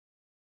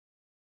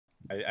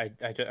I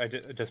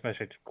just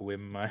messaged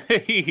Gwim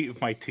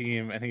my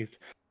team, and his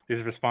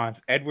response: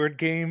 Edward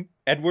Gang,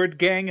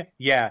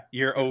 yeah,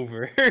 you're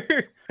over. I'm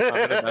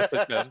gonna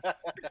message him.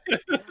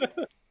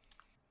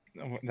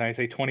 Then I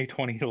say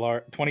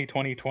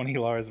 2020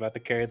 Lars about to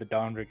carry the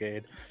Dawn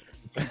Brigade.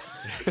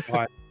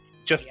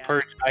 Just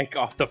purge Ike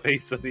off the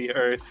face of the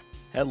earth.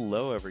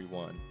 Hello,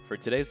 everyone. For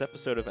today's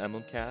episode of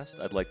Emblemcast,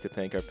 I'd like to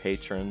thank our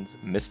patrons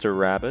Mr.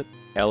 Rabbit,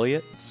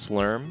 Elliot,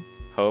 Slurm,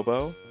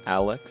 Hobo,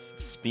 Alex,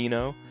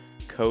 Spino,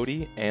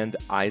 Cody, and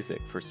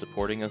Isaac for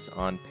supporting us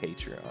on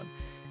Patreon.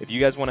 If you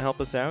guys want to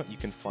help us out, you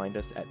can find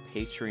us at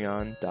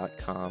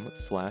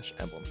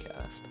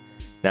patreon.com/emblemcast.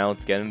 Now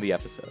let's get into the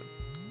episode.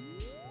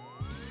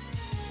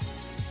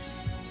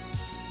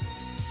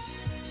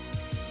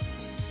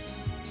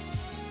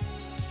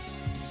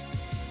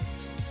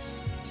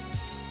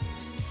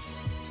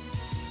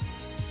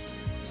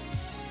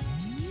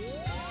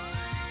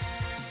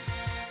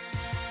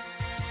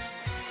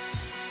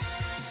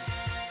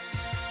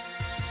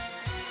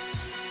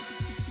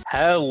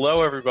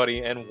 Hello,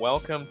 everybody, and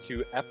welcome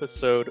to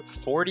episode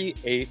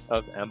 48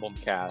 of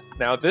Emblemcast.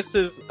 Now, this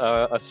is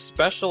a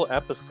special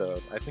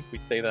episode. I think we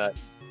say that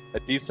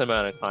a decent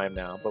amount of time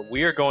now, but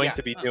we are going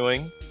to be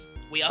doing...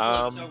 We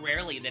upload so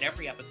rarely that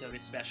every episode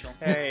is special.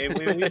 Hey,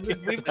 we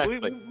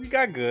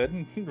got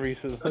good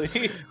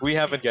recently. We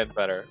have been getting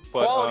better.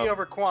 But, quality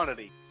over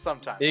quantity,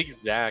 sometimes.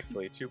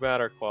 Exactly. Too bad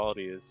our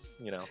quality is,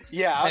 Yeah,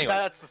 Anyway.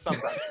 that's the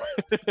sometimes part.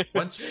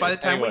 By the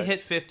time Anyway. we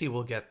hit 50,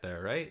 we'll get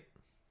there, right?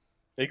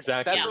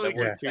 Exactly. That's really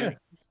good.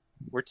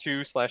 We're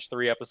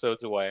 2/3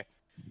 episodes away.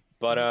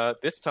 But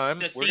this time,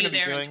 So we're see going you to be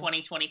there doing... in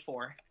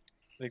 2024.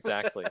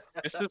 Exactly.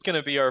 This is going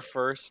to be our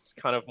first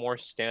kind of more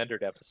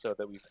standard episode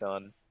that we've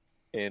done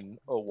in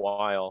a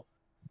while.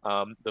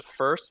 The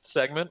first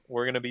segment,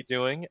 we're going to be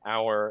doing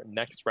our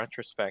next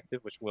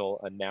retrospective, which we'll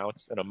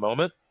announce in a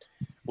moment.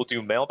 We'll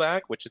do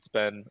mailbag, which it's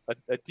been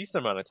a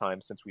decent amount of time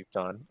since we've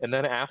done. And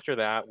then after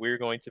that, we're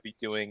going to be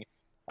doing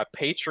a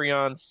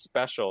Patreon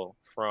special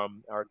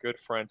from our good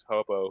friend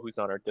Hobo, who's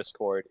on our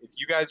Discord. If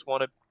you guys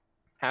want to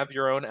have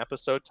your own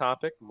episode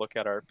topic, look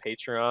at our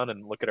Patreon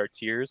and look at our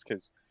tiers,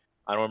 because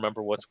I don't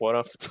remember what's what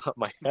off the top of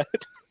my head.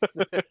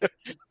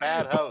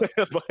 Bad host.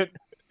 But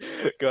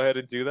go ahead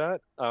and do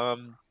that.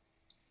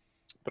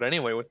 But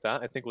anyway, with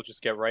that, I think we'll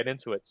just get right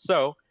into it.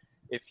 So,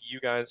 if you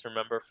guys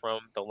remember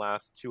from the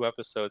last 2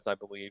 episodes, I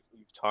believe,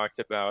 we've talked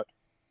about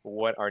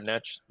what our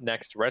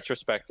next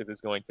retrospective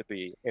is going to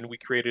be. And we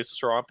created a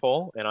straw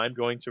poll, and I'm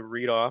going to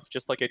read off,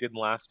 just like I did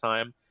last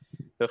time,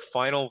 the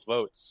final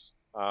votes.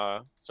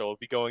 So we'll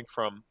be going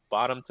from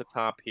bottom to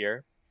top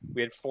here.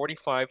 We had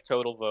 45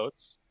 total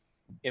votes.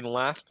 In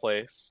last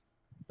place,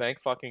 thank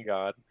fucking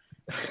God.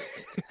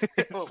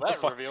 Well,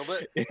 that revealed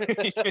it.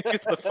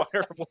 It's the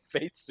Fire Emblem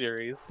Fates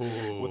series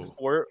with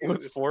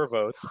four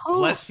votes.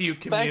 Bless you,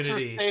 Thanks for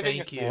community. saving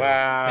Thank it. you.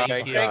 Wow.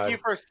 Thank you. Thank you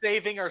for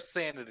saving our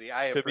sanity.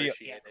 I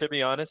appreciate it. To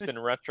be honest, in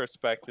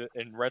retrospect,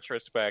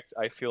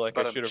 I feel like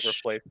But I should have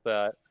replaced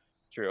that.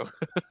 True.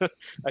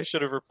 I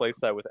should have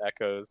replaced that with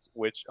Echoes,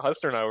 which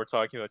Huster and I were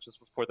talking about just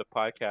before the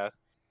podcast.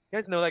 You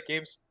guys know that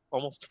game's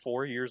almost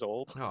 4 years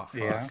old? Oh, fuck.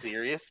 Yeah.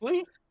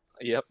 Seriously?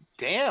 Yep.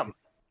 Damn.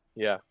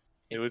 Yeah.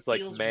 It was like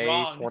feels May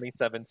wrong.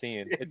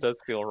 2017. It does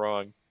feel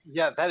wrong.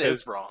 Yeah, that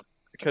is wrong.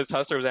 Because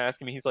Huster was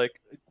asking me, he's like,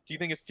 do you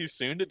think it's too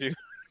soon to do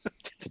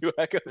to do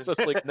Echoes? I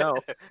was like, no.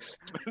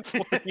 It's been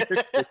 4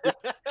 years.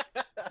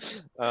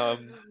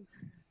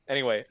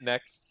 Anyway,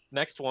 next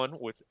one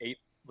with 8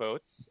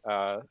 votes,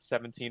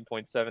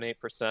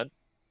 17.78%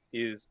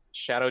 is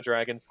Shadow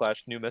Dragon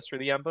 / New Mystery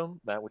the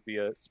Emblem. That would be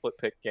a split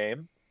pick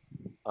game.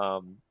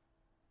 I'm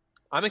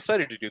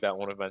excited to do that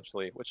one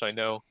eventually, which I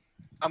know.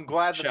 I'm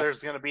glad that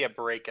there's going to be a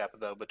breakup,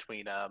 though,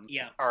 between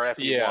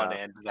RFE1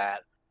 and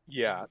that.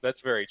 Yeah,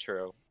 that's very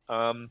true.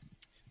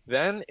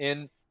 Then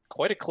in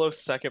quite a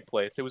close second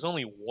place, it was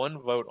only 1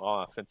 vote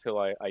off until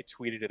I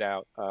tweeted it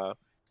out an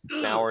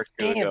hour or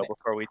 2 ago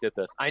before we did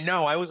this. I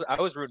know, I was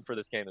rooting for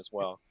this game as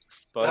well.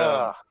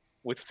 But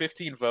with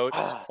 15 votes,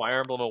 Fire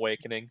Emblem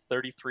Awakening,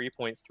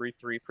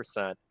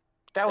 33.33%.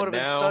 That would have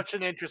been now- such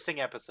an interesting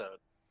episode.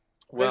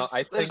 Well,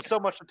 There's so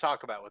much to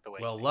talk about with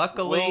Awakening. Well,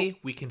 luckily,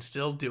 we can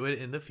still do it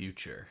in the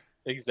future.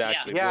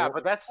 Exactly. Yeah,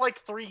 but that's like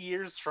 3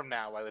 years from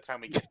now by the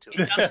time we get to It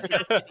it. doesn't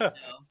have to be,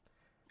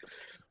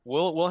 though.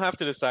 We'll have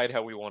to decide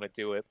how we want to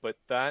do it, but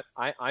that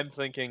I'm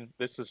thinking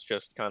this is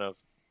just kind of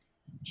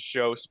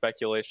show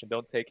speculation.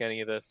 Don't take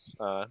any of this,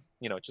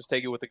 just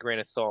take it with a grain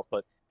of salt.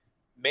 But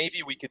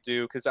maybe we could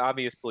do, because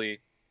obviously,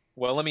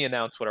 well, let me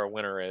announce what our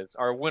winner is.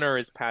 Our winner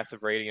is Path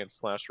of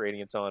Radiance /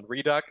 Radiant Dawn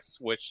Redux,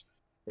 which,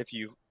 if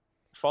you've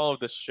followed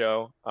this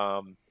show,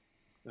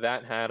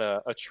 that had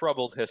a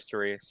troubled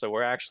history. So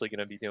we're actually going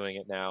to be doing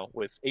it now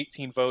with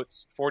 18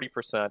 votes,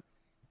 40%.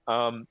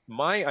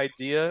 My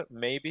idea,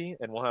 maybe,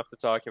 and we'll have to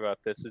talk about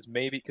this, is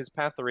maybe because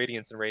Path of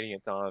Radiance and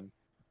Radiant Dawn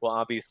will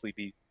obviously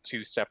be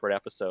 2 separate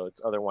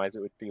episodes. Otherwise, it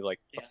would be like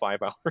a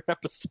 5-hour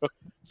episode.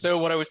 So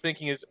what I was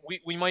thinking is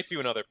we might do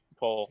another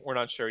poll. We're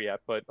not sure yet,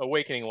 but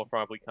Awakening will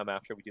probably come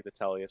after we do the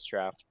Tellius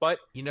draft. But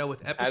With we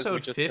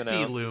episode just 50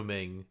 announced-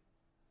 looming,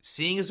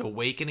 Seeing as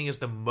Awakening is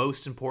the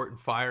most important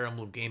Fire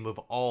Emblem game of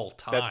all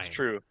time. That's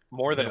true.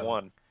 More than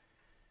one.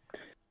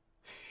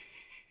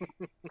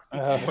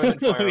 More than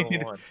Fire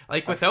Emblem 1.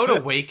 Like, without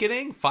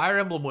Awakening, Fire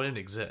Emblem wouldn't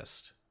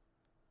exist.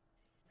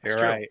 You're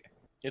right.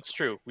 It's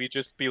true. We'd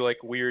just be like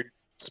weird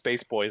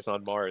space boys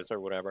on Mars or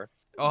whatever.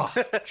 Oh,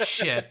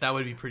 shit. That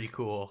would be pretty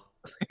cool.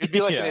 It'd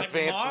be like Yeah. an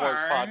Advanced Wars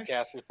Mars.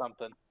 podcast or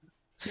something.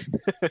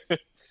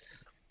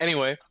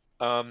 Anyway,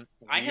 I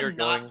we have are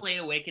not going... played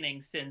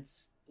Awakening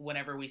since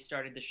whenever we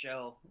started the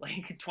show,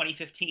 like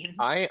 2015.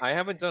 I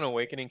haven't done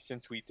Awakening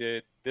since we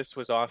did. This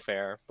was off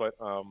air, but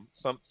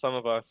some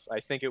of us, I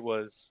think it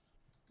was.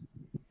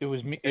 It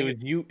was me. It was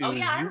you. It Oh was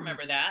yeah, I you.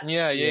 remember that.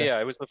 Yeah.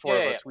 It was the four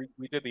Yeah, of us.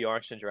 We did the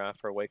auction draft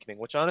for Awakening,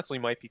 which honestly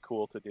might be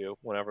cool to do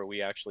whenever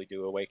we actually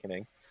do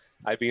Awakening.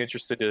 I'd be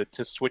interested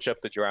to switch up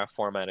the draft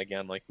format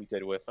again, like we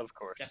did with Of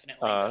course.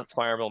 Definitely.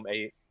 Fire Emblem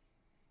 8.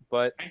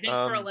 But I think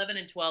for 11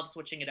 and 12,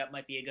 switching it up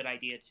might be a good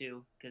idea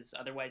too, because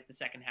otherwise the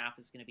second half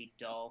is going to be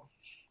dull.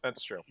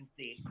 that's true. We can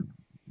see.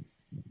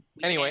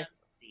 Anyway. can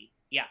see.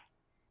 Yeah.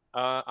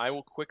 I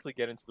will quickly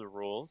get into the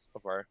rules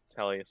of our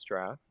Tellius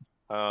draft.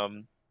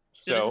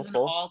 So this is an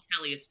all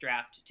Tellius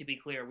draft, to be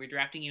clear. We're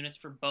drafting units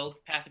for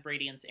both Path of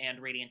Radiance and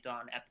Radiant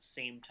Dawn at the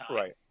same time.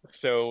 Right.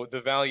 So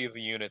the value of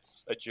the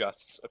units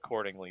adjusts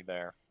accordingly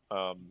there.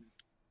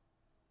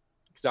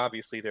 Because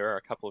obviously there are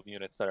a couple of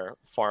units that are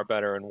far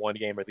better in one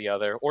game or the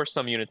other, or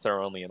some units that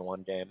are only in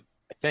one game.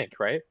 I think,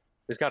 right?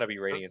 There's got to be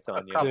Radiant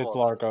Dawn couple. units. It's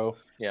Largo.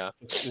 Yeah.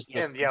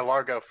 And yeah,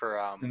 Largo for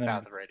And then-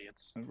 Path of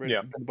Radiance.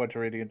 Yeah. A bunch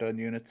of Radiant Dawn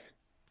units.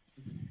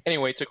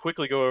 Anyway, to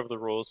quickly go over the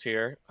rules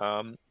here,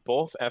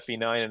 both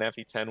FE9 and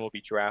FE10 will be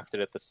drafted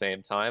at the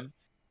same time.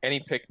 Any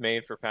pick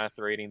made for Path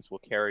of Radiance will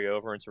carry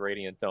over into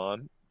Radiant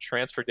Dawn.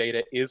 Transfer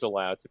data is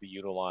allowed to be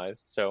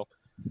utilized, so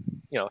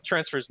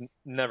transfer is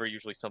never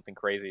usually something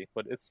crazy,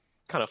 but it's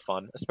kind of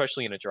fun,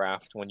 especially in a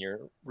draft when you're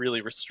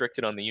really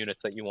restricted on the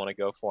units that you want to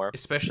go for.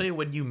 Especially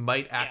when you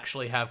might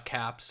actually have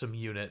capped some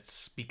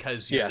units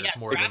because you're Yes,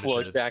 more limited. well,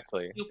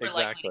 exactly. Super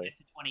likely to get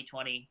to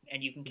 2020,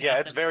 and you can. Yeah, count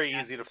it's them very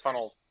as easy to factors.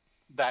 funnel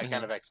that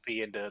kind of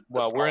XP into. the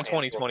Well, we're in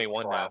small handful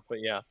 2021 of now, but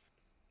yeah.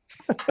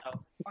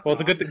 Well,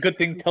 it's a good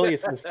thing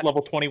Tellius is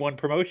level 21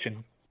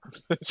 promotion.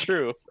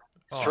 True.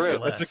 It's Oh, true.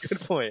 bless. That's a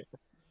good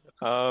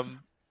point.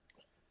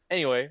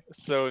 Anyway,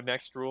 so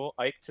next rule,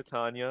 Ike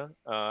Titania,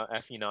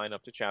 FE9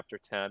 up to Chapter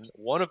 10.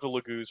 One of the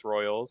Laguz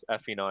Royals,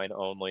 FE9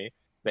 only.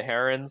 The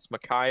Herons,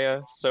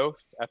 Micaiah,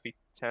 Soth,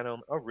 FE10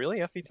 only. Oh, really?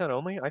 FE10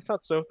 only? I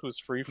thought Soth was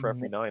free for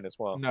FE9 as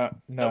well.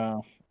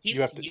 No. He's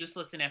You have to-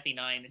 useless in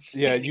FE9.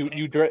 Yeah,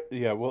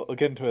 yeah, we'll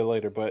get into it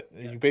later, but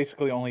you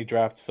basically only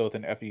draft Soth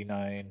in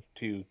FE9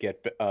 to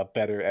get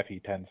better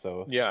FE10.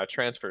 So Yeah,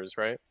 transfers,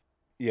 right?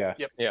 yeah,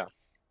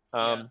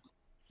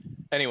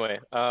 Anyway,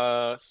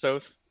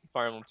 Soth,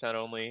 Fire Emblem 10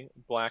 only.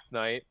 Black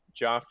Knight,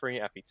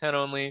 Joffrey, FE10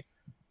 only.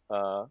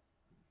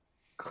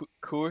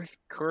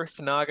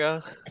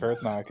 Kurthnaga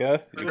Kurthnaga.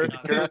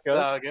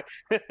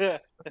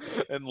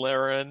 and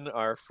Laren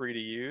are free to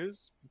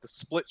use. The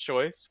split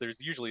choice,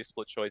 there's usually a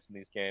split choice in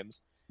these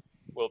games,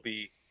 will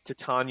be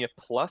Titania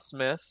plus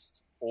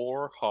Mist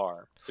or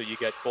Har. So you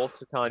get both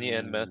Titania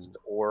and Mist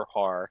or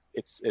Har.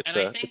 It's a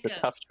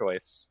tough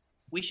choice.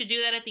 We should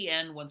do that at the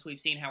end once we've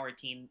seen how our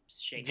team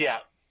shakes Yeah.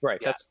 out. Right,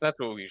 Yeah. that's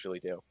what we usually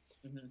do.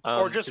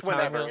 Or just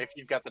Titania- whenever, if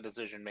you've got the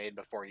decision made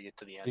before you get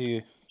to the end. Yeah.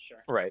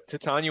 Sure. Right.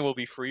 Titania will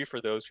be free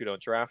for those who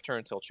don't draft her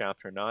until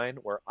Chapter 9,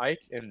 where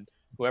Ike and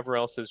whoever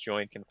else has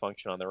joined can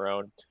function on their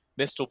own.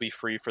 Mist will be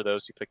free for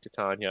those who pick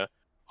Titania.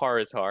 Har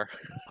is Har.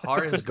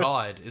 Har is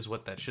God is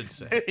what that should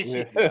say.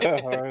 Yeah.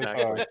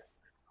 Exactly.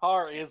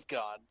 Har is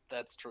God.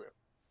 That's true.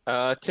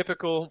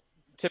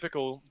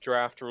 Typical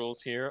draft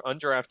rules here.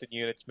 Undrafted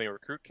units may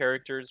recruit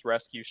characters,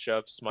 rescue,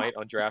 shove, smite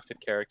undrafted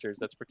characters.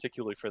 That's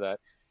particularly for that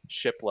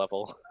ship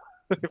level.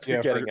 If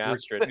you're getting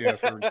Astrid. Yeah,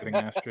 for getting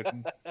Astrid.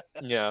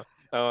 Yeah.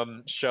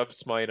 Shove,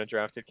 smite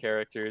undrafted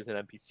characters and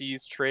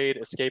NPCs, trade,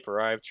 escape,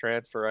 arrive,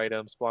 transfer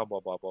items, blah, blah,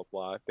 blah, blah,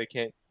 blah. They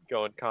can't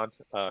go in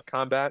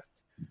combat.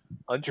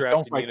 Don't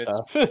Undrafted fight units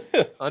stuff.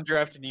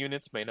 Undrafted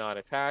units may not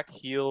attack,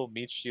 heal,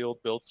 meet shield,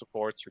 build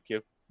supports, or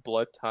give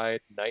Blood Tide,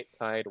 Night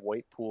Tide,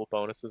 White Pool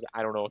bonuses.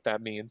 I don't know what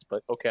that means,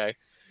 but okay.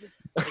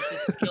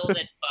 It's a skill that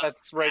buffs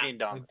That's Radiant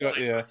Dawn.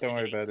 Yeah, don't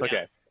worry about it.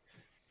 Okay.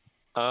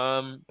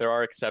 There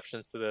are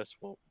exceptions to this.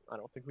 Well, I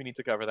don't think we need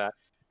to cover that.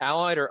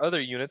 Allied or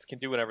other units can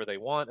do whatever they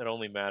want. It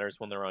only matters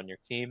when they're on your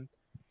team.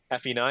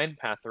 FE9,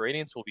 Path of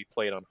Radiance, will be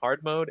played on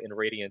hard mode, and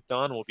Radiant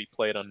Dawn will be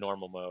played on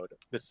normal mode.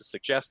 This is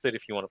suggested.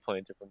 If you want to play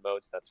in different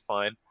modes, that's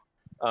fine.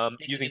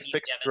 Using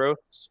fixed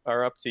growths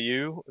are up to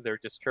you. They're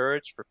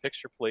discouraged for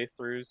picture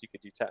playthroughs. You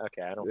could do...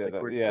 Okay, I don't think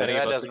we're... any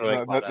of us are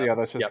doing...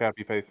 That's just Yep.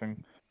 copy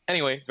pasting.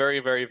 Anyway, very,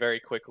 very, very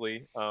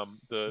quickly,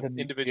 the Then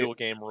individual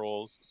game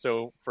rules.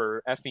 So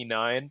for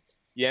FE9,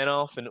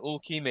 Yanolf and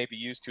Ulki may be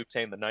used to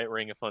obtain the Night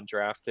Ring if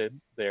undrafted.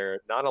 They're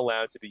not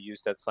allowed to be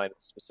used outside of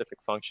the specific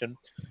function.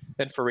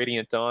 Then for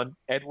Radiant Dawn,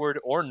 Edward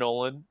or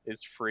Nolan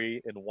is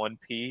free in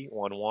 1P,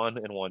 1-1,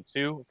 and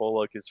 1-2.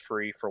 Volok is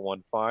free for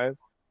 1-5.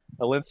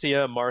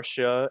 Alencia,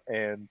 Marcia,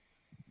 and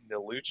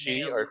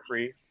Nalucci are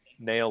free.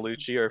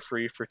 Neolucci are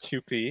free for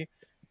 2p.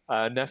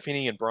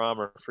 Nefini and Braum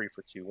are free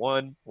for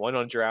 2-1. One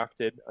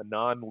undrafted, a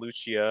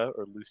non-Lucia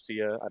or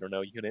Lucia, I don't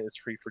know, unit is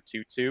free for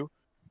 2-2.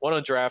 One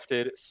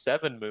undrafted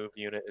 7-move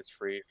unit is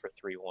free for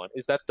 3-1.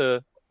 Is that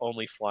the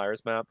only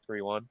Flyers map,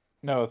 3-1?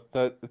 No,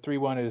 the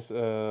 3-1 is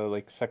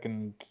like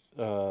second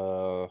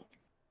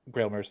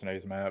Grail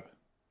Mercenaries map.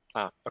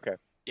 Okay.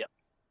 Yeah.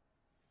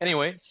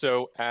 Anyway,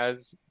 so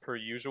as per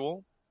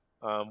usual,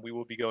 we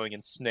will be going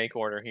in snake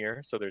order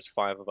here. So there's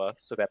 5 of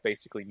us. So that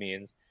basically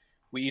means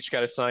we each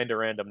got assigned a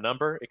random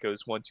number. It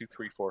goes 1, 2,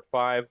 3, 4,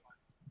 5,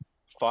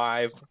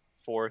 5,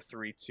 4,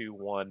 3, 2,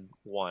 1,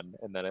 1,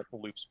 and then it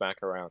loops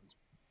back around.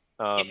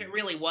 If it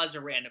really was a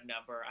random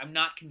number, I'm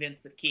not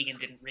convinced that Keegan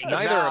didn't read it.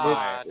 Neither am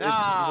I.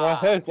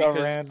 It's a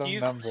random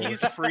number.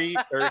 He's free,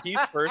 or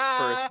he's first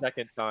for a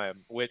second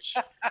time, which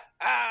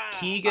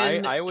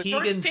Keegan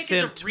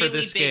simped for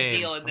this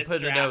game. I'm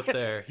putting it out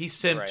there. He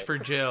simped for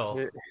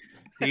Jill.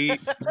 He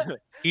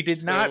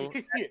did not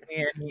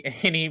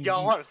any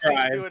Y'all want to see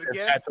me do it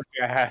again? That's what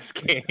you're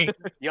asking.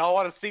 Y'all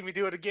want to see me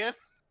do it again?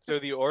 So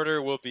the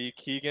order will be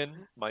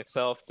Keegan,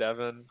 myself,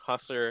 Devin,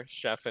 Husser,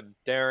 Sheffin,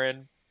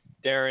 Darren,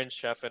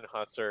 Sheffin,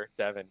 Husser,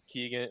 Devin,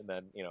 Keegan, and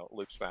then,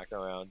 loops back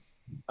around.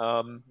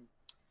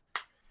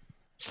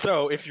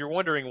 So if you're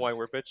wondering why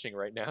we're bitching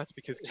right now, it's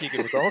because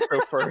Keegan was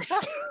also first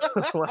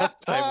last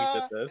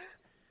time we did this.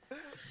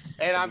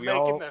 And I'm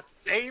making the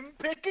same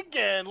pick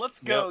again.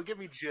 Let's go. Yep. Give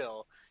me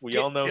Jill. We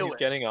all know he's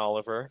getting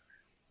Oliver.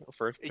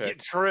 First pick.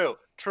 True.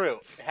 It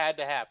had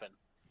to happen.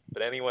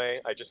 But anyway,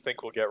 I just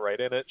think we'll get right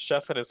in it.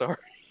 Sheffin has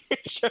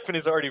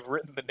already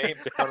written the name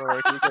down on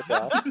our Google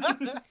Doc.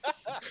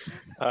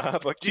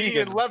 But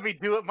Keegan, let me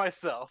do it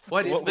myself.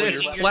 What's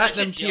this?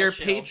 Platinum tier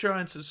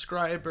Patreon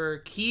subscriber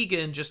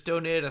Keegan just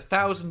donated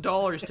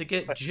 $1,000 to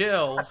get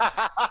Jill.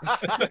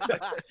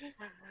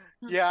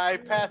 Yeah, I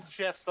passed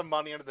Chef some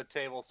money under the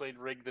table so he'd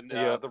rig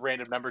the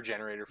random number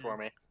generator for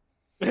me.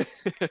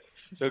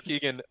 So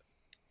Keegan,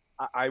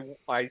 I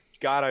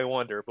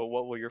wonder, but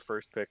what will your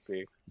first pick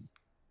be?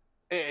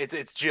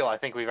 It's Jill. I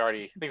think we've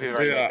already. I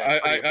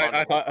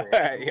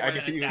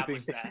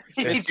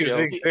it's Jill.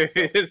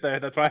 It is there.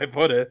 That's why I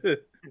put it.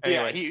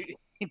 Anyway. Yeah, he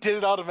did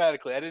it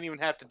automatically. I didn't even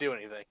have to do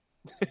anything.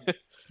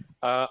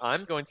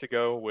 I'm going to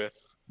go with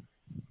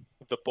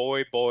the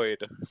boy Boyd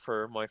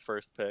for my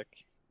first pick.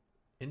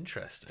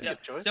 Interesting.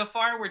 So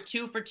far, we're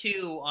 2 for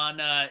 2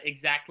 on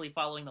exactly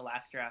following the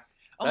last draft.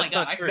 Oh that's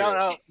my god! Not true.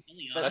 No,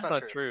 that's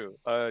not true.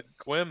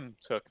 Gwym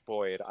took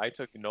Boyd. I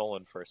took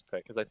Nolan first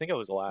pick because I think it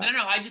was last.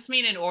 No. I just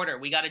mean in order.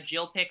 We got a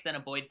Jill pick, then a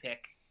Boyd pick.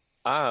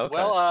 Okay.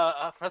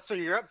 Well, Professor,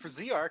 you're up for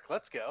Z-Arc.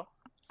 Let's go.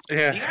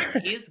 Yeah.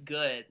 Z-Arc is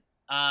good.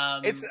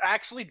 It's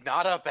actually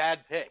not a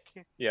bad pick.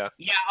 Yeah.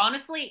 Yeah,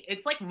 honestly,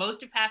 it's like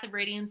most of Path of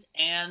Radiance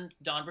and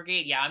Dawn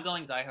Brigade. Yeah, I'm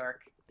going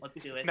Zyhark. Let's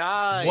do it.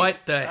 Nice. What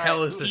the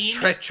hell is this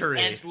treachery?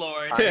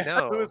 Edgelord. I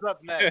know. Who's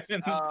up next?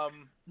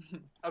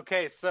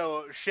 Okay,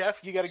 so Chef,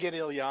 you got to get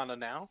Ilyana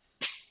now.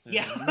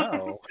 Yeah.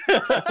 No.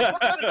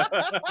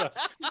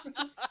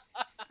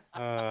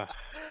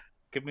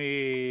 Give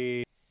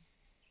me.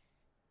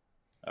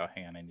 Oh,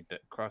 hang on. I need to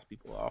cross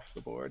people off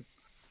the board.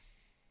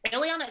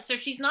 Ilyana, so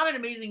she's not an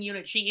amazing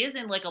unit. She is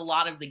in like a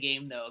lot of the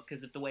game though,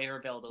 because of the way her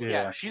availability.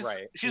 Yeah, she's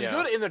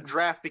good in the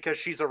draft because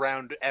she's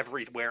around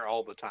everywhere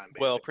all the time.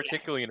 Basically. Well,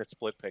 particularly in a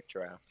split pick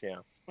draft. Yeah.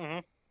 Mm-hmm.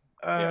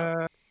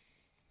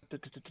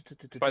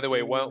 By the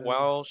way,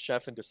 while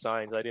Sheffin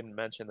decides, I didn't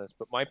mention this,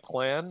 but my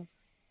plan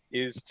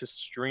is to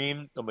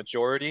stream a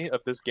majority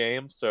of this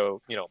game.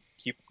 So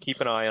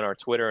keep an eye on our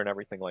Twitter and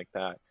everything like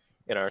that,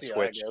 in our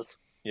Twitch.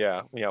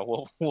 Yeah,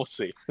 we'll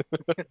see.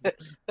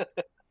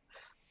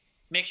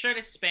 Make sure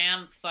to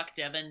spam "fuck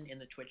Devin" in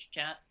the Twitch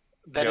chat.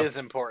 That is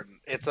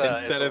important. It's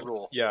a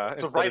rule. Yeah,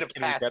 it's a rite of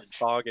passage. We get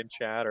Fog in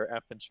chat or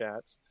F in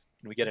chats,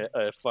 and we get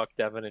a "fuck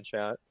Devin" in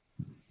chat.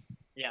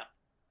 Yeah.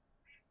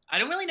 I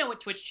don't really know what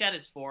Twitch chat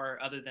is for,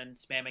 other than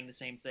spamming the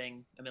same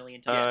thing a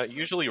million times.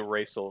 Usually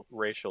racial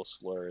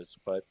slurs,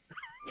 but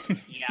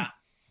yeah.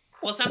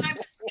 Well, sometimes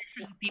it's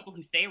pictures of people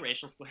who say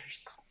racial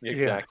slurs.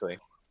 Exactly.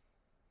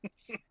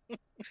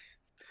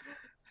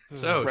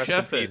 So,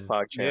 Sheffin, who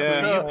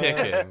are you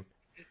picking?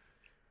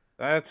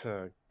 That's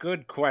a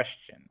good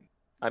question.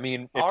 I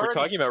mean, if we're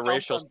talking about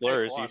racial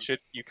slurs,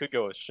 you could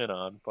go with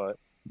Shinon, but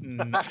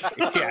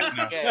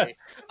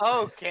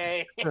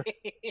Okay.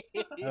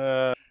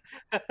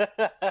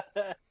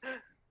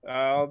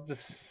 I'll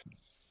just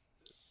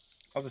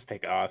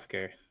take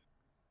Oscar.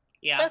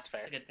 Yeah, that's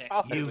fair. Good pick.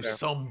 You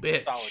some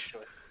bitch.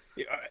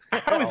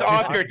 How is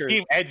Oscar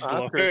Team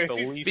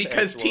Edgelord?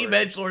 Because Team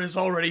Edgelord is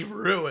already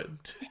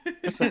ruined.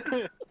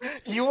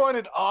 You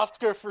wanted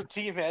Oscar for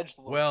Team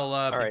Edgelord.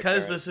 Well,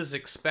 because this is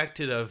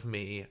expected of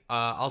me,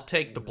 I'll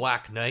take the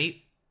Black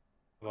Knight.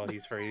 Well,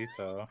 he's free,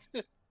 so.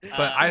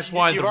 But I just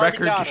wanted the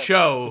record to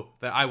show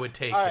that I would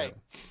take him.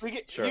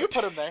 You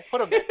put him there.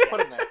 Put him there.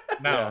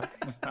 No.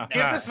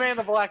 Give this man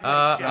the Black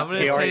Knight. I'm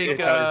going to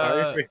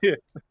take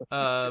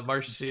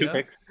Marcia. 2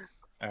 picks.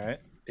 All right.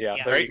 Yeah,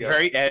 Yeah. there Very you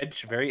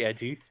go. very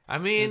edgy. I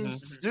mean,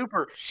 Mhm.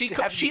 Super. she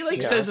Have you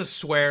like seen- says a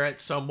swear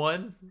at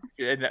someone.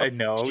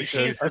 No,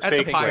 She's- a at the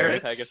fake Pirates. swear.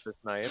 Pegasus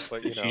Knight,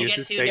 but you know. She You is get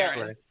a two, fake Darren.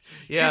 swear.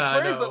 Yeah,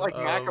 she swears I at like know.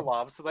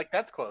 Makalov, so like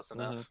that's close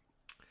enough.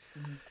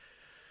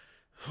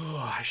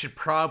 I should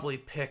probably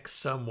pick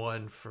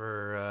someone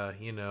for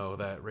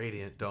that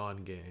Radiant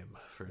Dawn game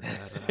for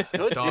that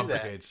Could Dawn do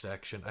that. Brigade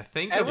section. I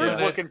think I'm Edward's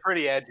gonna- looking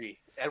pretty edgy.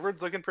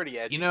 Edward's looking pretty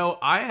edgy.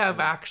 I have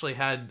actually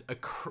had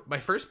my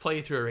first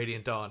playthrough of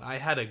Radiant Dawn. I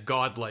had a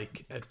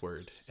godlike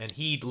Edward, and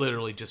he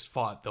literally just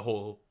fought the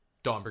whole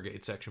Dawn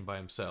Brigade section by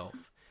himself.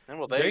 And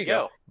well, there you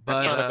go. But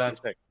That's not a bad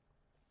pick.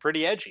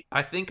 Pretty edgy.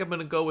 I think I'm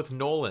gonna go with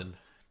Nolan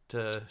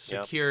to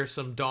secure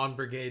some Dawn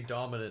Brigade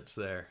dominance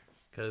there,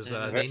 because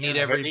they need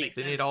Makes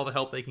they need sense. all the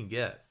help they can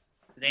get.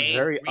 They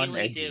Very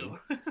really unedgy.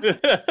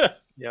 do.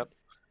 Yep.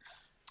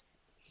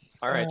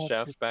 All right,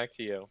 Chef, back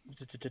to you.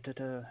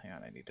 Hang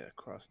on, I need to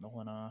cross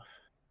Nolan off.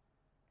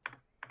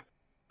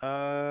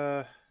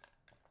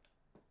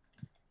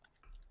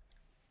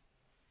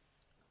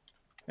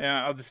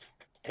 Yeah, I'll just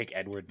take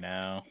Edward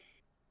now.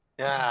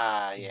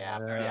 Yeah.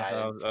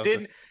 I'll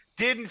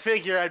Didn't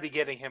figure I'd be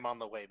getting him on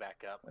the way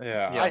back up.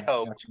 Yeah, I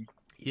hope.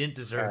 You didn't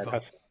deserve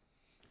Alright,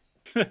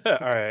 him. All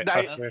right.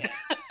 Nice. Okay.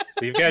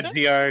 We've got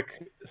G-Arc,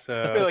 I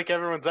feel so like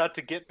everyone's out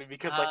to get me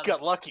because I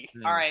got lucky.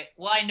 All right.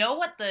 Well, I know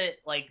what the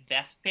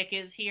best pick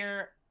is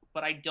here,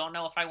 but I don't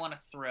know if I want to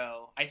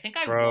throw. I think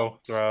I throw.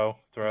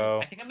 won't.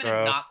 I think I'm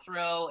gonna not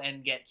throw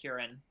and get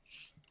Kieran.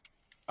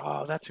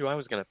 Oh, that's who I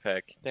was gonna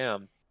pick.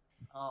 Damn.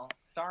 Oh,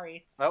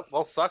 sorry. Oh,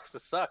 well, sucks to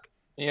suck.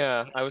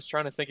 Yeah, I was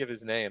trying to think of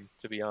his name,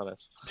 to be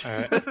honest. All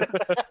right.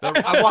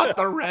 I want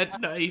the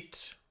Red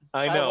Knight.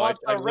 I I know. want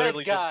I the red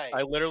literally guy.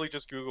 I literally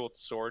just googled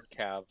sword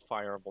cav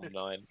Fire Emblem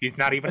 9. He's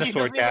not even a He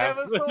sword doesn't even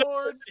cav. have a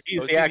sword. He's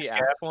Was the he axe the cav.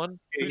 axe one?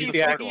 He's He's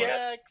the axe the cav.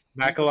 axe.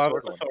 Makalov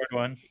sword is the sword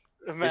one.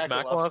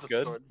 Makalov the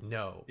good? sword.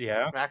 No.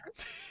 Yeah.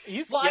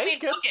 He's, Well, yeah, I he's mean,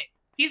 good. okay,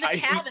 he's a I-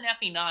 cav in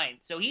FE9,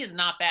 so he is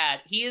not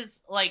bad. He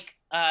is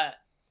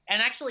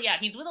and actually, yeah,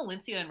 he's with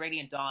Alincia and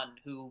Radiant Dawn,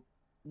 who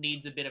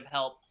needs a bit of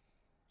help.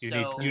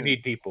 You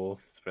need people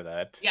for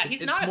that. Yeah,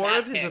 he's It's not a more bad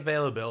of his pick.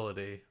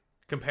 availability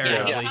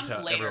comparatively Yeah.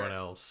 to Later. everyone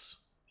else.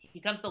 He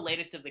comes the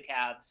latest of the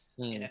Cavs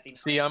in FE9.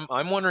 See, I'm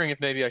wondering if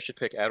maybe I should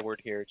pick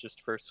Edward here,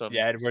 just for some.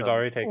 Yeah, Edward's some...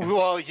 already taken.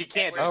 Well, you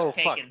can't. Edward- Oh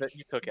taken. fuck!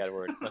 You took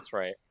Edward. That's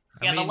right.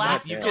 Yeah, I the mean,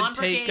 last you Dawn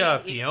could take Brigade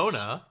is-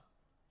 Fiona.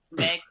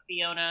 Meg,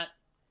 Fiona.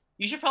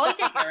 You should probably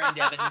take Aaron,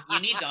 Devin. You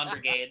need Dawn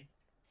Brigade.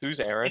 Who's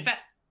In Aaron? fact,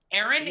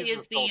 Aaron He's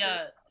is the the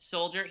soldier.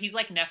 soldier. He's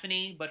like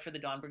Nephany, but for the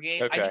Dawn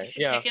Brigade. I Okay, think you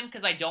should yeah. pick him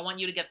because I don't want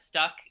you to get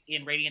stuck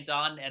in Radiant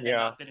Dawn and then Yeah,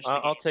 not finish the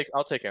game.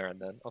 I'll take Aaron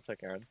then. I'll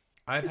take Aaron.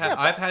 I've He's had not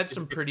I've bad. had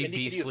some pretty And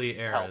he could beastly use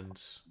help.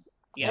 errands.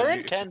 Yeah.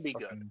 Aaron can be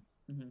good.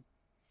 Mhm.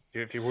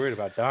 If you're worried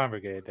about Dawn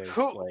Brigade, there's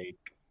Who-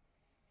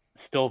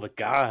 still the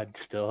god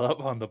still up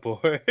on the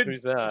board.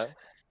 Who's that?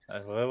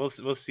 Well,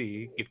 we'll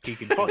see if he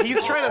can. Well,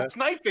 he's trying to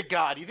snipe the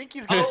god. You think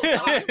he's gonna?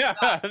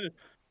 Oh,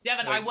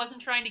 Devin, I Like-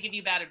 wasn't trying to give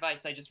you bad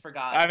advice. I just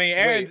forgot. I mean,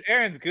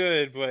 Aaron's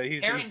good, but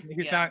he's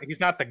yeah. he's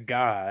not the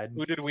god.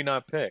 Who did we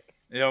not pick?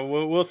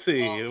 We'll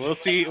see. Oh, We'll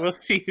see. yeah. We'll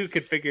see who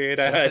can figure it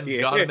out. Devin's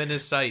here. got him in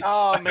his sights.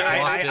 Oh, It's man,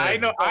 locked I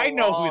in. know. so I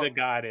know who long. the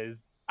god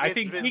is. I It's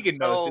think been Keegan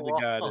so knows who the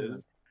god long.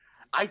 is.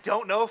 I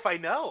don't know if I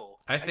know.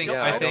 I think don't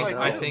I know think if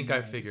I do. think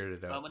I figured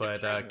it out. Moment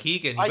of But truth.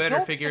 Keegan, you I better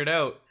don't- figure it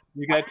out.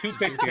 You got two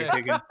picks here,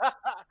 Keegan.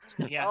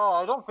 Yeah. Oh,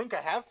 I don't think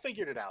I have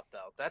figured it out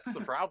though. That's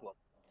the problem.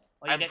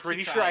 Well, you I'm get two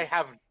pretty sure I tries.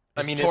 have.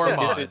 I It's mean,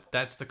 Tormod. is it-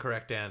 That's the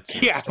correct answer.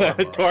 Yeah, It's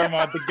Tormod.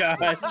 Tormod the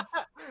god.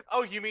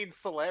 Oh, you mean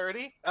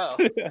celerity? Oh.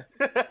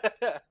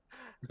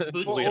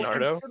 Boots- Well,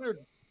 Leonardo?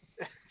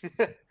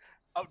 considered-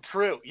 oh,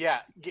 true.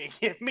 Yeah,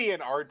 give me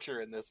an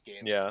archer in this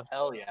game. Yeah.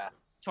 Hell yeah.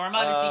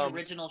 Tormod is the Um,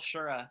 original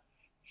Shura.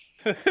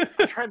 I'm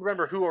trying to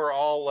remember who are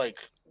all like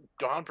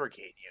Dawn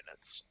Brigade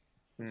units.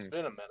 It's Hmm.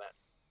 been a minute.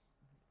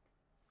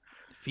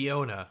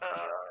 Fiona.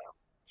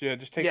 Yeah,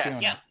 just take Yes.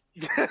 Fiona.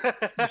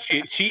 Yeah.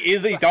 She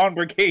is a Dawn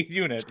Brigade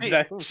unit.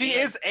 she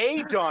is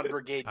a Dawn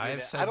Brigade unit. I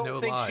have said I don't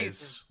no think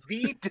lies.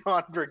 she's the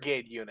Dawn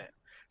Brigade unit.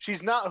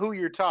 She's not who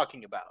you're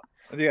talking about.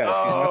 Yeah, she's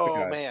not the Oh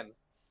god. man,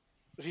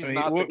 she's I mean,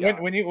 not the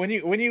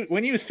when, god.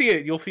 when you see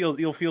it,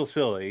 you'll feel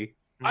silly.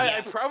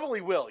 I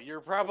probably will.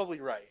 You're probably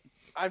right.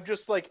 I'm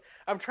just like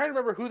I'm trying to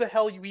remember who the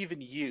hell you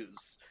even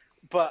use,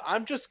 but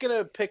I'm just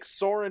gonna pick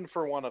Soren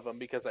for one of them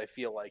because I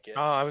feel like it.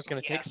 Oh, I was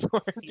gonna Yeah. take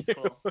Soren He's too.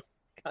 cool.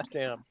 God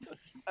damn.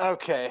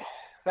 Okay,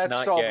 that's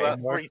Not solved gay. that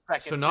 3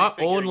 seconds. So not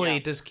figuring only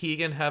out. does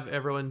Keegan have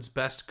everyone's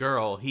best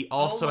girl, he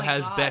also my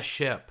has God. best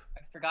ship.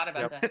 I forgot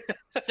about that.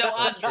 So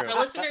That's for true.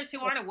 listeners who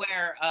aren't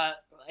aware,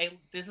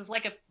 this is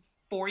like a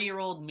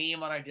 4-year-old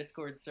meme on our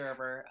Discord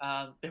server.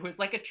 There was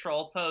like a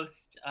troll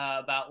post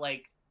about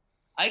like,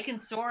 Ike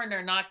and Soren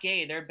are not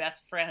gay; they're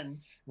best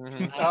friends.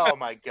 Mhm. Oh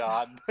my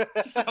god.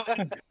 So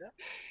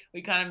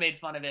we kind of made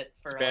fun of it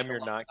for Spam a your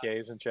long not time,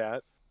 gays in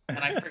chat. and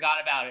I forgot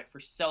about it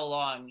for so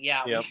long.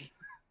 Yeah. Yep.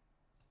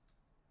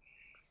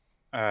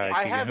 All right,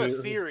 I Keegan, have a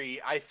who-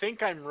 theory. I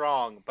think I'm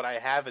wrong, but I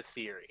have a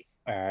theory.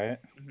 All right.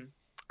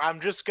 I'm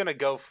just gonna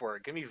go for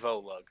it. Give me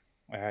Volug.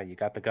 You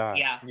got the god.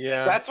 Yeah.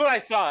 Yeah. That's what I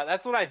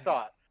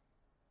thought.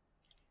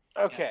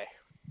 Okay.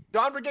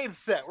 Dawn Brigade's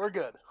set. We're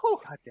good. Whew.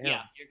 God damn.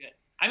 Yeah, you're good.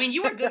 I mean,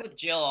 you were good with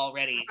Jill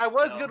already. I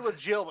was so- good with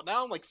Jill, but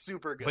now I'm like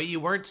super good. But you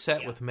weren't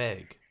set Yeah. with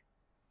Meg.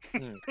 We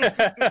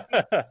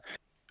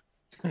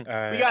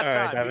got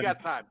time. We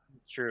got time.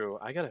 It's true.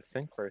 I gotta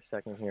think for a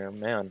second here,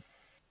 man.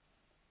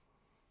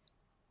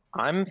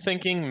 I'm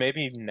thinking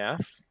maybe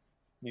Neff.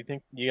 You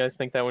guys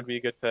think that would be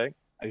a good pick?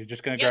 Are you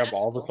just gonna Yeah, grab that's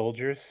all the cool.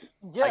 soldiers?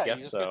 Yeah, I you guess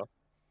just so.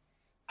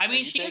 I mean,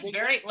 you she is taking-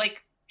 very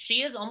like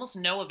she has almost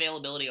no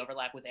availability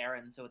overlap with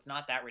Aaron, so it's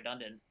not that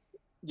redundant.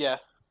 Yeah.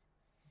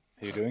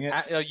 Are you doing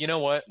it? You know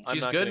what? I'm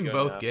She's not good gonna in go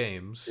both Neff.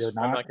 games. You're I'm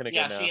not. not gonna go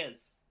Yeah, Neff. she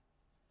is.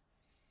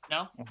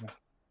 No, Okay.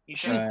 you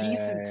She sure? was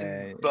decent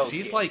in both.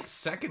 She's games. like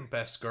second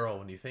best girl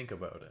when you think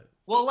about it.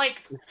 Well, like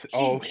she's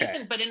Oh, okay.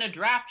 decent, but in a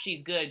draft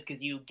she's good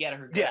because you get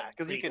her. Good Yeah,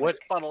 because you pretty can What-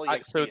 funnel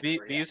So EXP in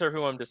her, yeah. these are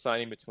who I'm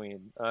deciding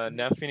between: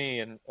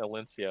 Neffany and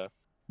Alencia.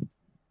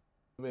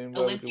 I mean,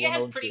 why would you Alencia want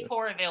has to pretty do it?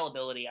 poor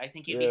availability. I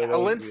think you'd be Yeah, happy. why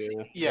would Alencia-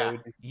 you- yeah. why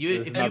would you- You,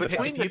 There's if not you, a- pick,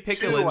 between if the you pick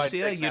two, I'd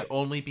Alencia, pick you'd that.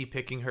 only be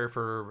picking her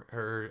for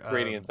her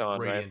Radiant Dawn,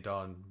 right? Radiant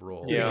Dawn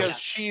role. Yeah. Because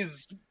she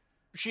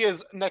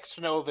has next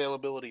to no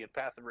availability in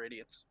Path of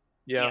Radiance.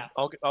 Yeah, Yeah.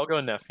 I'll go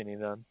Neffany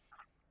then. All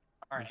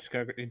You right. just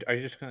gotta- Are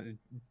you just gonna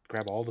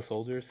grab all the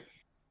soldiers?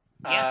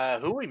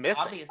 Yes. Who are we missing?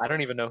 Obviously. I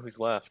don't even know who's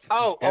left.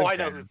 Oh, I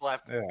know Devdan. who's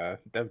left. Yeah,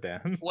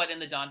 Devdan. What in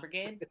the Dawn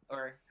Brigade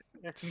or?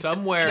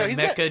 Somewhere, No, he's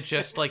got- Mecca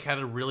just like had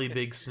a really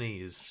big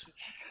sneeze.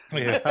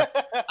 Yeah.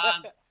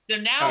 So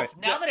now, All right.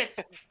 now that it's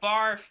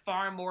far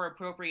more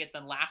appropriate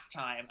than last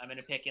time, I'm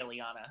gonna pick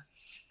Ileana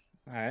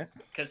All right.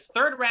 because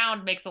third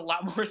round makes a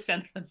lot more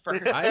sense than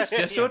first. I was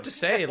just about to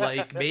say,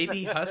 like,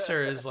 maybe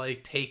Husser is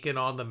like taken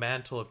on the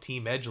mantle of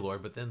Team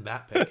Edgelord, but then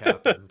that pick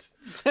happened.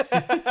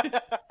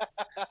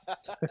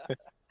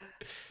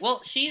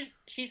 Well, she's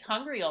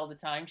hungry all the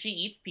time. She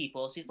eats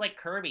people. She's like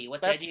Kirby.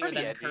 What's That's edgier pretty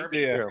than edgy. Kirby?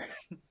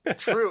 Yeah.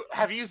 True.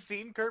 Have you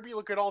seen Kirby?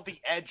 Look at all the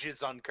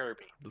edges on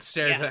Kirby.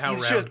 Stares Yeah, at how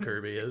he's round just-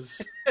 Kirby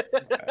is.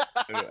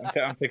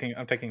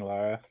 I'm taking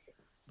Lara.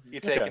 You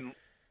taking?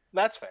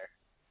 That's fair.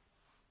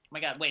 Oh my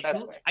God, wait, That's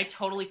who? fair. I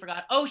totally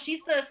forgot. Oh,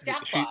 she's the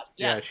staff She- bot.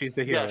 Yeah, Yes. she's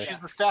the Yeah, hero. she's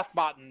the staff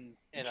bot in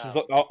She's Right.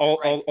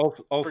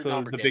 also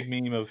Dawn the Brigade. big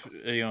meme of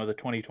the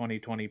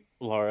 2020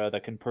 Lara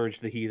that can purge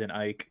the heathen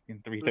Ike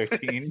in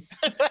 313.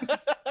 It's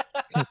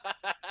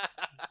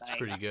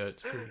pretty good.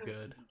 It's pretty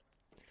good.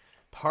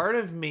 Part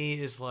of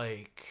me is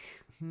like,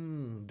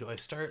 do I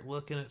start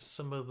looking at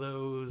some of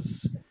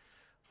those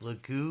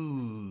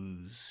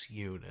Lagoo's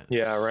units?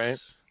 Yeah, right.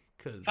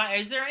 Because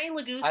Is there any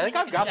Lagoose? I think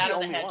like I've got the Shadow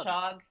only one.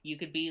 Hedgehog? You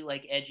could be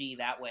like edgy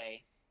that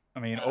way. I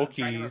mean, I'm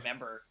trying to Oki's.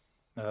 remember.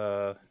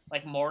 Like,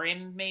 Like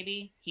Morim,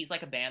 maybe. He's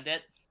like a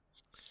bandit.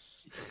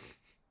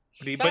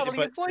 but, he, No,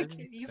 but, but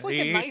he's like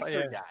a he- nicer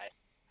yeah. guy.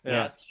 Yeah,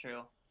 yeah. that's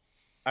true.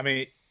 I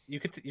mean, you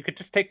could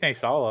just take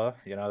Naisala.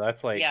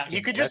 That's like Yeah.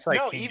 You could that's just like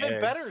no, King even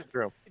Egg. better.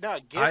 True. No, I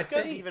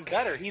Gifka's think- even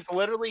better. He's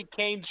literally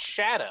Kane's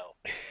shadow.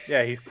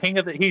 Yeah, he's king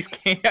of the. He's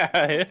king.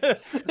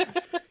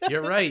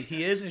 you're right.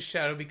 He is his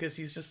shadow because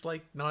he's just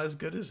like not as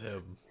good as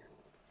him.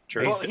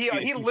 True. Well,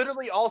 he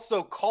literally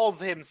also calls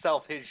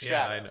himself his Yeah,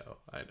 shadow.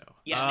 I know.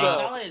 Yeah, So-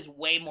 Naisala is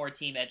way more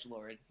Team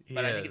Edgelord, He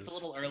but I think it's a is.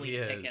 little early He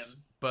to pick him. is.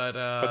 But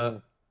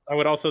I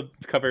would also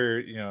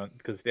cover,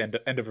 because the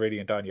end of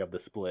Radiant Dawn, you have the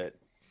split,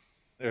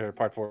 or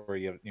part 4,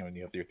 you have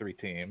you have your 3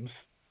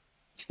 teams.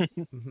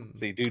 mhm.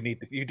 So you do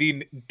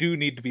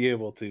need to be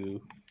able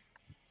to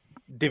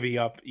divvy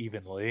up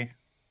evenly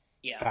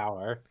Yeah.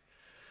 power.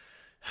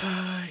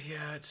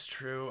 Yeah, it's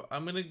true.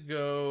 I'm gonna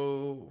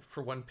go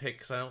for one pick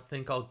because I don't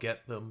think I'll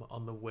get them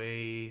on the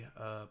way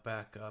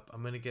back up.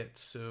 I'm gonna get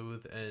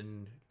Soothe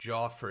and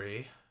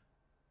Joffrey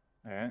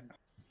All right.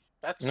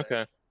 That's fair.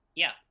 Okay.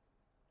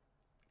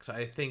 because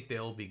I think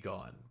they'll be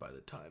gone by the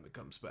time it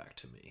comes back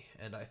to me.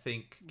 And I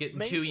think getting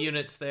Maybe. 2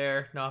 units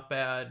there, not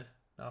bad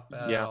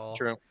at Yeah. all.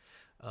 True.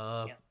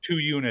 Yeah. 2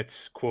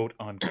 units, quote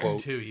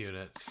unquote. 2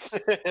 units,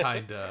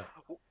 kinda.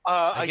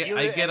 I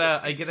get,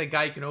 I get a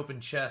guy who can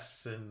open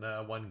chests in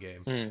one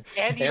game. Mm.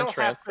 and you And don't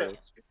have to,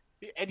 transfers.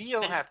 and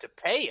you don't have to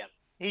pay him.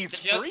 He's The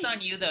joke's free.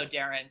 on you though,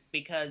 Darren,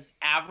 because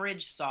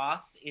average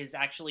Soth is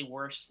actually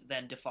worse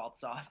than default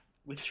Soth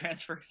with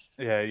transfers.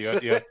 Yeah, you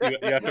have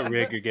to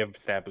rig or give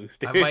stat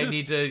boosters. I might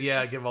need to,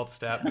 give all the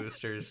stat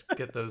boosters,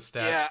 get those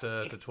stats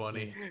to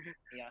 20.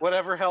 Yeah.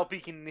 Whatever help he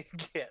can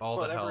get. All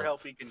the Whatever help.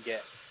 help he can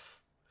get.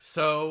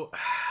 So,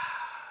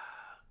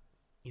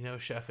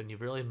 Chefin,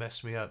 you've really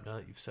messed me up now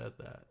that you've said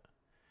that.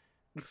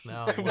 'Cause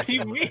now I'm What do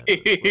you looking at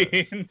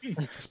the splits.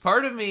 mean? 'Cause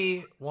part of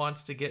me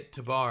wants to get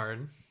to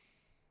Barn.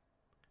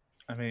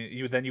 I mean,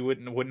 you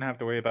wouldn't have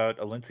to worry about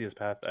Alencia's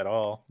path at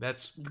all.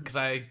 That's because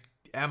I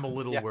am a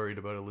little Yeah. worried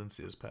about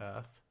Alencia's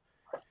path.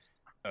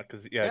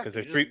 Because Yeah, there's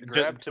you just 3.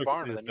 grab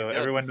Tabarn and then so you're good.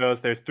 everyone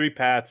knows there's 3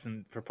 paths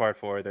for part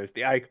 4. There's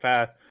the Ike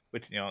path,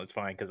 which it's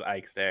fine because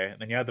Ike's there. And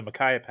then you have the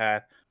Micaiah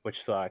path,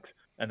 which sucks.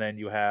 And then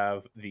you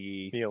have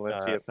the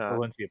Alencia path.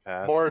 Alencia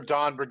path. More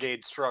Dawn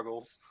Brigade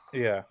struggles.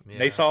 Yeah. Yeah.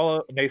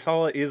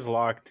 Naisala is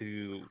locked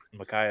to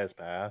Micaiah's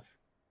path.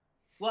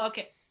 Well,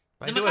 okay.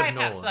 But The I do have Mackay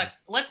path Nolan.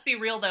 sucks. Let's be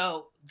real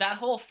though. That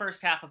whole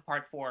first half of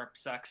part 4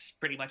 sucks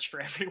pretty much for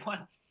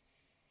everyone.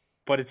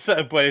 But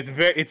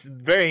it's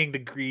varying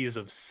degrees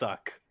of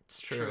suck.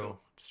 It's true. True.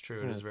 It's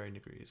true. It is very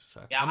degrees.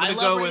 So Yeah, I'm I gonna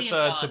love go with Radiant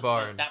Dawn, but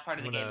Tabarn. that part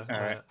of the game is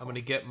Alright. I'm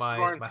gonna get my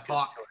Tabarn's a good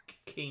Hawk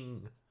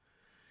King.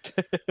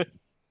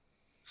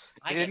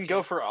 I You get didn't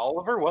go for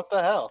Oliver? What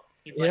the hell?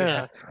 He's like,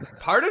 Yeah.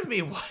 Part of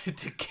me wanted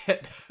to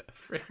get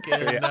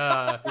freaking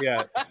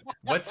Yeah.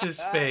 what's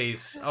his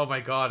face? Oh my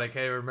god, I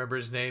can't remember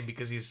his name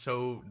because he's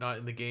so not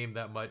in the game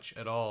that much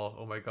at all.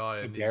 Oh my god,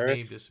 and his Garrett?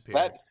 name disappeared.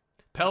 That-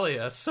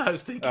 Peleus. I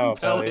was thinking Oh,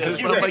 Peleus,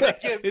 Peleus. but I'm like,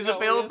 Yeah, his Peleus.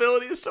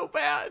 availability is so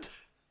bad.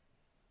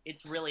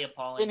 It's really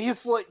appalling. And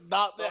he's like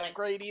not Well, that like-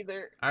 great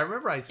either. I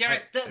remember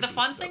Jared, the I fun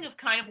boosted thing up. of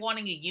kind of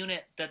wanting a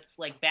unit that's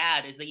like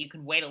bad is that you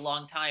can wait a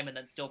long time and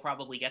then still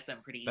probably get them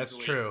pretty easily. That's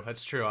true.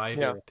 That's true.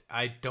 Yeah.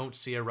 I don't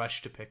see a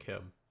rush to pick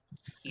him.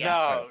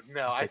 Yeah.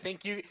 No. I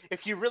think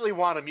if you really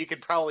want him, you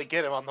could probably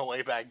get him on the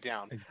way back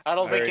down. I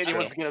don't think Very true.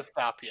 anyone's gonna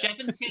stop you.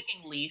 Shepard's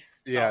taking Leaf.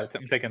 Yeah, Solid.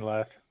 I'm taking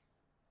left.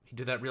 He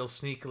did that real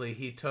sneakily.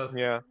 He took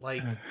Yeah.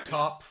 like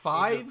top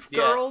 5 Yeah.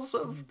 girls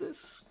of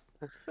this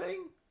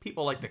thing.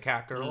 People like the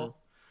cat girl.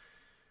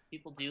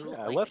 People do.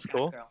 Yeah, like that's the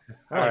cool. Cat Girl.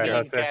 All right, Getting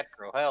that's it. Cat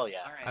Girl, hell yeah.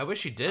 All right. I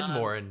wish he did Um,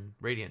 more in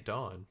Radiant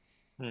Dawn.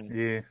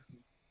 Yeah.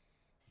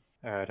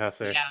 All right,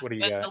 Husser, Yeah, what do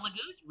you the got?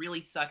 Lagoos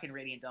really suck in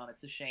Radiant Dawn.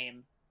 It's a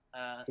shame.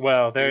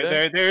 Well, Do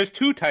they? there's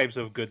 2 types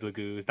of good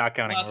Lagoos, not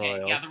counting okay,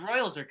 Royals. yeah, the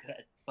Royals are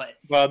good, but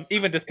Well,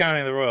 even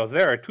discounting the Royals,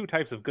 there are 2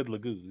 types of good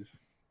Lagoos.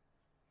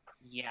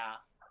 yeah.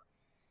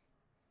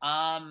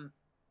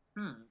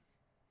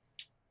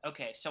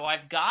 Okay, so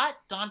I've got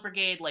Dawn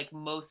Brigade like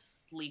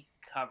mostly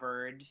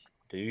covered.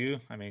 Do you?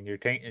 I mean, your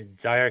tank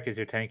Zyark is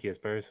your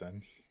tankiest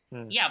person.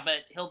 Yeah, but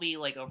he'll be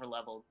like over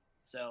leveled.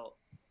 So,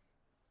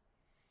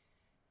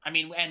 I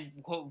mean, and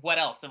what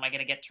else? Am I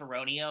gonna get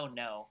Tyronio?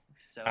 No.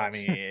 So I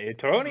mean,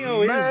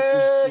 Tyronio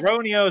Meg!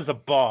 Tyronio's a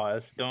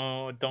boss.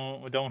 Don't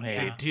hate.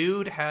 The Yeah.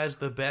 dude has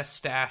the best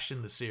stash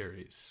in the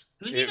series.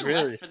 who's it even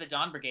really- left for the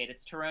Dawn Brigade?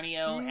 It's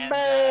Tyronio and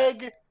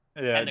Meg.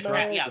 Yeah, and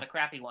the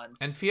crappy ones.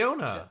 And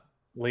Fiona.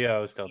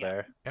 Leo's still Yeah.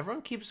 there.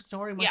 Everyone keeps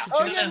ignoring my Yeah. Oh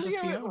yeah, suggestions of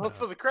yeah. Fiona. Well,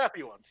 so the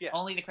crappy ones, yeah.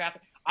 Only the crappy.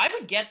 I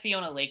would get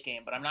Fiona late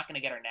game, but I'm not gonna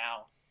get her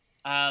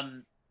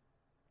now.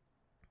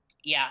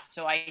 Yeah.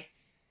 So I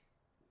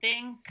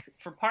think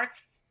for part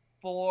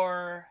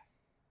 4,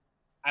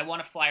 I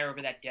want to fly her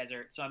over that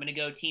desert. So I'm gonna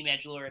go Team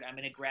Edgelord. I'm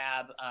gonna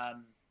grab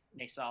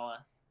Naysala.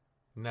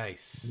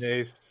 Nice.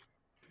 Nice.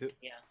 At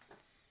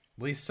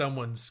least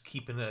someone's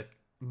keeping a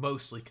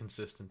mostly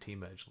consistent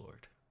team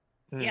edgelord.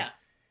 Yeah.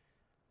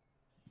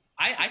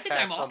 I think Pass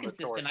I'm all on the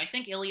consistent. I torch.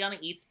 think Ileana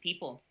eats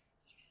people.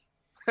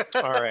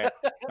 All right.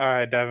 All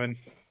right, Devin,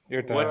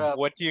 your turn.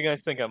 What do you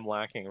guys think I'm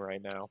lacking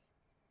right now?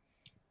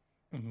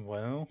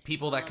 Well,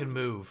 People that can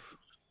move.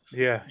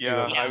 yeah.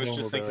 Yeah, Yeah. I was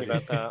just thinking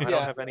about that. I Yeah.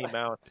 don't have any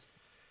mounts.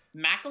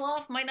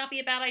 Makalov might not be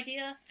a bad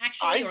idea,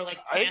 actually, I or like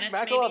I Tanith,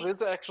 think Makalov maybe.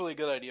 is actually a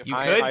good idea. You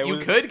I- could I you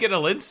was- could get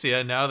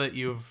Alencia now that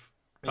you've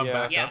come Yeah.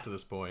 back Yeah. up to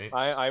this point.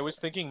 I was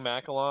thinking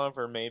Makalov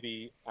or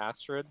maybe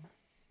Astrid.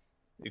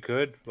 You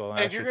could. Well,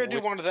 If you're gonna actually-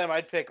 do one of them,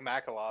 I'd pick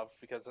Makalov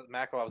because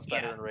Makalov's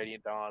better Yeah. in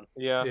Radiant Dawn.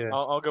 Yeah, Yeah.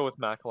 I'll go with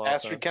Makalov.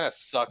 Astrid kind of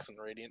sucks in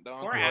Radiant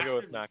Dawn. Poor I'll go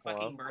with Astrid was Makalov.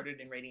 fucking murdered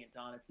in Radiant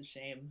Dawn. It's a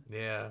shame.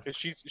 Yeah. because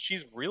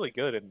she's really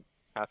good in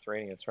Path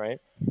Radiance, right?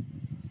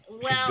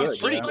 Well, good,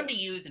 she's yeah. fun to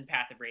use in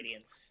Path of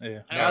Radiance.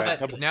 Yeah. I Now don't Alright.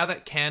 that now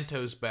that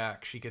Kanto's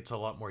back, she gets a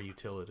lot more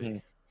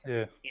utility.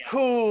 Yeah. Yeah.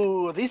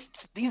 Ooh, these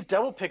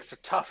double picks are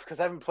tough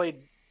because I haven't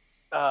played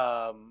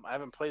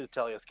the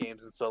Teleus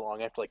games in so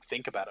long. I have to like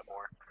think about it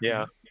more.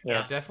 Yeah.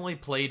 I definitely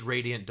played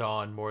Radiant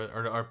Dawn more,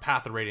 or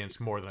Path of Radiance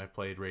more than I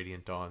played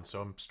Radiant Dawn.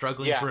 So I'm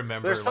struggling Yeah, to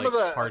remember there's some like of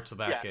the- parts of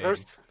that yeah, game.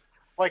 there's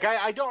like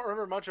I don't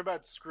remember much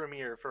about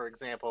Scrumir, for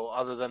example,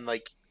 other than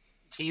like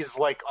he's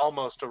like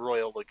almost a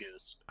Royal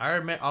Lagoose.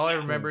 All I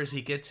remember is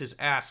he gets his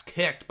ass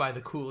kicked by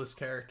the coolest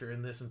character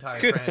in this entire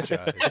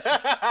franchise.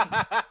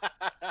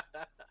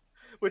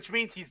 Which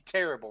means he's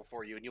terrible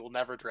for you and you will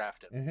never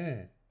draft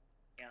him.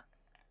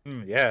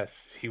 Mm-hmm. Yes,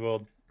 he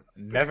will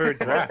never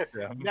draft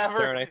them. Never,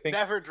 Darren, I think-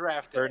 never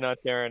draft Or him. not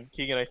Darren.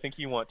 Keegan, I think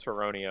you want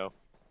Tyronio.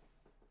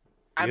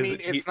 I He is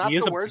mean, a- it's not he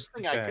is the a- worst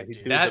thing I yeah, could he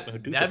do. do- That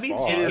Dude's that a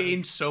means boss. he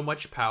gained so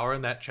much power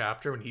in that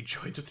chapter when he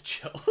joined with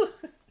Jill.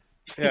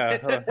 Yeah.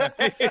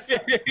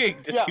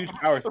 Just Yeah. huge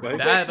power spike.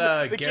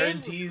 that The game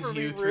guarantees for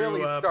me you really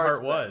through starts part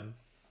then.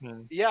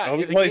 one. Yeah, Oh,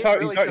 the well, he's game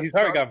already, really he's just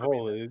already got starts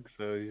for me. Volug,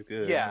 so he's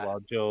good. Yeah. While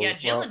Jill, Yeah,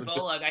 Jill well, and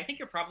Volug, I think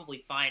you're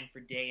probably fine for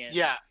day in.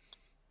 Yeah,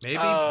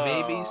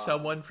 Maybe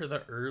someone for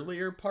the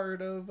earlier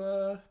part of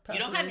Path You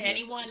don't of have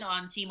Radiance? anyone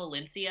on Team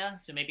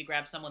Alencia, so maybe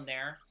grab someone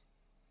there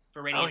for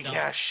oh Radiant Dawn.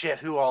 yeah, shit.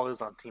 Who all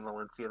is on Team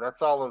Valencia?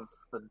 That's all of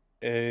the.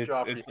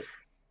 Joffrey. it's,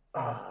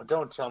 Oh,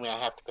 don't tell me I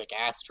have to pick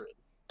Astrid.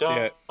 Don't,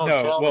 Yeah, don't no,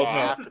 tell well, me I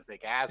no. have to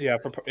pick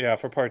Astrid.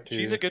 for part 2.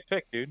 She's a good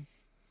pick, dude.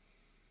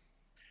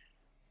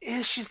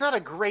 She's not a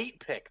great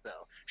pick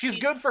though. She's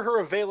good for her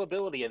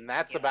availability, and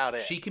that's Yeah. about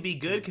it. She could be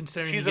good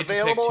considering She's you get to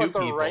pick available two at the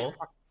people. right.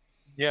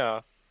 Yeah.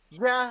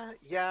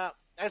 Yeah.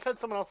 I just had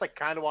someone else I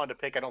kind of wanted to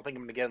pick. I don't think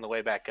I'm going to get in the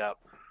way back up.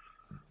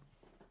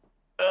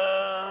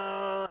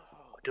 Am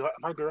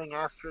I doing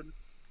Astrid?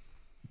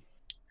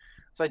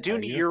 So I do Are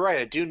need. you? You're right.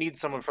 I do need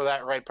someone for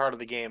that right part of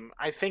the game.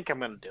 I think I'm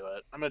gonna do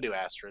it. I'm gonna do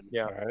Astrid.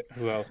 Yeah. All right.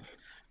 Who else?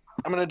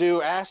 I'm gonna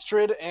do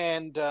Astrid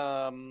and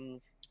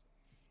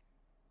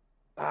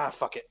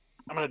fuck it.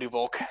 I'm gonna do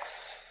Volk.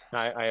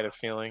 I had a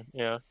feeling.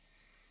 Yeah.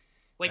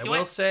 Wait, I do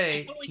will I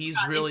say totally he's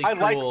forgot. really I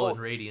like cool in Volk.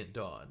 Radiant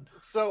Dawn.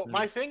 So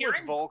my thing with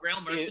Kieran, Volk Grail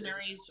is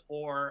Mercenaries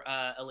or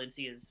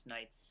Alencia's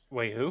Knights?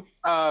 Wait, who?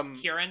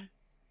 Kieran?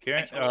 I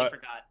Kieran? totally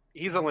forgot.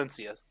 he's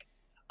Alencia.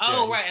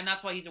 Oh, yeah. right, and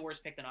that's why he's a worse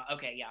pick than I.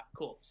 Okay, yeah,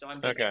 cool. So I'm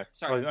good Okay. there.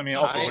 Sorry. Well, I mean,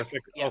 Sorry. also I- worth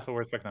pick, yeah. also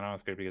worth picking on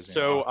Oscar because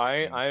So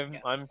I'm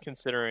I'm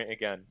considering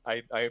again.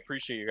 I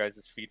appreciate you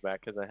guys' feedback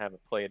because I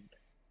haven't played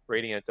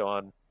Radiant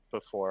Dawn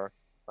before.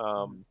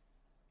 I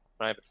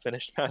haven't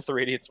finished Path of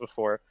Radiance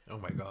before. Oh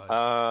my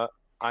god.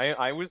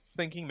 I was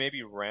thinking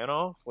maybe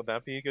Ranoff. Would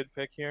that be a good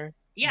pick here?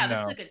 Yeah, this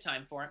is No. a good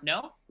time for him.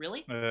 No?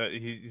 Really?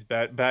 he's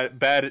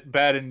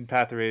bad in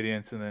Path of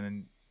Radiance, and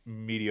then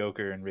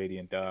mediocre in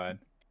Radiant Dawn.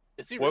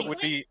 Is he What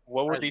really?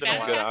 would be Bad some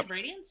Bad good Path of options?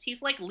 Radiance?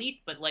 He's like Leaf,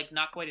 but like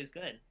not quite as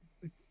good.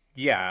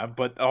 Yeah,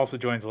 but also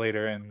joins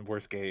later in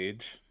worse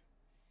gauge.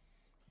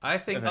 I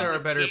think and then- there are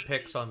better Yeah.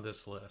 picks on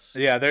this list.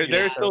 Yeah,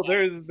 Yeah.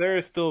 there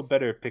are still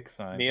better picks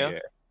on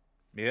Mia?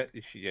 here.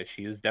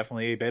 She is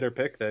definitely a better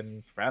pick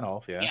than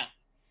Ranulph. Yeah. Yeah.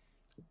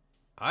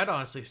 I'd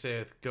honestly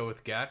say go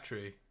with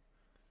Gatry.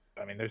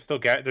 I mean, there's still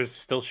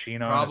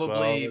Sheenon as well.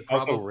 Probably, There's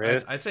also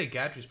Rift. I'd say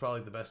Gatry's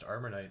probably the best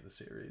Armor Knight in the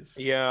series.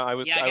 Yeah, I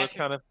was Yeah, I got you.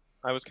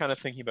 kind of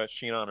thinking about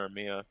Sheenon or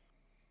Mia.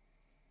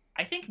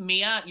 I think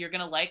Mia you're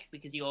gonna like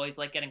because you always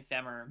like getting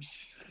Femerms.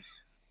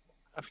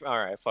 All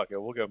right, fuck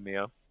it, we'll go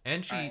Mia.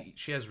 And Alright.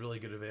 she has really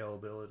good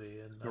availability.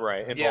 And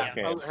Right, in Yeah, both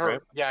games, her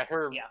right? Yeah.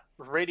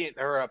 Radiant,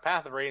 her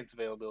Path of Radiance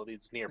availability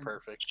is near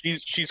perfect.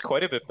 She's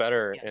quite a bit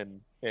better Yeah.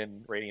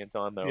 in Radiant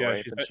Dawn though, yeah,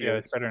 right? than she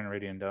it's is. better in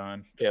Radiant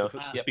Dawn. Yeah.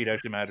 The speed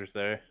actually matters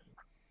there.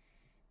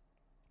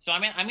 So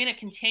I'm gonna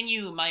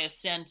continue my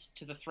ascent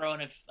to the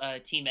throne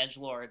of Team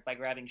Edgelord by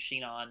grabbing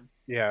Sheenon.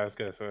 Yeah, I was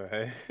gonna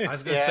say. I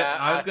was gonna Yeah, say,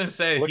 I was gonna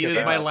say look he at was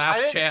that. my I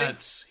last didn't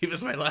chance. He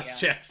was my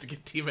last Yeah. chance to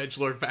get Team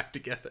Edgelord back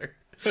together.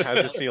 How's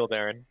it feel,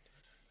 Darren?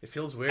 It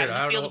feels weird.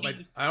 How I does it don't know feel what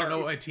to be I don't know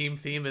what my disturbed? team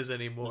theme is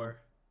anymore.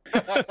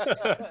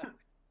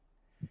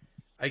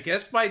 I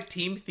guess my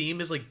team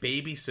theme is like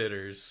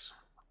babysitters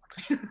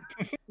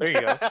There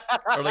you go.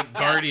 or like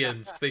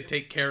guardians. They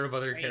take care of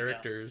other There you go.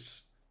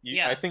 characters.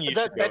 Yeah. I think you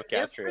that should go with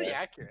that is pretty Gatry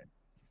accurate.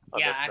 on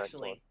Yeah, this next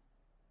actually. one.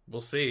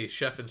 We'll see.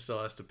 Sheffin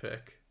still has to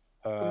pick.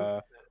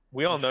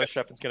 We all know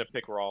Sheffen's gonna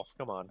pick Rolf.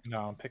 Come on. No,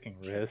 I'm picking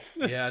Riz.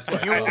 Yeah, that's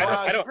what You, I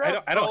thought. I don't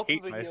grab both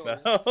hate of the healers.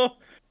 myself.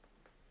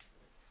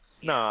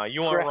 Nah,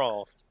 you want Correct.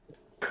 Rolf.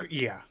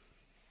 Yeah.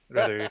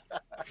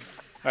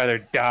 Rather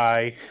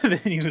die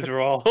than use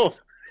Rolf.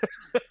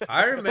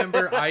 I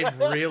remember I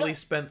really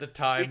spent the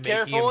time Be making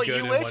him careful what good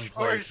you in wish one for,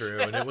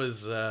 playthrough, and it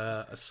was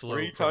a slow What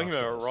are you process.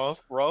 talking about?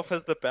 Rolf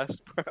has the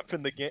best prep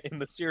in the game in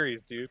the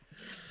series, dude.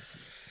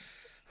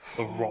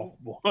 The Rolf,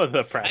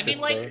 the practice. I mean,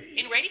 like day.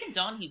 in Radiant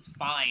Dawn, he's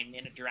fine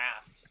in a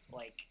draft.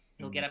 Like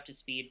he'll get up to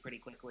speed pretty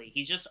quickly.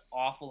 He's just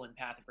awful in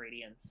Path of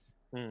Radiance.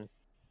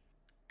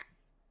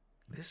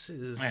 This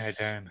is Yeah,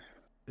 damn.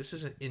 this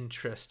is an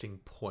interesting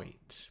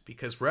point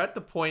because we're at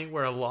the point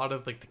where a lot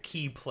of like the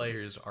key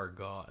players are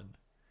gone.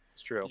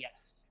 It's true. Yes.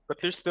 But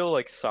there's still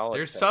like solid.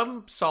 There's picks.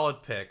 some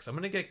solid picks. I'm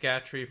gonna get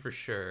Gatry for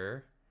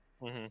sure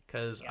Mhm.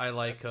 because Yeah, I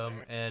like that's them,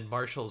 fair. and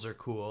Marshals are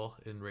cool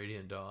in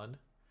Radiant Dawn.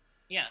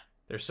 Yeah.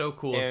 They're so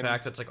cool. In And-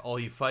 fact, that's like all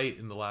you fight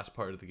in the last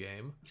part of the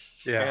game.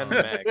 Yeah. And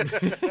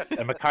Meg.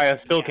 And Micaiah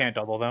still Yeah. can't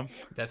double them.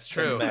 That's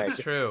true. Meg. That's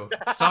true.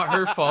 It's not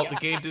her fault. The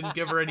game didn't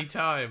give her any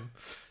time.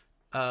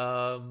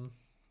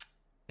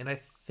 And I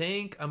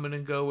think I'm gonna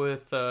go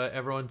with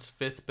everyone's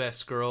fifth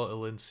best girl,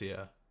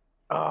 Alencia.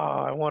 Oh,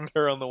 I wanted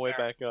her on the way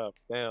Fair. back up.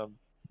 Damn.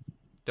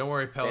 Don't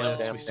worry, Pellis.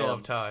 damn, we still damn.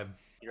 have time.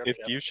 You're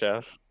It's up, you,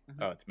 Chef.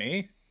 Oh, it's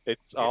me?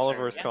 It's Your turn,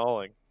 Oliver's yeah.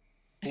 calling.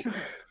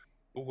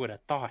 Who would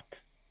have thought?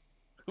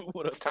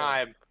 What It's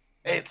time.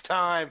 It's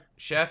time.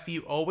 Chef,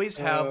 you always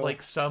have Oh.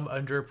 like some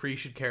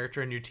underappreciated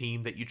character in your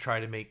team that you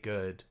try to make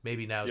good.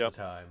 Maybe now's Yep. the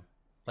time.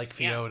 Like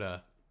Yeah.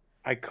 Fiona.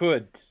 I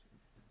could.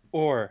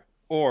 Or,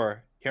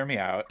 hear me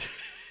out.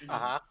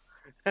 Uh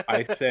huh.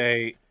 I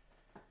say,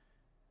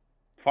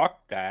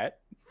 fuck that.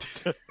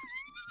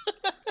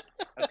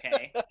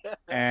 Okay.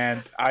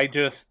 And I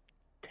just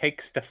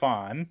take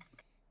Stefan.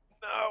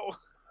 No.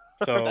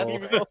 So, He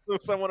was also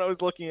someone I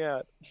was looking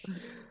at.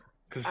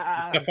 because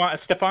Ah.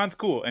 Stefan's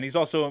cool, and he's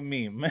also a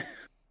meme.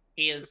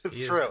 He is. It's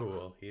He is true.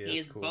 cool. He He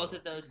is is cool. both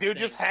of those. Dude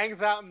just things.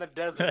 hangs out in the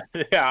desert.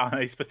 Yeah, on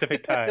a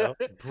specific tile.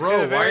 Bro, In a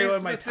why are very you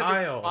on my specific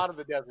tile? Spot of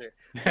the desert.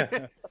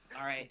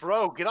 All right.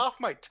 Bro, get off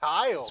my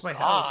tile. It's my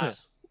God.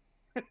 house.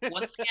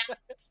 Once again,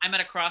 I'm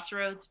at a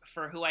crossroads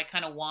for who I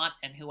kind of want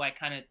and who I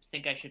kind of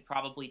think I should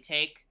probably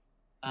take.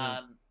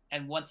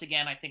 And once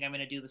again, I think I'm going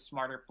to do the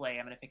smarter play.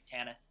 I'm going to pick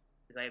Tanith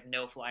because I have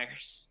no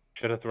flyers.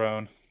 Should have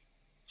thrown.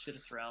 Should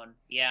have thrown.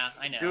 Yeah,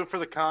 I know. Do it for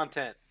the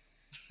content.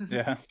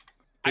 Yeah.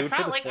 I Do it for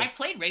probably the like. I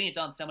played Radiant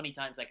Dawn so many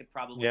times. I could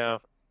probably. Yeah.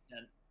 Yeah.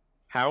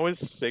 How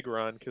is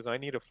Sigrun? Because I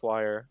need a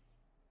flyer.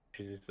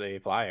 She's a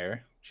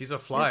flyer. She's a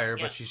flyer,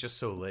 Yeah. but she's just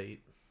so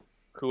late.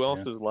 Who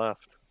else is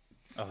left?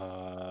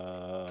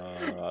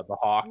 The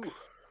Hawks.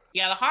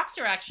 Yeah, the Hawks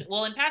are actually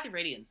in Path of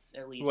Radiance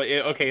at least. Well,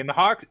 okay, in the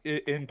Hawks,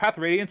 in Path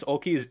of Radiance,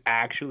 Ulki is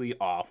actually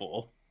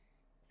awful.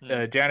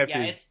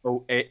 Janeth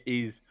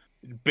is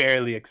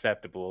barely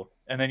acceptable,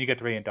 and then you get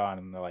to Radiant Dawn,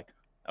 and they're like,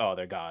 oh,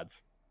 they're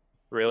gods.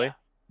 Really?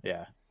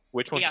 Yeah,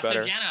 Which one's yeah,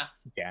 better? so Janeth.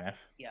 Janeth.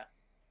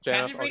 Janeth,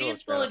 Path of I'll go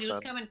Radiance with Janeth Volodus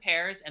then. come in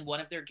pairs, and one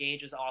of their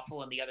gauge is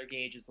awful, and the other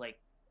gauge is like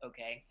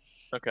okay.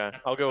 Okay,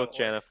 That's I'll go how with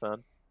it Janeth works. then.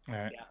 All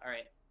right. Yeah, all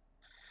right.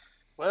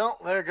 Well,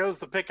 there goes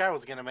the pick I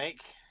was gonna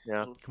make.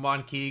 Yeah. Come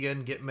on,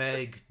 Keegan, get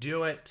Meg.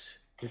 Do it.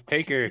 Just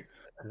take her.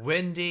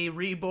 Wendy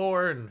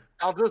reborn.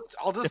 I'll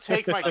just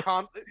take my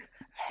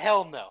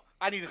Hell no!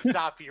 I need to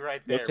stop you right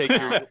You'll there. take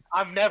pal. your-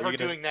 I'm never Are you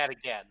gonna- doing that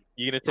again.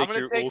 You gonna take gonna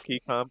your take-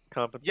 Ulki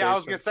compensation? Yeah, I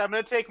was gonna say I'm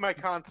gonna take my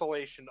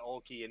consolation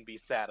Ulki and be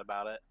sad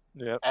about it.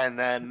 Yep. And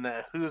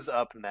then who's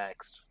up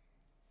next?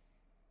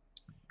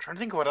 trying to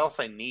think of what else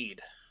I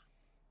need.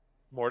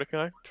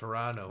 Mordecai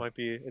Toronto. might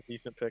be a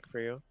decent pick for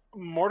you.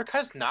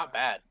 Mordecai's not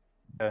bad,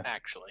 Yeah.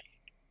 actually.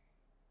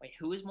 Wait,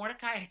 who is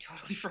Mordecai? I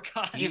totally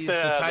forgot. He's He's the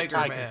the Tiger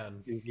tiger.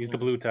 Man. He's the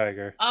blue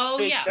tiger. Oh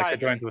Big yeah. guy. Like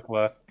the joint with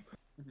Mhm.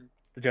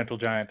 the gentle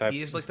giant type.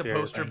 He is like the spirit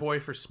poster thing. boy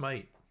for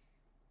Smite.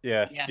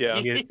 Yeah. Yeah. Yeah.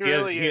 He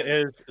really he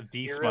is. the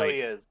He Smite. really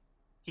is.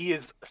 He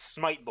is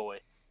Smite Boy.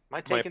 Am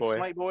I taking Boy.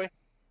 Smite Boy?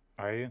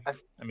 Are you?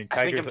 I- mean,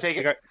 I think tigers. I'm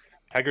taking-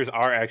 Tigers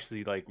are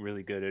actually like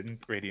really good in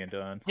Radiant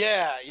Dawn.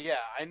 Yeah.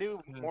 I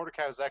knew Mhm.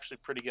 Mordecai was actually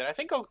pretty good. I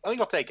think I'll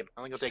take him.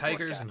 I think I'll It's take Tigers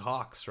Mordecai. and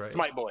Hawks, right?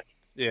 Smite Boy.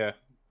 Yeah.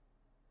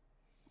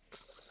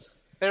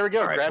 There we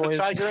go. All right, Grab boys.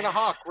 a tiger and a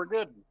hawk. We're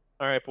good.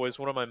 All right, boys.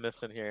 What am I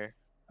missing here?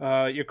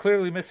 You're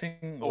clearly missing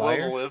A will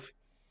liar. to live.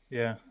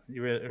 Yeah.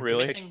 You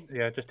Really? Missing-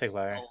 Yeah. Just take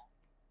liar. Oh,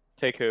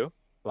 Take who?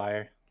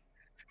 Liar.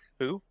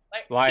 Who?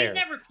 like, Liar. He's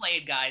never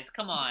played, guys.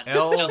 Come on.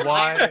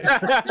 L-Y.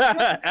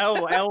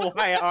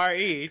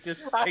 L-Y-R-E.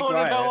 Just I take don't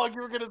know how liar. long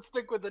you were gonna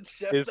stick with it,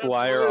 Chef. Is That's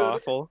liar rude.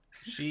 awful?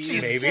 She's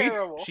She's Maybe.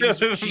 terrible. she's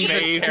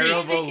Maybe. a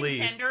terrible He's a lead.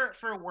 contender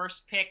for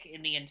worst pick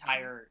in the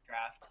entire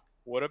draft.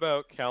 What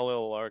about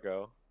Kal-El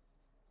Largo?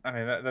 I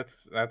mean,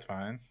 that's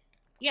fine.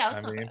 Yeah, I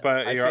that's not mean, bad.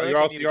 but I you're, feel you're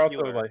like also we need you're a also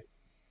healer. like,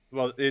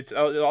 well,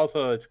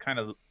 it's kind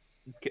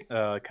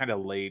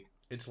of late,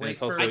 It's And late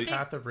it's also- for I think-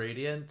 Path of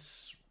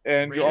Radiance.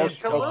 and you're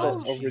Radiant also Cologne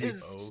Dawn over-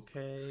 is-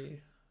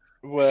 okay.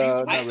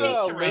 well, I'd She's take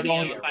no, with, really.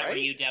 Taronio Lydia, if I were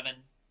right? you, Devin.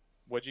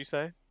 What'd you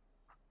say?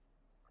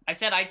 I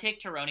said I'd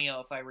take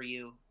Taronio if I were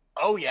you.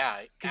 Oh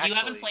yeah, Because you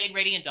haven't actually. played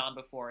Radiant Dawn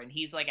before, and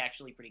he's like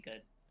actually pretty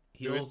good.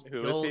 Who is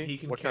he? he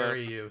can What kind of-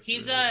 carry you.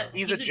 He's through, a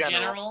He's a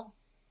general.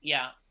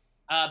 Yeah.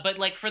 But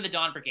like for the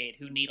Dawn Brigade,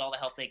 who need all the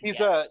help they can He's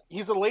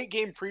get. a late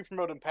game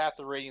pre-promote in Path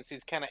of Radiance.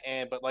 He's kind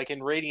of but like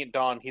in Radiant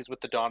Dawn, he's with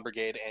the Dawn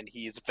Brigade, and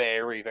he's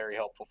very, very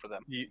helpful for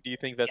them. Do you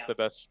think that's Yeah. the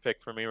best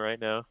pick for me right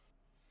now?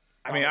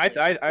 I mean,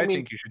 I I mean-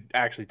 think you should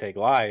actually take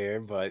liar,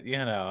 but you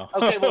know.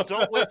 Okay, well,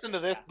 don't listen to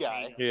this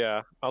guy.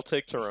 Yeah, I'll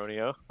take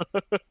Taronio.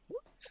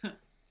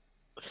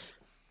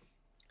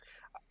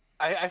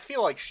 I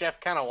feel like Chef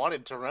kind of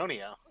wanted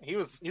Taronio. He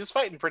was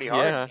fighting pretty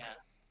hard. Yeah. Yeah.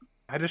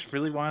 I just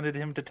really wanted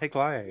him to take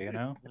liar, you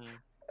know.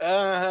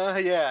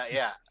 Yeah.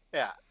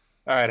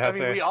 All right, I how's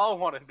mean, we all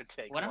wanted to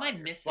take. What am I Liar,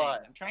 missing?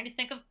 but I'm trying to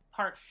think of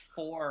part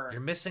 4.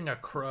 You're missing a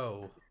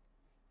crow.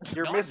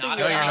 You're No, I'm missing. not.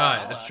 No, you're Yeah.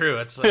 not. That's true.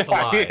 That's a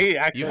lie. He You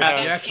actually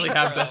actually has-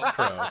 have best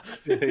crow. I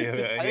he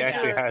think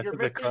actually has you're the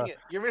missing. crow.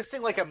 You're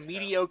missing like a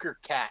mediocre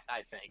cat.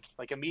 I think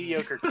like a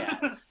mediocre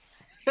cat.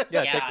 Yeah,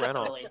 Yeah, take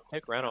Reynold. totally.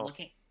 Take I'm Reynold.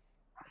 looking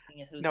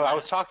at who's No, I left.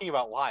 was talking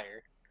about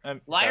Liar.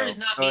 Liar Oh, is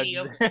not uh,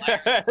 mediocre.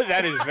 Liar.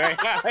 that is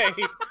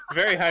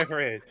very high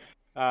praise.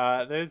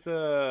 There's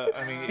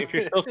I mean, if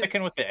you're still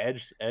sticking with the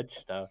edge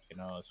stuff, you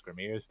know,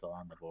 Skrimir is still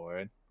on the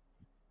board.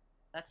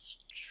 That's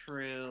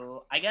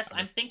true. I guess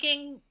I'm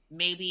thinking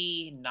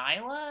maybe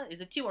Nyla.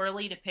 Is it too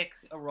early to pick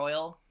a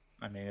royal?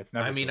 I mean, it's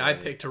never. I mean, too I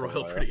early picked a for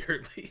royal pretty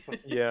early.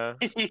 Yeah.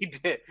 He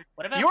did.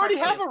 What about You already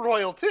part have two? a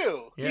royal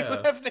too. You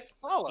Yeah. have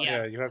Nixala.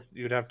 Yeah. Yeah,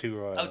 you'd have two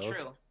royals. Oh,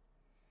 true.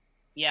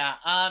 Yeah.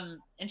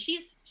 And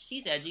she's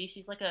edgy.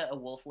 She's like a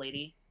wolf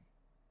lady.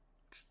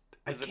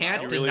 I Is it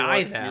can't You Really deny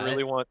want, that. You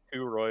really want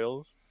 2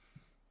 royals?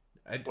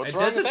 What's it wrong with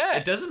doesn't. that?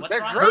 It doesn't What's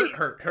wrong They're with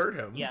great. hurt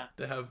him. Yeah.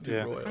 To have two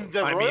Yeah. royals.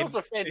 The I royals mean,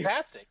 are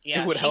fantastic.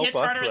 Yeah, would she help hits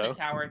us, harder in though. the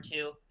tower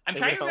too. I'm It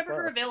trying would to remember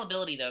help her us.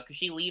 availability though, because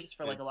she leaves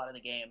for like a lot of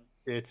the game.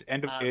 It's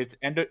end of Um, it's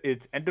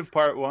end of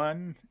part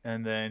 1,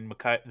 and then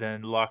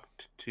then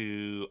locked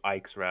to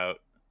Ike's route.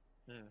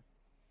 Hmm.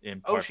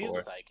 In Oh, part she's 4.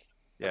 with Ike.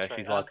 Yeah, That's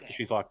she's right. locked. Okay.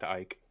 She's locked to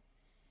Ike.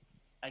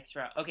 Ike's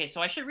route. Okay,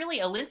 so I should really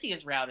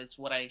Alincia's route is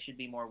what I should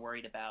be more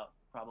worried about,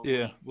 probably.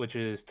 Yeah, which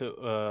is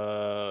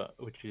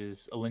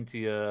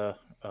Alintia,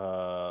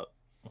 was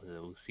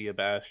it Lucia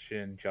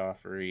Bastion,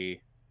 Joffrey,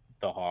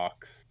 the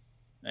Hawks,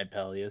 and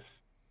Peleus.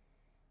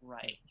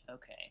 Right.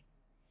 Okay.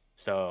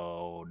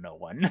 So no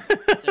one.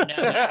 So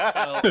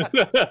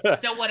no.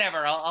 So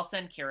whatever. I'll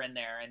send Kieran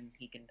there, and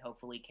he can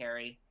hopefully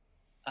carry.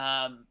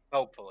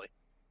 Hopefully.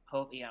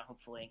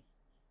 Hopefully.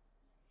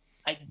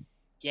 I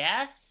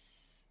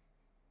guess.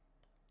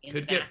 in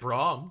Could that- get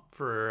Braum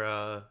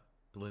for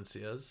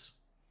Elincia's?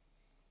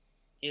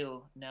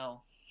 Ew,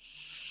 no.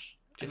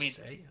 Just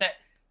say.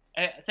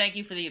 Thank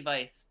you for the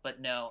advice,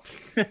 but no.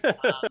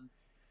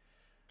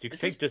 You could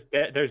take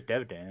there's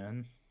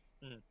Devdan.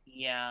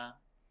 Yeah.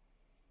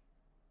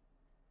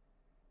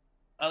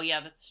 Oh yeah,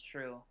 that's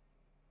true.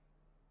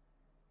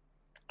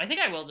 I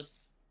think I will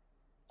just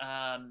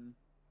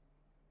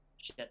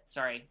shit,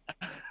 sorry.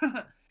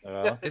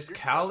 Is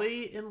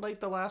Callie in like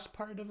the last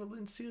part of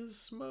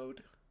Elincia's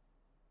mode?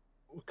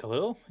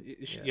 Khalil?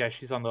 Yeah,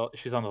 she's on the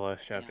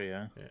last chapter.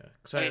 Yeah.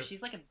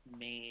 She's like a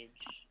mage.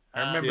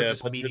 I remember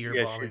just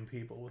meteor bombing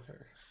people with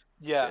her.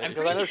 Yeah,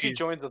 because I know she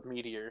joins with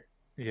Meteor.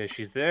 Yeah,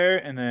 she's there,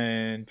 and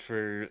then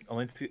for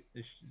Elincia,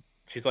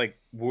 she's like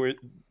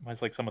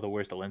has like some of the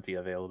worst Elincia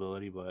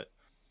availability, but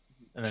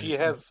and then, she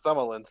has some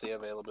Elincia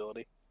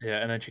availability. Yeah,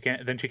 and then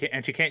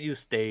she can't use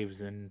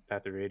staves in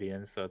Path of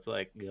Radiance, so it's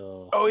like,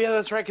 yo. Oh yeah,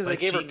 that's right, because they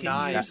gave her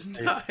knives.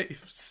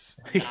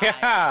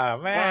 Yeah,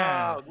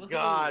 man. Oh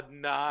god,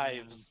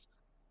 knives.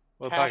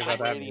 We'll talk about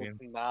that.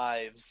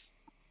 Knives.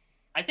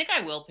 I think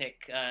I will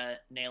pick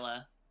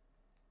Nayla.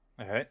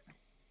 All right.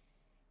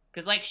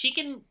 Because like she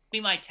can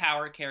be my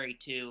tower carry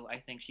too. I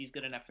think she's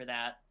good enough for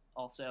that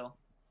also.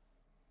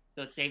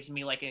 So it saves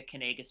me like a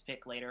Kanagas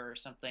pick later or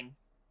something.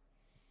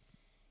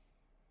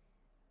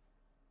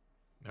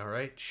 All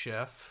right,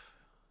 Chef.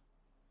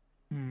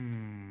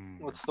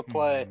 What's the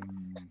play?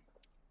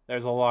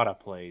 There's a lot of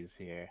plays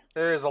here.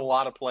 There is a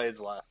lot of plays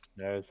left.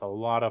 There's a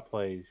lot of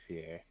plays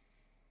here.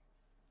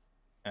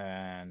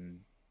 And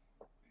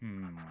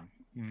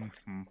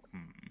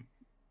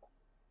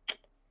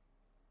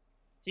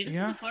See, this is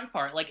the fun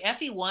part. Like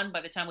FE1, by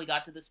the time we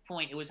got to this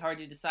point, it was hard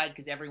to decide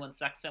because everyone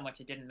sucked so much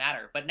it didn't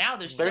matter. But now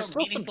there's still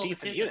some decent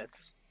decisions.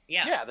 Units.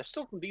 Yeah, there's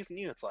still some decent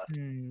units left.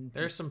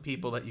 There's some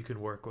people that you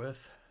can work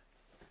with.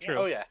 True.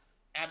 Oh yeah,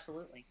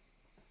 absolutely.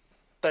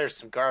 There's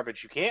some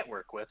garbage you can't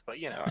work with, but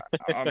you know,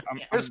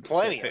 there's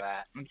plenty of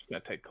that. I'm just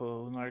gonna take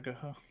Khalil and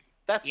Argo.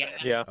 That's fair.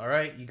 Yeah. All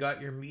right, you got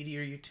your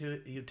meteor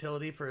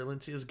utility for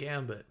Elincia's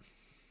Gambit.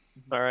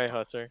 All right,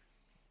 Husser.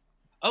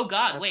 Oh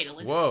God! Wait,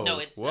 whoa! No,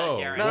 it's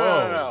Darren.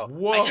 No.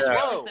 Whoa! I just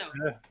realized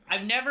that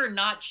I've never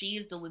not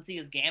cheesed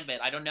Elincia's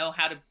Gambit. I don't know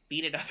how to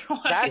beat it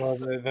otherwise.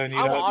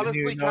 I'm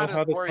honestly kind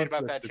of worried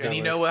about that. And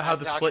you know how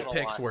the split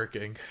pick's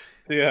working.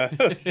 Yeah.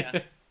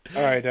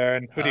 All right,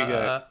 Darren. Who do you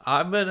got?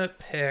 I'm gonna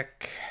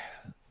pick.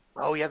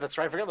 Oh yeah, that's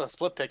right. I forgot the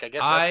split pick. I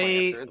guess that's I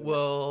my answer,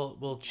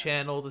 will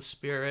channel the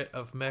spirit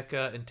of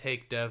Mecha and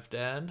take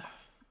Devdan.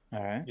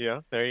 All right. Yeah,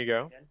 there you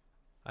go.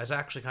 I was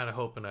actually kind of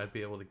hoping I'd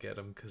be able to get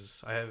him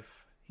because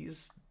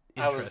he's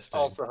interesting. I was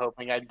also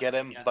hoping I'd get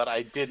him, but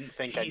I didn't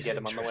think I'd get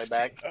him on the way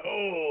back.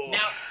 Oh.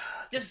 Now,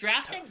 does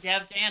drafting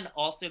Devdan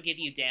also give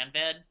you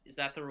Danved? Is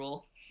that the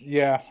rule?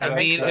 Yeah. I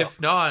mean,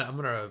 if not, I'm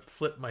gonna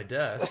flip my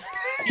desk.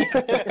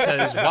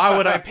 Because why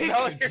would I pick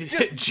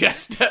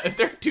Jesta if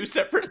they're two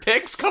separate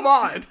picks? Come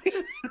on.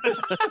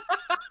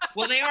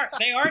 Well, they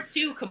are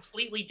two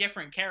completely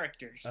different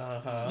characters.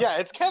 Yeah,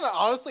 it is kind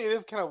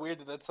of weird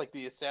that that's like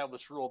the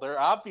established rule. They're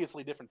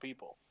obviously different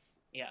people.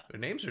 Yeah,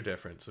 their names are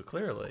different, so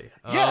clearly.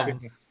 Yeah.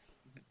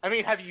 I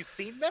mean, have you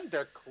seen them?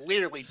 They're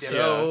clearly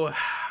different. So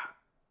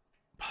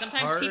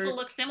sometimes people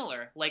look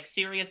similar, like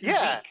Sirius and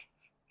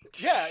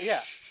Zeke.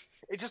 Yeah.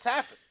 It just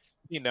happens.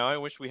 You know, I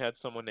wish we had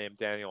someone named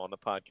Daniel on the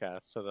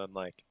podcast, so then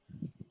like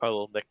our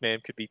little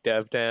nickname could be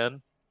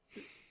DevDan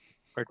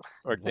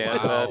or Dan.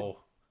 Wow.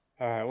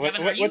 All right.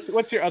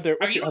 What's your other?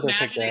 What's your other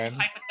pick, Dan?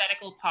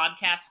 Hypothetical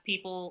podcast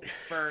people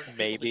for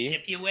maybe to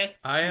ship you with?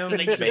 I am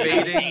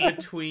debating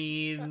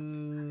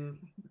between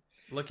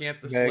looking at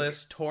this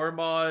list: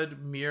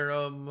 Tormod,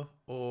 Miram,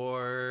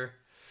 or.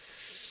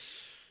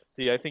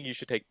 See, I think you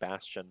should take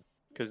Bastion.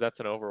 Because that's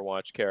an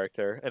Overwatch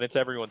character, and it's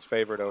everyone's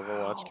favorite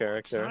Overwatch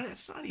character.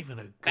 It's not even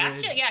a good...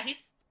 Bastion, yeah,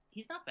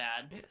 he's not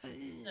bad.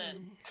 He's a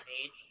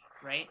mage,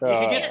 right? You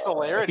can get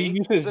celerity. He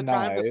uses the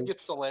time to get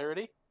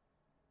celerity.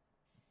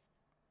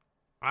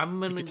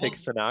 I'm gonna take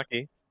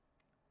Sanaki.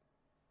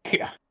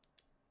 Yeah.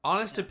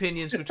 Honest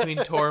opinions between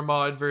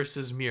Tormod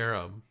versus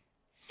Miram.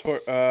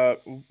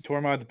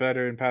 Tormod's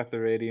better in Path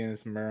of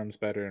Radiance, Miram's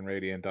better in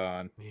Radiant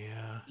Dawn.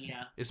 Yeah.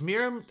 Is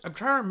Miram... I'm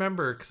trying to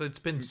remember, because it's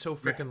been so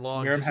freaking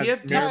long. Does he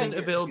have decent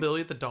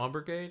availability at the Dawn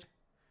Brigade?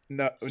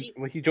 No,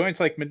 well, he joins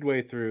like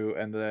midway through,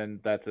 and then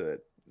that's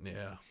it.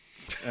 Yeah.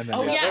 And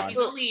then he's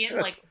only in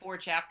like 4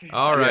 chapters.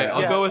 All right,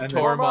 I'll go with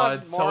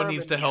Tormod. Someone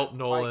needs to help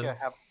Nolan.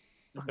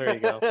 There you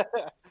go.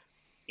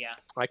 Yeah,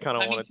 I kind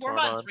of wanted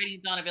Tormod's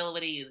Radiant Dawn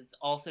ability is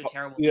also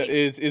terrible. Yeah,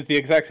 is the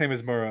exact same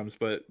as Miram's,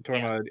 but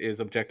Tormod is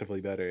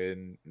objectively better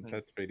in Path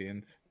of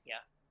Radiance. Yeah,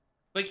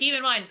 but keep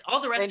in mind, all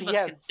the rest of us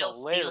can still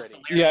steal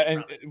celerity. Yeah,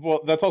 and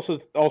well, that's also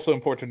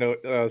important to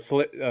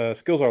note.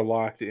 Skills are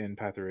locked in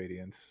Path of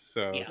Radiance,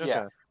 so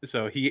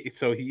so he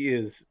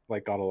is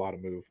like got a lot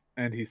of move,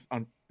 and he's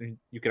on.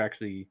 You could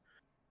actually,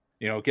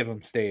 give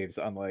him staves,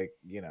 unlike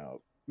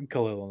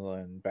Khalil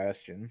and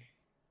Bastion.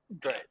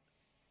 Right.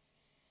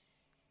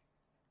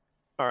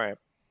 All right,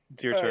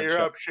 it's your turn. You're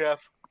up,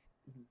 Chef.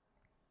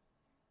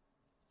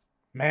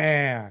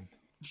 Man,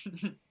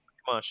 come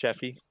on,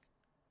 Chefy.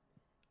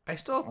 I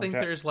still think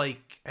there's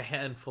like a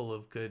handful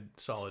of good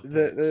solid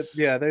picks.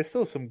 There's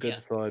still some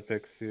good solid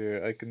picks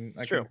here.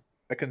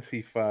 I can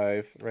see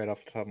 5 right off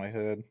the top of my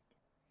head.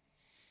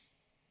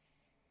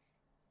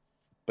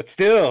 But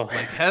still,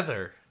 like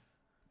Heather.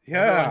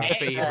 Yeah. Everyone's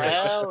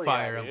favorite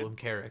Fire Emblem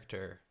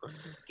character.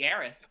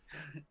 Gareth.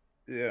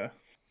 Yeah.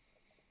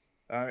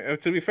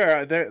 To be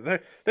fair,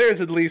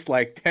 there's at least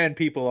like 10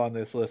 people on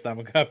this list.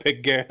 I'm gonna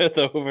pick Gareth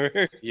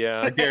over.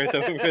 Yeah, Gareth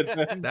over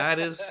them. That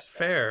is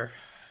fair.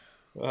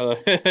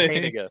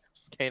 Kainigus.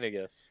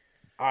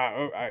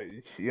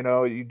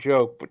 You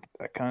joke, but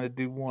I kind of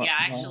do want. Yeah,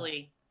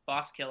 actually,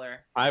 Boss Killer.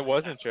 I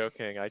wasn't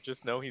joking. I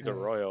just know he's a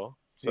royal.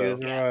 So. He is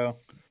a royal.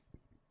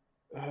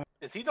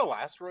 Is he the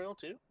last royal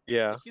too?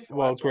 Yeah.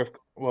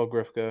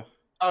 Grifka.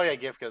 Oh yeah,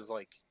 Gifka's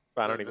like.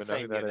 I don't even know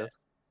who that is.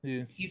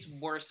 Yeah. He's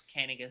worse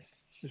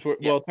Kainigus.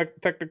 Well,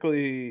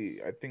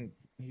 technically, I think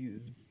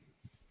he's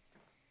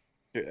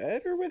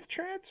better with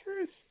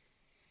transfers.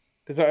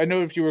 Because I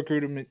know if you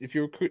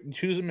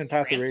choose him in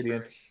Path of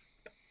Radiance,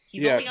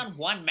 he's only on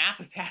one map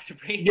of Path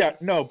of Radiance. Yeah,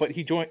 no, but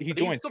he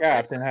joins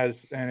Capped and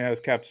has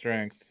Capped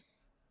strength.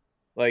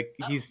 Like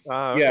he's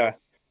okay.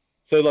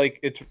 So like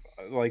it's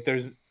like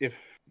there's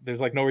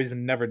like no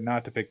reason never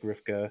not to pick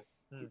Grifka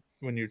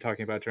when you're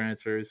talking about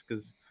transfers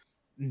because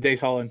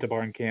Dace Hall and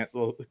Tabarn can't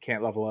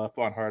level up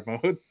on hard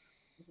mode.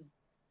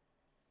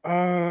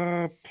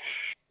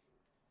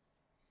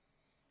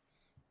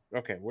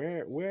 Okay,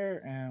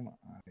 where am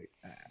I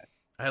at?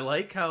 I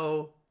like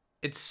how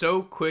it's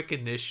so quick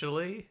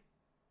initially,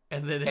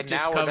 and then it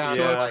just comes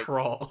to a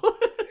crawl.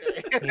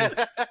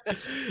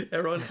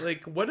 Everyone's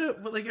like,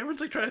 everyone's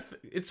like trying to.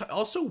 It's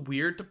also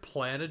weird to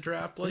plan a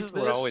draft like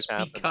this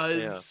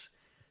because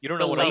you don't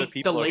know what other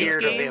people are. The late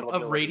game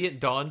availability. of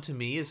Radiant Dawn to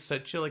me is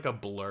such a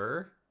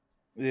blur.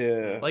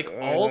 Yeah, like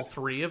all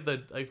 3 of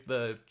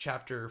the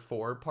chapter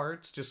 4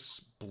 parts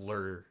just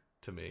blur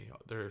to me.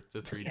 They're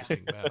the 3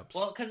 distinct maps.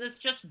 Well, because it's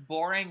just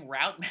boring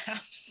route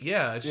maps.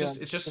 Yeah, it's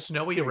just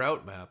snowy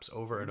route maps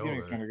over and over.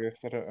 I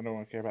don't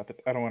want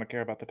to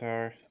care about the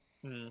tower.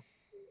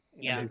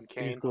 Yeah,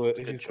 he's cooler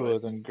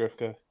than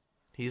Grifka.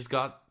 He's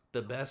got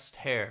the best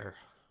hair.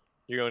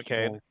 You're going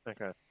Kane?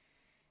 Okay.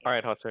 All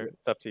right, Husser,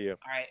 it's up to you.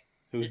 All right.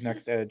 Who's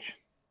next Edge?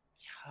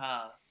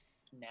 Tough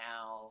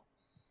now.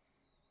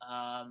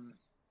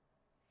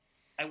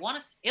 I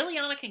want to.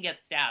 Ileana can get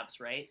stabs,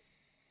 right?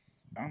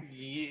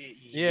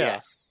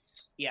 Yes.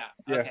 Yeah.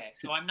 Okay.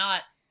 So I'm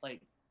not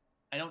like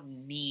I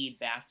don't need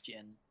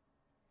Bastion.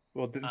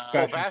 Well,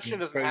 Bastion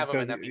doesn't have him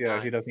in MP9.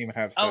 Yeah, he doesn't even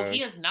have stabs. Oh, he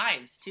has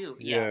knives too.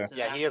 Yeah. So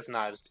he has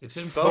knives. It's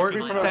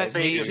important that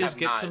mages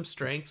get some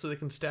strength so they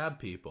can stab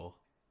people.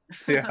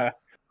 Yeah.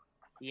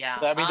 Yeah.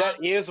 I mean,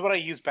 that is what I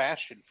use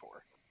Bastion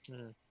for.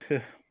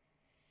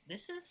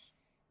 This is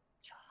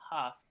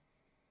tough.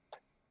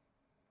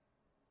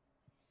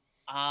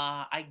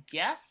 I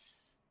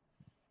guess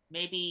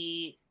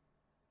maybe.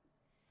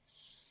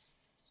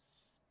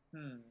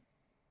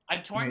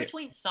 I'm torn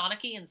between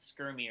Soniky and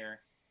Skirmir.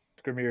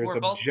 Skirmir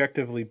is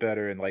objectively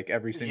better in like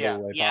every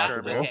single way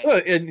possible.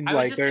 Okay. I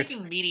was just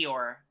thinking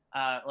Meteor,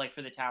 like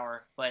for the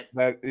tower, but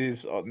that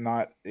is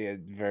not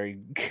very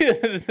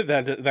good.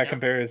 that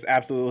compares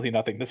absolutely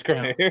nothing to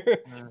Skirmir.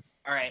 No.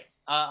 All right,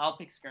 I'll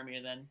pick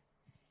Skirmir then.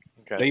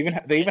 Okay.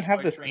 They even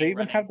have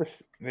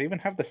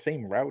the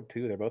same route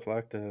too. They're both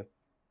locked to.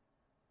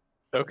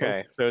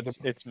 Okay, so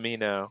it's me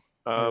now.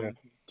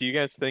 Do you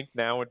guys think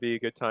now would be a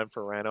good time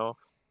for Ranulf?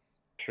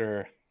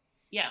 Sure.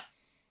 Yeah.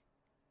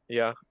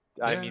 Yeah.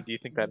 I mean, do you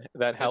think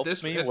that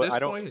helps me? At this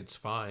point, it's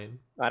fine.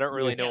 I don't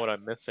really know what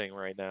I'm missing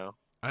right now.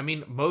 I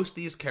mean, most of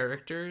these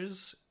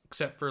characters,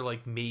 except for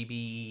like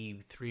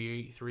maybe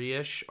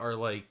three-ish, are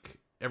like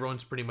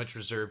everyone's pretty much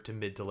reserved to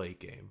mid to late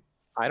game.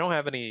 I don't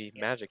have any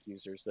magic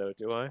users though,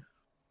 do I?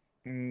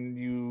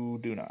 You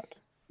do not.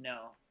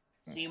 No.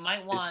 So you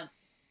might want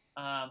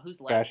who's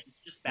left? It's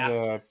just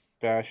Bastion.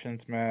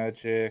 Bastion's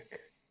magic.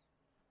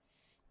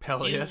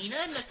 Peleus.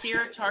 Do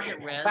Nasir target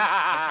res?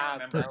 I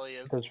can't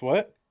remember. Does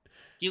what?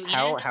 Do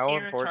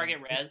Nasir target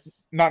res?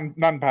 Not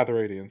in Path of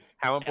Radiance.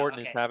 How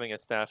important is having a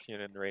staff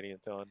unit in Radiant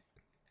Dawn?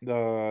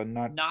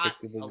 Not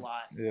a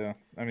lot. Yeah,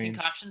 I mean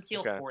concoction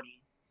seal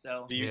 40.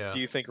 So do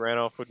you think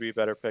Ranulf would be a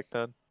better pick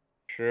then?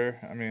 Sure.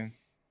 I mean,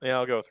 yeah,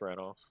 I'll go with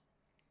Ranulf.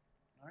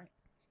 All right.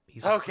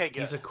 He's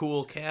a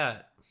cool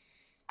cat.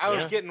 I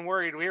was getting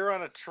worried. We were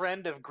on a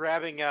trend of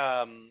grabbing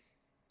a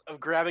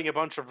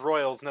bunch of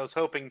royals, and I was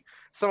hoping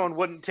someone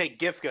wouldn't take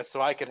Gifka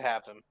so I could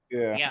have him.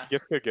 Yeah.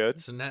 Gifka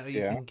good. So now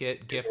you can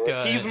get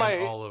Gifka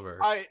and Oliver.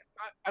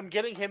 I'm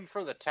getting him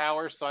for the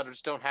tower, so I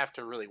just don't have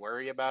to really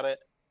worry about it.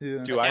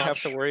 Yeah. Do I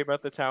have to worry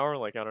about the tower?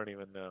 Like, I don't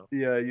even know.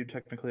 Yeah, you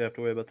technically have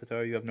to worry about the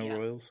tower. You have no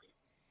royals.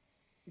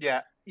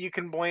 Yeah, you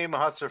can blame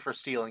Husser for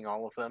stealing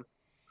all of them.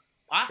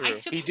 I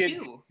took he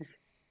 2.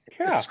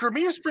 Yeah.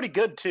 Skirmir's pretty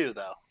good too,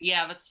 though.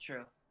 Yeah, that's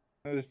true.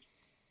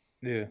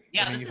 Yeah.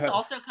 Yeah, this is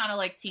also kind of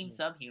like Team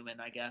Subhuman,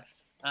 I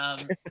guess.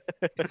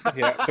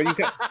 Yeah, but you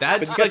got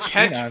that's the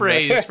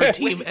catchphrase for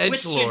Team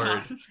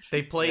Edgelord.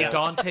 They play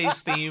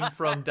Dante's theme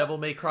from Devil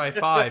May Cry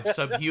 5,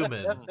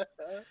 Subhuman.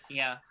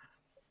 Yeah.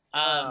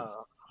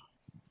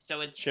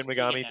 So it's Shin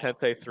Megami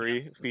Tensei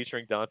 3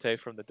 featuring Dante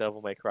from the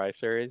Devil May Cry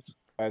series.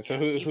 All right, so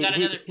You've got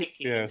another pick.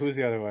 Yeah, who's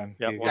the other one?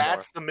 Yeah, Gabe? one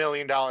That's the $1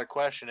 million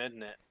question,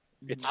 isn't it?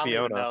 It's I don't even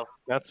Fiona. know.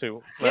 That's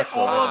who. Get That's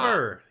what.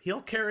 Oliver.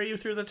 He'll carry you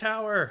through the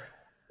tower.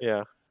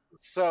 Yeah.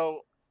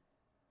 So,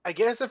 I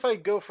guess if I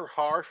go for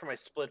Har for my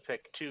split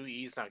pick,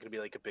 2E is not going to be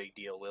like a big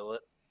deal, will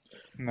it?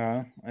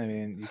 No, I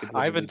mean you could.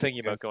 I've been literally thinking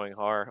just about going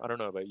Har. I don't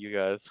know about you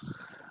guys.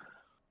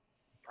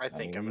 I go-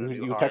 think I I'm mean, going to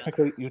do you Har.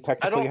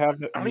 technically have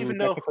no, I don't you even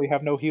know. technically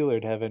have no healer,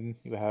 Devin.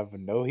 You have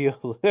no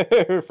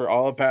healer for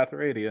all of Path of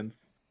Radiance.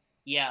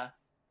 Yeah.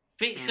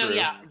 So True.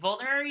 yeah,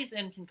 Vulneraries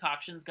and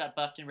Concoctions got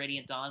buffed in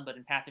Radiant Dawn, but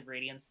in Path of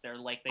Radiance, they're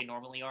like they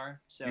normally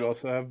are. So You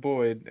also have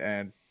Boyd,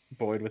 and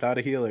Boyd without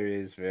a healer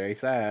is very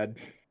sad.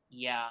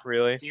 yeah.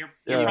 Really? So you're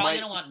Yeah. probably Might-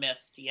 gonna want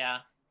Mist. Yeah.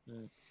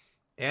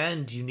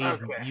 And you need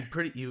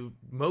Okay. you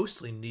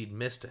mostly need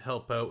Mist to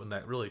help out in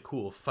that really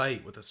cool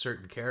fight with a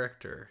certain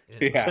character.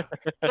 In Yeah.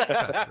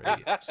 Path of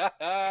Radiance.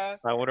 I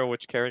wonder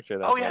which character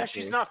that. Oh yeah, might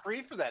she's be. not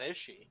free for that, is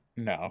she?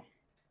 No.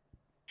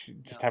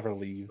 Just have her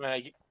leave.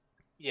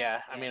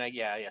 Yeah, I mean,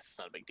 yeah, yes, it's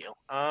not a big deal.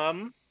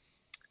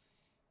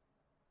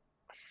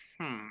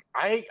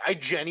 I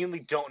genuinely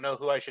don't know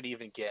who I should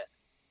even get.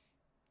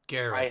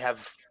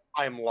 Gareth.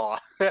 I'm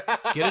lost. Get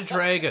a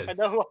dragon.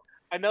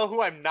 I know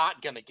who I'm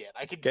not gonna get.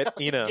 I could Get tell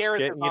you Ina, Gareth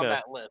get is on Ina.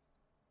 that list.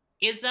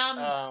 Is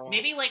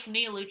maybe like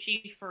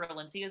Neolucci for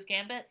Alencia's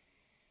Gambit?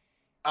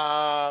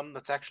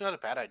 That's actually not a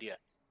bad idea,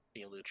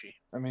 Neolucci.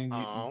 I mean,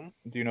 Um,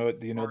 do you know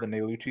the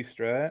Neolucci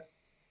strat?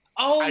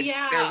 Oh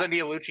yeah. There's a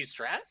Neolucci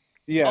strat.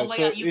 Yeah. Oh my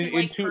so god, you can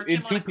like perch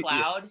him on a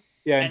cloud,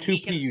 yeah, in and he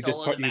 2P can you just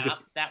solo the map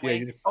that way.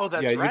 you just, Oh,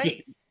 that's yeah,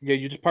 right.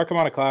 you just park him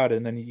on a cloud,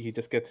 and then he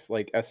just gets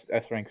like S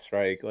rank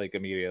strike like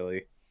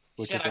immediately,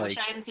 which Shit, is I like wish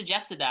I hadn't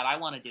suggested that. I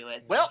want to do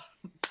it. Well,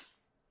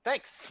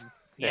 thanks.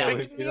 yeah. Yeah.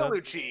 Pick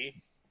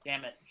Neolucci.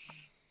 Damn it.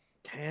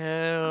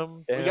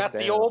 Damn. We got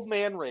the old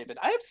man Raven.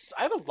 I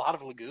have a lot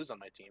of Lagoos on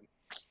my team.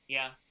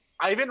 Yeah.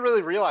 I didn't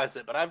really realize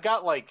it, but I've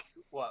got like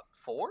what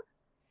 4?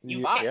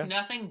 You've Yeah. picked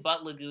nothing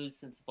but Lagoos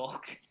since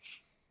Bulk.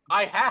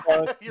 I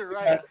have. You're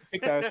right.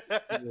 Pick that.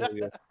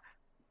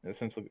 Yeah.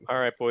 Since All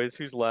right, boys.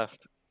 Who's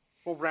left?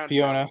 We'll round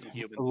Fiona, down some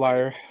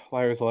humans.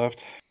 Liar's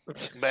left.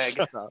 Meg,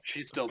 Shut up.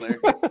 she's still there.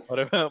 What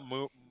about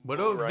What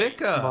about Right.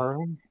 Vika?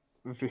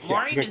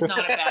 Maureen is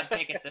not a bad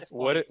pick at this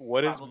point.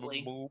 What is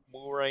probably.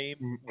 Muraim?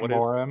 What is?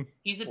 Moram?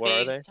 He's a what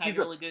are big they?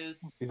 Tiger Lagoos.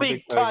 He's a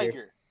Big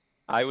tiger.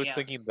 I was Yeah.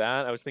 thinking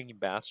that. I was thinking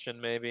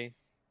Bastion maybe,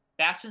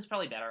 Bastion's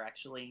probably better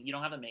actually. You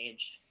don't have a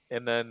mage.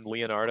 and then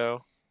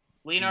Leonardo.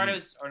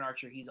 Leonardo's an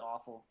archer. He's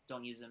awful.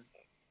 Don't use him.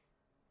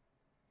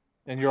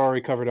 And you're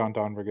already covered on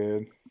Dawn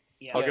Brigade.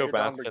 Yeah, I'll go your Dawn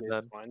Bastion Brigade's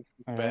then. fine.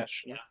 All right.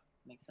 Bastion. Yeah.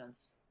 Makes sense.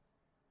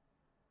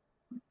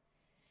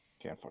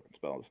 Can't fucking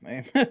spell his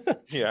name.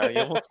 Yeah, you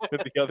almost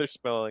did the other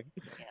spelling.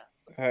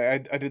 I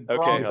did. Okay,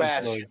 Wrong I'm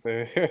Bastion.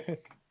 there.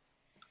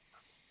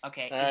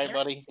 Okay. All right,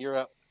 buddy, you're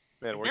up.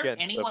 Man, Is we're there getting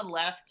to anyone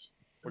left?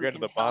 we're who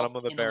getting to can the bottom help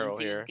of the in barrel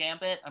Alencia's here.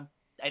 Gambit?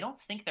 I don't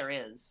think there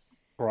is.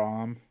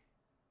 Brom.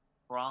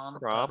 Brom.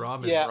 Brom?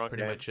 Brom Yeah. is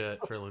pretty Okay. much it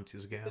for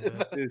Luncia's Gambit.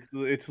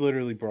 It's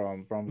literally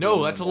Brom. Brom's the No,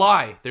 only that's a one.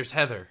 lie. There's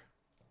Heather.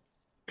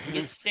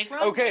 Is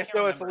Sigrid? Okay, I can't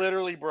so it's remember.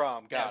 literally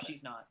Brom. No, Got it.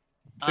 she's not.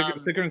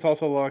 Sigurd's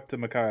also locked to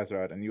Micaiah's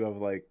route, and you have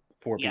like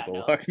 4 Yeah, people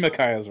no. locked to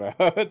Micaiah's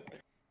route.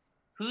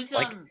 Who's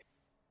like-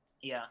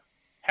 Yeah.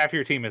 Half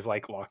your team is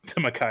like locked to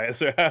Micaiah's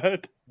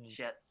route.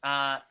 Shit.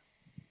 I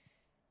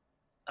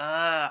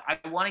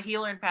want a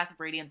healer in Path of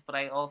Radiance, but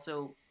I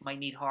also might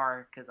need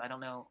Har because I don't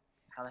know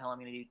how the hell I'm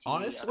gonna do. TD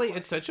Honestly, otherwise.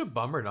 it's such a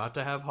bummer not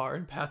to have Har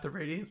in Path of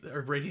Radiant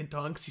or Radiant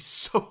Dawn 'cause he's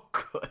so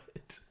good.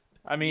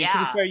 I mean, to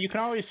Yeah. be fair, you can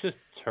always just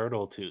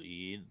turtle to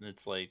E.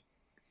 It's like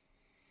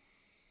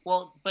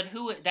Well, but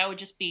who? That would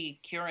just be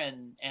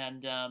Kieran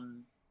and You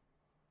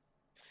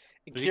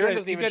Kieran gotta-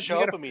 doesn't you even gotta- show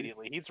you up gotta-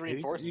 immediately. He's you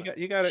reinforcement.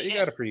 got a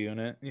Shit. free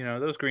unit. You know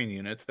those green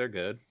units, they're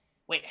good.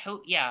 wait,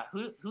 who? Yeah,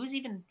 who's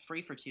even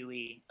free for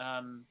 2E?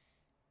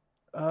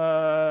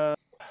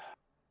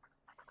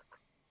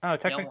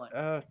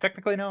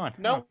 Technically no one.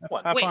 No Oh,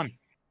 one. Have Wait. fun.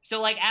 So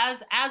like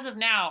as of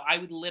now, I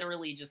would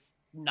literally just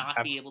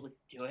not be able to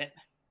do it.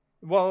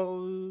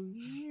 Well,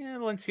 yeah,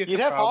 Valencia You'd could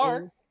have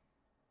probably- Har.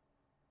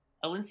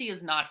 Alencia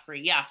is not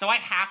free. Yeah, so I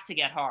have to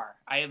get Har.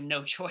 I have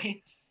no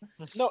choice.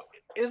 No,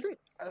 isn't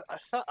I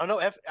thought? Oh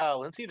no,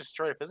 Lindsay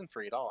Destroyed Up isn't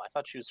free at all. I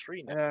thought she was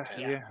free. Now.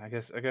 Yeah, I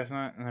guess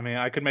not. I mean,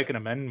 I could make an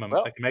amendment.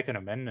 Well- I could make an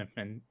amendment.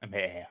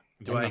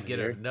 Do I get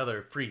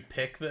another free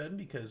pick then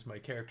because my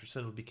character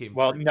suddenly became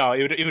Well, free? no,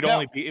 it would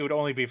No.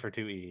 only be for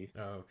 2E.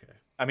 Oh, okay.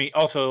 I mean,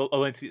 also,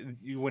 Alencia,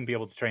 you wouldn't be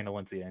able to train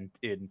Alencia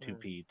in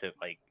 2P to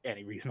like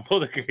any reasonable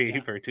degree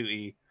Yeah. for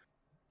 2E.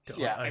 Don't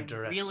Yeah, I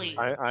underestimate. really-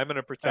 I'm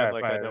gonna pretend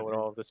Alright, like I fine. know what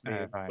all of this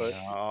means, Fine, but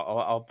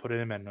I'll put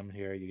an amendment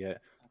here. You get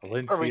Are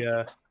we-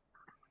 Valencia,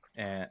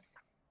 and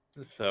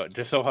so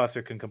just so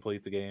Huster can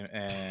complete the game,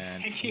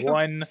 and Thank you.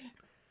 one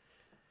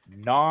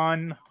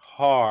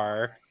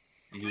non-Har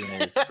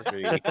unit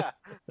free.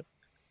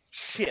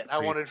 Shit, I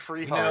wanted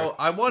free You Har. know,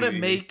 I want to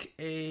make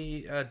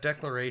a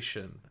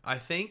declaration. I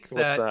think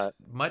that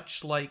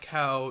much like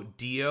how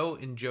Dio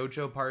in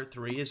JoJo Part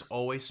 3 is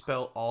always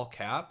spelled all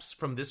caps,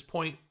 from this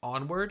point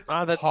onward,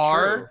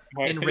 Har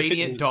in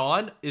Radiant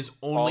Dawn is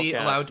only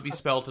allowed to be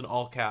spelled in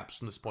all caps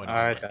from this point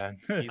onward.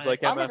 He's like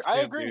MF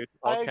I agree. Dude.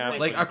 All caps.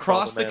 Like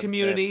across the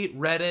community,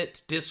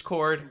 Reddit,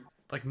 Discord,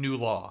 like new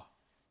law.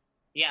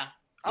 Yeah.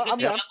 I'm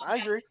down. I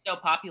agree. It's so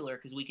popular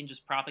because we can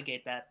just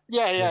propagate that.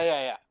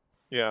 Yeah.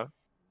 Yeah.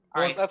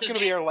 Well, that's going to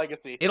be our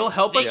legacy. It'll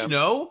help us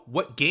know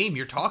what game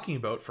you're talking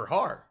about for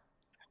Har.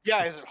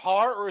 Yeah, is it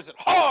Har or is it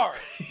Har?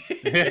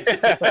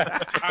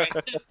 All right,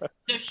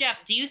 so Chef,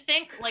 do you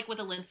think, like with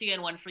Alencia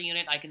and 1 free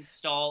unit, I can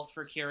stall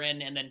for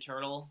Kieran and then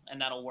Turtle, and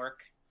that'll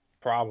work?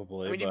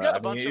 Probably. I mean, you've got a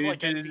bunch of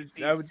like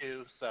NPCs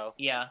too, so.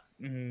 Yeah.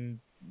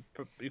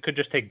 You could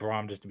just take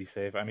Braum just to be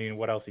safe. I mean,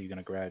 what else are you going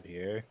to grab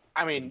here?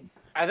 I mean,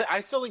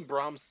 I still think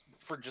Brahms,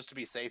 for just to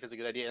be safe, is a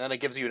good idea, and then it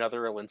gives you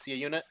another Alencia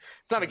unit.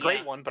 It's not a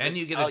great one, but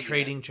you get a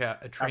training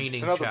chapter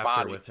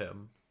with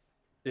him.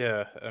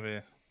 Yeah, I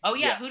mean. Oh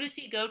yeah, who does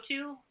he go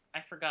to?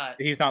 I forgot.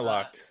 He's not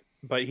locked,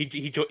 but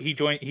he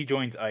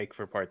joins Ike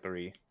for Part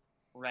 3.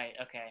 Right.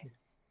 Okay.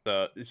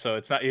 So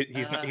it's not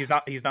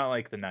he's not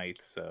like the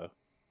Knights. So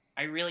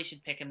I really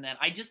should pick him then.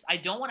 I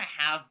don't want to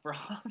have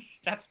Braum.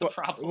 That's the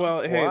problem.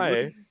 Well, hey,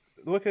 why?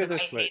 Look at I this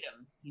way. hate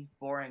him. He's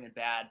boring and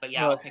bad. But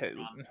yeah, I'll pick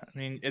Braum. I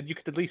mean, you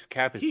could at least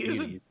cap his. He is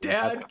a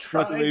dad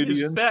trying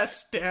his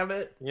best. Damn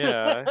it.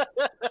 Yeah.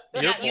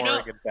 You're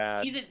boring and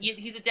bad.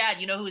 He's a dad.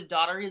 You know who his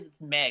daughter is?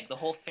 It's Meg. The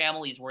whole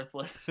family's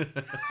worthless.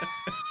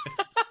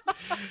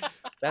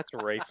 That's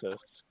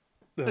racist.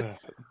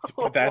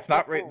 That's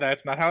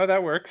not how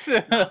that works.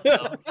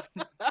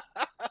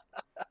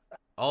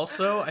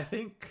 Also, I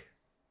think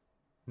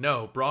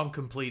Braum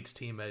completes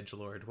Team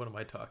Edgelord. What am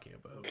I talking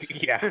about?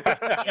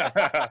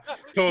 Yeah.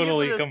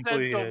 Totally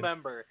completed. He's an essential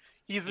member.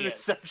 He's an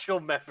essential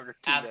member.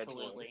 Team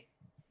Absolutely.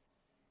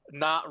 Edgelord.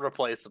 Not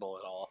replaceable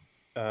at all.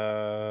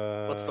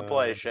 What's the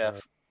play,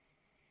 Chef?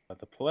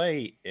 The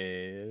play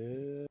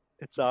is...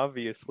 It's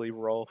obviously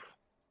Rolf.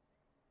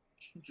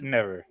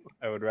 Never.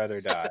 I would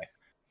rather die.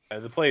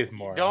 The play is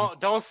more.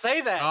 Don't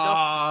say that.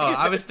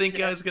 I was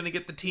thinking I was gonna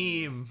get the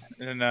team.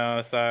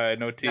 No, sorry,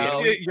 no team. No.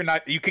 You're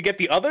not. You could get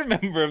the other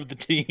member of the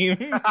team.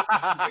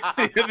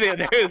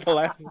 There's the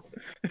last.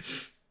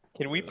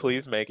 Can we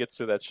please make it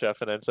so that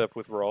Chef ends up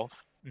with Rolf?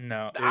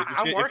 No,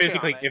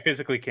 it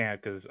physically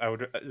can't because I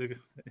would.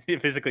 It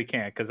physically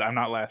can't because I'm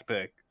not last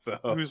pick. So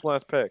who's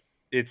last pick?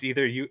 It's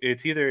either you.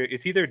 It's either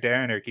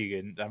Darren or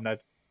Keegan.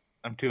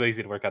 I'm too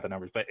lazy to work out the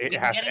numbers, but it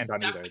has to end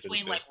on either.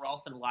 Between like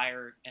Rolf and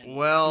Liar. And...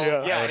 Well,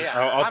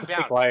 I'll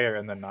pick Liar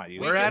and then not you.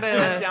 We're at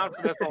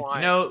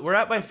we're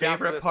at my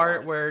favorite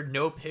part where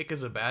no pick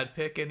is a bad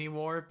pick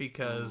anymore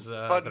because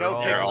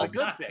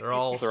they're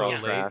all so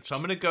late. So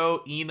I'm gonna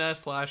go Ina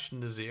 /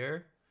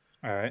 Nazir.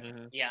 All right.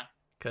 Yeah.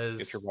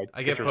 Because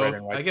I get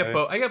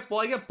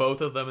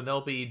both of them, and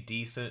they'll be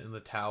decent in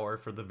the tower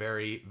for the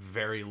very,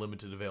 very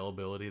limited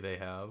availability they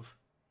have.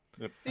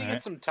 You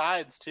get some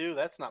tides too.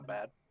 That's not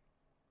bad.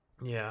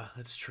 Yeah,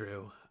 that's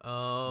true.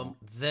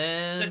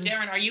 Then. So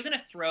Darren, are you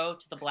gonna throw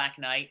to the Black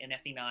Knight in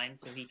FE9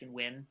 so he can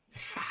win?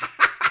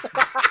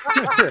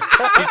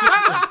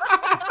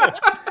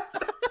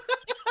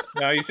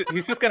 No,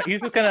 he's just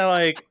gonna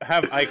like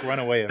have Ike run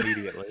away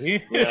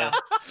immediately. Yeah.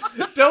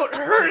 Don't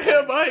hurt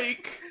him,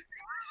 Ike.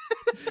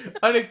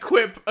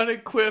 Unequip.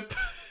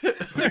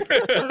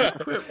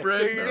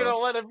 Right you're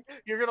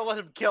gonna let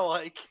him kill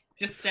Ike.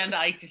 Just send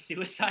Ike to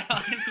suicide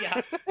on him.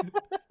 Yeah.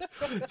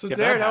 So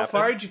Darren, how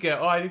far did you get?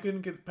 Oh, I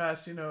couldn't get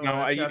past. No,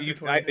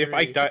 if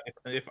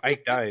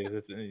Ike dies,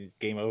 it's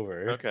game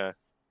over. Okay.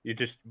 You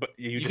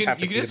can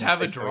just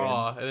have a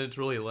draw, and it's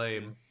really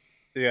lame.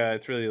 Yeah,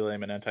 it's really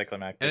lame and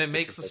anticlimactic. And it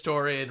makes the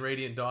story in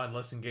Radiant Dawn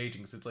less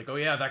engaging. So it's like, oh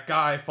yeah, that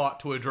guy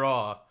fought to a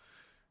draw.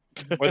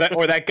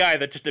 or that guy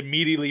that just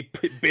immediately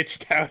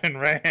bitched out and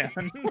ran.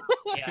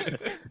 Yeah,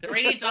 the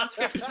Radiant Dawn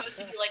script's supposed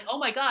to be like, oh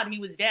my god, he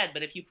was dead.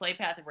 But if you play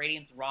Path of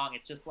Radiance wrong,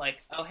 it's just like,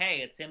 oh hey,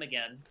 it's him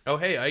again. Oh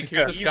hey, Ike,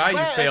 here's this guy you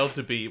failed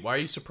to beat. Why are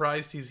you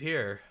surprised he's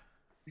here?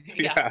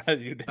 Yeah.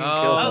 You didn't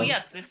kill him. Oh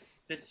yes,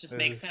 this just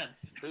makes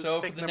sense. So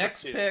for the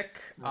next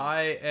pick,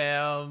 I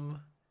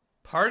am.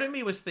 Part of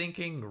me was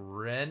thinking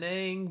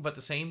Renning, but at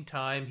the same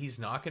time, he's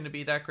not going to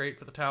be that great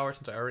for the tower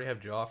since I already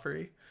have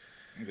Joffrey.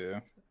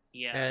 Yeah.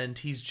 Yeah. And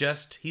he's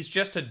just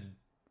a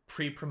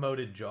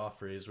pre-promoted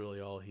Joffrey is really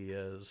all he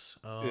is.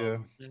 I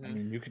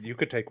mean, you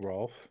could take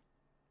Rolf.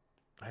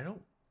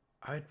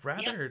 I'd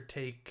rather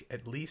take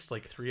at least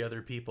like 3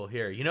 other people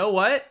here. You know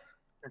what?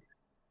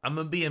 I'm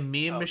gonna be a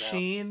meme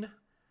machine.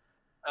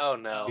 Oh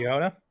no.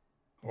 Fiona?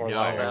 Or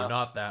no,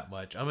 not that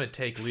much. I'm gonna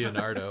take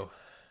Leonardo.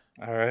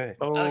 All right.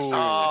 Oh,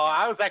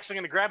 I was actually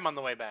gonna grab him on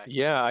the way back.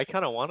 Yeah, I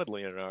kind of wanted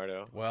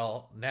Leonardo.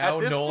 Well, now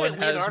Nolan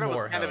has Leonardo more.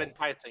 Was kind of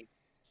enticing.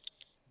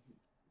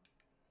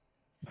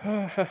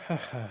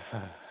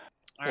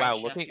 Wow,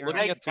 looking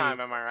at time,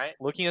 am I right?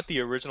 Looking at the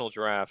original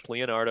draft,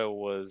 Leonardo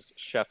was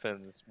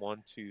Sheffen's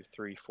 1, 2,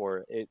 3,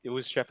 4. It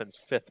was Sheffen's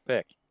 5th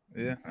pick.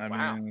 Yeah, I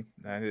mean,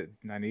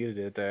 I needed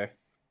it there.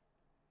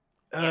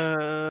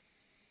 Yeah.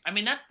 I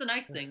mean, that's the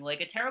nice thing.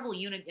 Like a terrible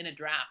unit in a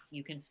draft,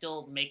 you can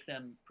still make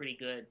them pretty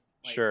good.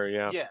 Like, sure,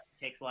 yeah. It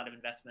takes a lot of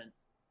investment.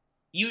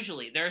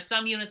 Usually, there are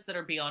some units that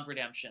are beyond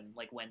redemption,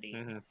 like Wendy.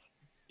 Mm-hmm.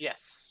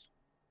 Yes.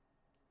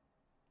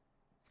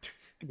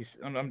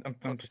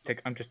 I'm just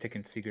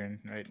taking Seagrin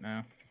right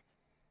now.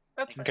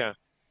 That's okay.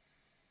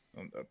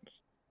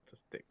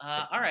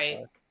 All right.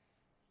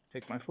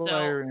 Take my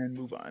flyer and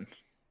move on.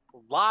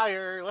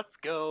 Liar, let's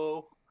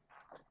go.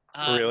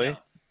 Really? No.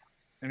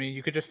 I mean,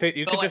 you could just take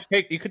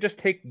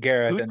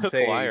Gareth and took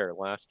say Liar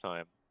last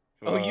time.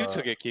 Oh, you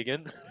took it,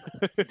 Keegan.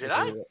 Did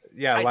I?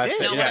 Yeah, I last did.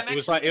 time. No, Yeah, it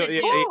was like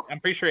I'm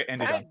pretty sure it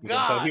ended on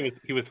Keegan, so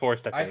he was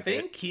forced to take I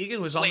think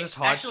Keegan was on this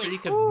hot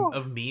streak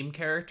of meme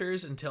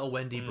characters until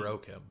Wendy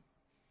broke him.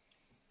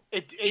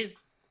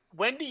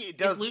 Wendy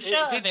does. Is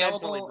Lucia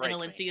available in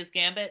Alincia's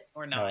Gambit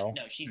or not?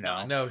 No, she's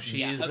not. No,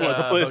 she's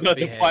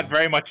the plot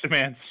very much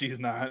demands she's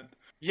not.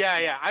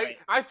 Yeah.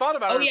 I thought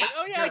about it.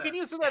 I can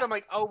use that. I'm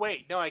like, oh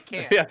wait, no, I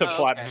can't. Yeah, the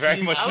plot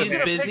very much. She's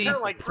busy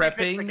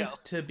prepping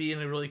to be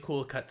in a really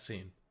cool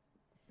cutscene.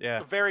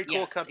 Yeah, a very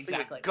cool cutscene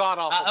with god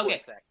awful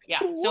voice acting. Yeah,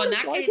 so in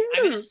that case,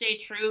 I'm going to stay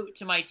true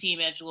to my team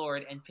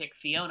Edgelord and pick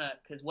Fiona,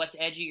 because what's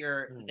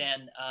edgier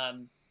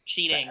than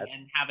cheating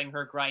and having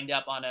her grind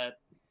up on a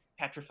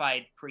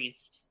petrified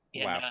priest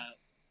in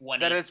 1-8.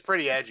 That is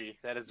pretty edgy.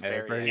 That is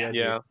very edgy.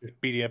 Yeah.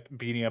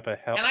 Beating up a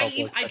hell. And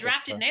I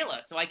drafted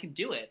Nayla, so I can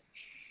do it.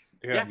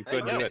 Yeah, you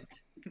could do it.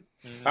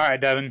 All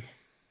right, Devin.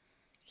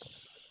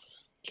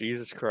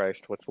 Jesus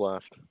Christ, what's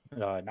left?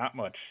 Not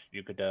much.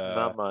 You could.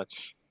 Not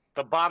much.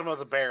 The bottom of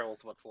the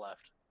barrel's what's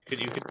left.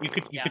 You could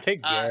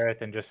take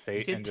Gareth and just say.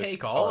 You could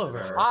take all of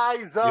her.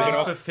 Kaiser. You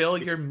can fulfill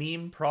your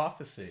meme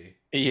prophecy.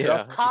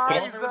 Yeah.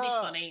 Kaiser would be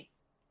funny.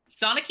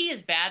 Sonic-y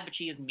is bad, but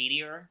she is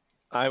Meteor.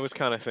 I was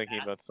kind of thinking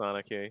about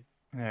Sonic-y.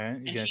 All right,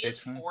 and she is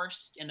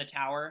forced in the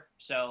tower,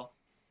 so.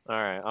 All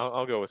right,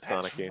 I'll go with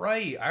Sonic-y.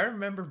 Right, I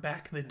remember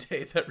back in the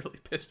day that really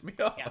pissed me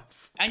off. Yeah.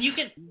 And you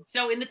can,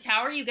 so in the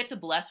tower you get to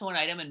bless one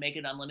item and make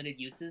it unlimited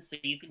uses, so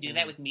you can do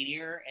that with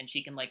Meteor, and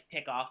she can like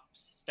pick off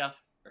stuff.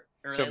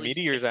 Or so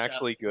Meteor's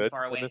actually good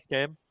in this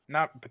game?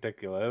 Not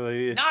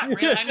particularly. Not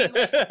really. I mean,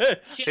 like,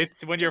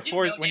 it's when you're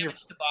forced when you're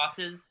the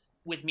bosses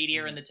with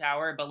Meteor in the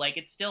tower, but like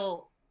it's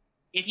still,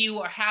 if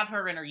you have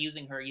her and are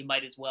using her, you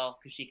might as well,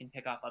 because she can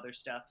pick off other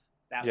stuff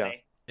that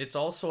way. It's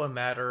also a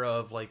matter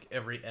of like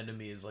every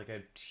enemy is like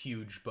a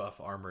huge buff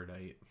armor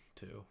knight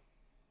too,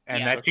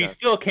 and that she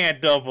still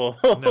can't double.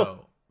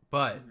 No,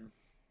 but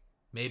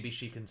maybe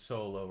she can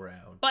solo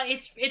round. But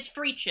it's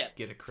free chip.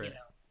 Get a crit,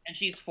 and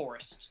she's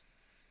forced.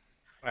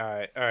 All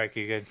right,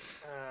 Keegan.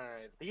 All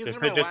right, these are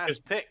my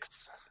last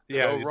picks.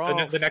 Yeah,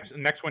 the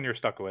next one you're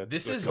stuck with.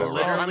 This is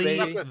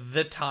literally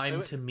the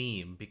time to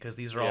meme because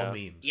these are all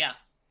memes. Yeah.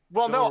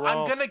 Well, no,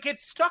 I'm gonna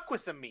get stuck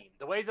with the meme.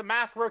 The way the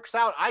math works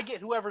out, I get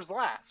whoever's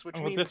last, which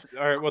means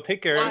all right. We'll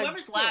take care of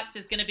whoever's last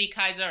is gonna be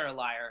Kaiser or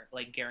Liar,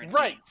 like guaranteed.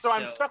 Right. So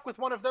I'm stuck with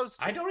one of those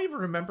two. I don't even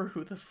remember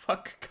who the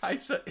fuck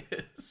Kaiser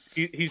is.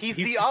 He's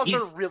the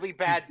other really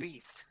bad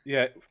beast.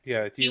 Yeah.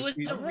 He was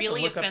a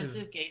really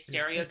offensive gay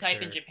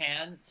stereotype in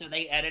Japan, so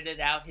they edited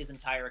out his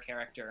entire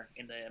character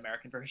in the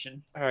American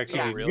version. All right,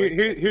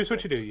 here's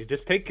what you do. You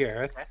just take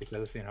Gareth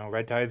because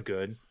Red Tie's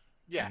good.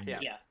 Yeah.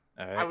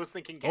 Right. I was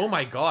thinking. Oh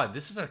my god,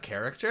 this is a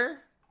character?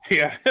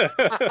 Yeah.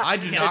 I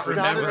do not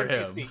remember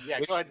him.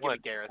 Yeah, go ahead and give me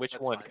Gareth. Which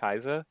one,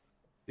 Kaiser?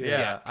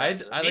 Yeah, I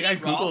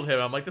googled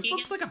him. I'm like, this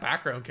looks like a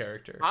background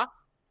character. Huh?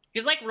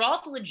 Because like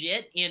Rolf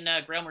legit in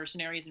Grail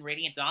Mercenaries and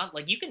Radiant Dawn,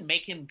 like you can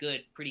make him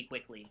good pretty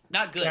quickly.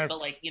 Not good, but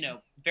like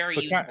very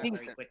usable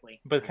very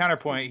quickly. But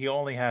counterpoint, he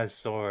only has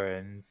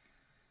Soren,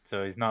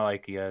 so he's not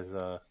like he has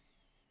a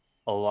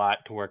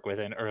lot to work with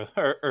in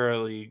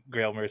early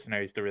Grail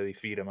Mercenaries to really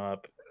feed him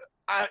up.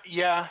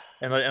 Yeah.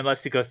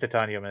 Unless he goes to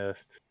Tanya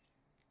Mist.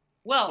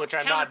 Well, which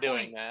I'm not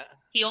doing that.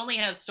 He only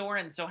has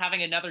Soren, so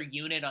having another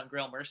unit on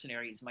Grail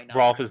Mercenaries might not.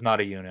 Rolf is not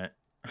a unit.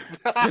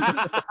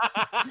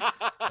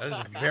 That is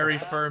a very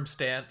firm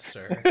stance,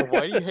 sir.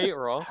 Why do you hate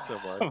Rolf so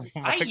much?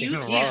 I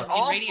used him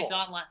in Radiant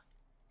Dawn.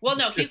 Well,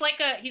 no, he's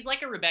like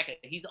a Rebecca.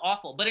 He's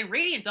awful, but in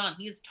Radiant Dawn,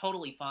 he's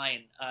totally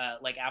fine.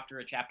 Like after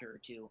a chapter or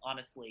two,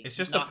 honestly, it's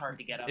just not hard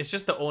to get up. It's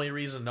just the only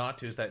reason not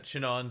to is that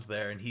Shinon's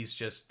there, and he's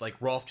just like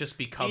Rolf just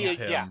becomes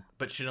him,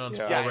 but Shinon's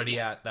already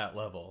at that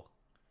level.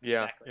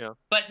 Yeah, exactly.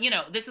 But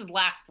this is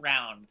last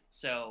round,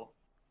 so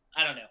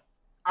I don't know.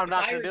 I'm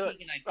not gonna do it.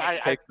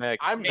 Take Meg.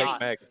 Take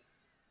Meg.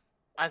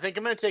 I think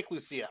I'm gonna take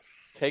Lucia.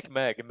 Take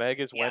Meg.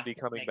 Meg is Wendy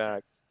coming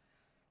back.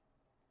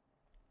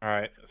 All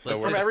right. So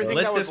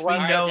let this be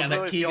known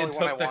that Keegan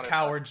took the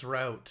coward's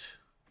route.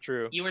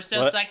 True. You were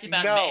so psyched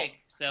about Meg,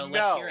 so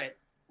let's hear it.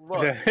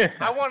 Look,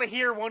 I want to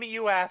hear one of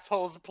you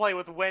assholes play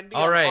with Wendy.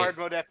 All right, hard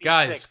mode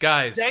guys,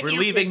 we're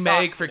leaving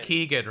Meg for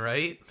Keegan,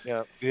 right?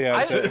 Yeah.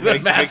 The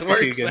math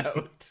works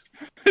out.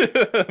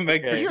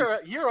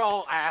 You're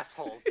all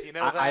assholes. You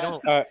know that? I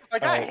don't.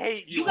 I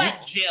hate you. You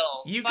got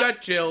Jill. You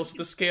got Jill. So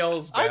the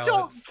scales balance. I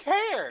don't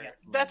care.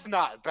 that's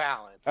not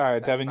balanced. All right,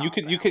 That's Devin, not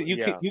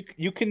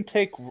you can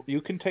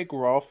take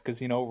Rolf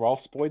because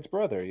Rolf's Boyd's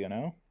brother.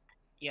 Yeah.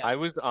 I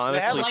was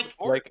honestly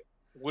like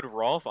would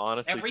Rolf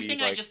honestly everything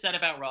be I just said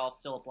about Rolf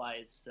still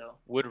applies? So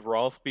would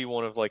Rolf be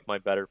one of my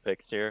better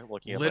picks here?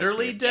 Looking at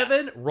literally,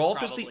 Devin, yes, Rolf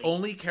probably. is the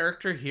only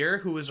character here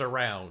who is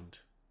around.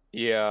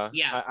 Yeah.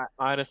 Yeah.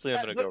 I honestly,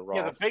 I'm gonna go Rolf.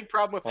 Yeah, the big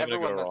problem with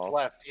everyone that's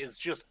left is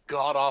just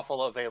god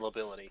awful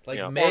availability. Like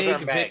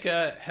Meg,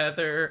 Vika,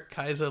 Heather,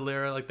 Kaiser,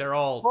 Lyra, like they're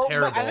all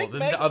terrible. Then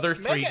the other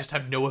three just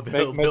have no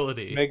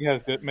availability. Meg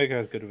has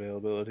good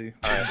availability.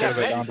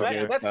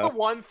 That's the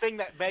one thing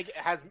that Meg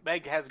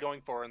has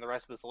going for her in the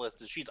rest of this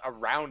list is she's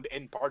around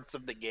in parts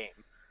of the game.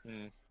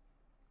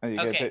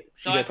 Okay,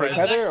 so I've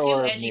got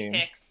two edgy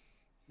picks.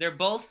 They're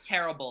both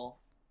terrible.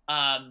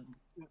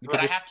 But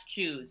I have to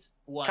choose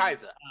one.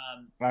 Kaiser.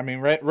 I mean,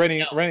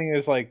 Rennie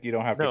is like you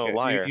don't have to.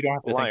 Liar. You don't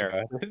have to liar.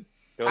 think about it.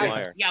 Go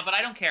liar. Yeah, but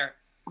I don't care.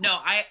 No,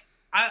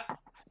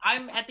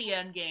 I'm at the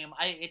end game.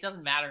 It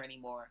doesn't matter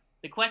anymore.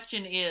 The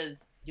question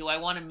is, do I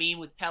want to meme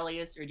with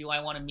Peleus or do I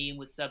want to meme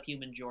with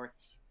Subhuman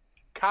Jorts?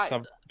 Kaiser.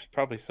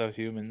 Probably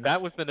Subhuman.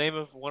 That was the name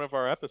of one of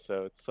our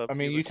episodes. I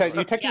mean, you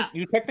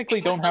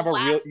technically don't have a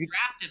real.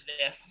 Draft of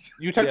this.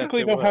 You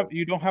technically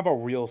don't have a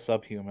real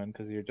Subhuman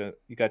because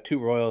you got two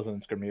Royals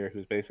and Skirmir,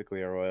 who's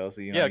basically a Royal. So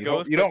you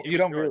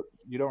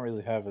don't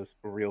really have a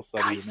real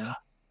Subhuman.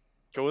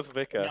 Go with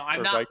Vika. No,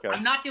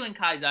 I'm not doing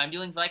Kaiser. I'm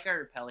doing Vika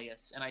or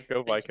Peleus, and I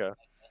go Vika.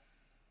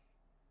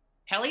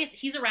 Peleus,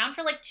 he's around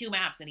for like 2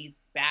 maps, and he's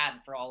bad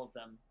for all of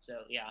them. So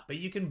yeah. But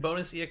you can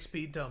bonus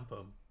EXP dump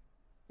him.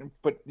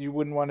 But you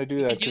wouldn't want to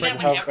do that.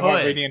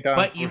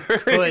 But you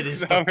could is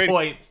the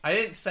point. I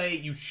didn't say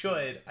you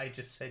should. I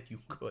just said you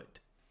could.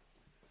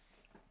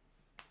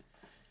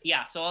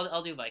 Yeah, so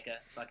I'll do Vika.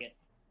 Fuck it.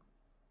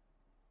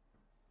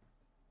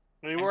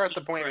 I mean, we're at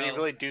the point where you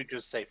really do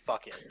just say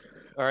fuck it.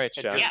 All right,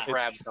 Chef. Just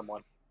grab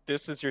someone.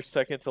 This is your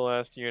second to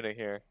last unit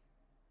here.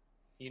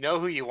 You know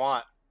who you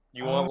want.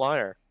 You want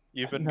Liar.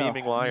 You've been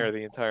memeing Liar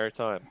the entire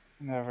time.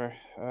 Never.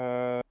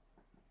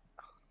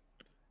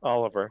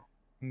 Oliver.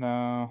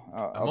 No.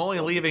 I'm only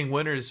leaving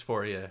winners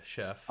for you,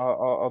 Chef.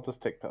 I'll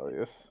just take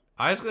Peleus.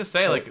 I was going to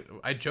say,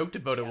 I joked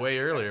about it way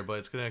earlier, but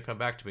it's going to come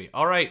back to me.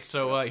 All right,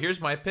 so here's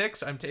my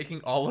picks. I'm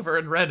taking Oliver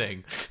and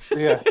Renning.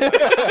 Yeah.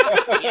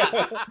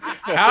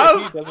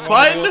 Have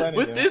fun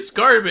with this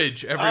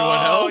garbage,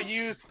 everyone else.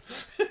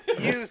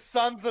 You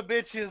sons of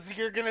bitches,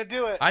 you're going to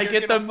do it. I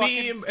get the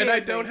meme, and I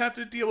don't have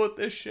to deal with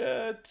this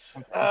shit.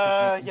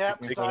 Yeah,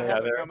 saw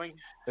Heather coming.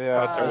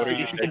 Yeah, so what are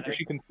you?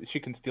 She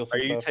can steal some stuff. Are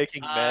you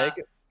taking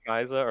Meg,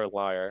 Kaiser, or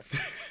Liar?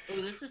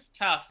 Ooh, this is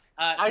tough.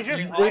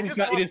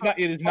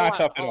 It is not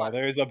tough at all.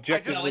 There is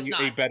objectively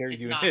a better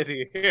unit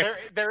here.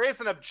 There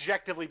is an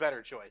objectively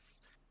better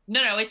choice.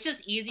 No, it's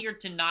just easier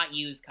to not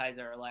use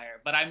Kaiser or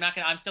Liar. But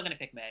I'm still gonna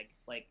pick Meg.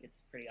 Like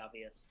it's pretty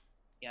obvious.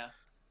 Yeah.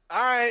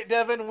 All right,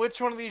 Devin. Which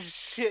one of these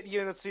shit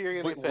units are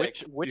you gonna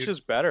pick? Which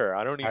is better?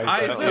 I don't even.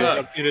 Kaiser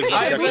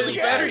is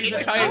better. He's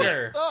a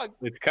tighter.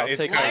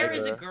 Liar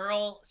is a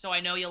girl, so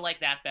I know you'll like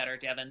that better,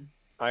 Devin.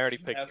 I already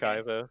picked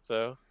Kaiser,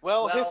 so...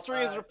 Well, history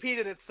has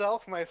repeated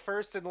itself. My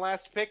first and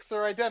last picks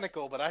are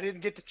identical, but I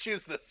didn't get to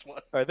choose this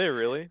one. Are they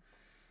really?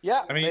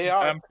 Yeah, I mean, they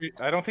are.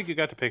 I don't think you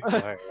got to pick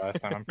Liar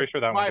last time. I'm pretty sure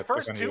that my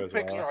first 2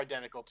 picks are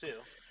identical, too.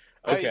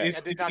 Okay.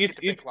 I did not get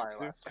to pick Liar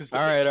last time. All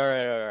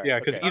right. Yeah,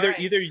 because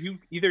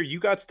either you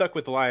got stuck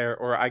with Liar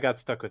or I got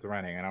stuck with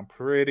Renning, and I'm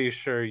pretty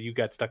sure you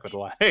got stuck with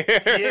Liar.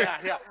 Yeah.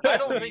 I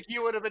don't think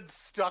you would have been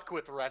stuck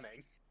with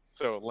Renning.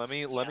 So let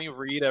me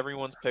read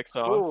everyone's picks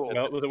off.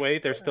 No,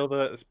 wait, there's still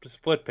the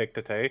split pick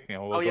to take.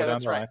 We'll go down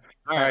the line.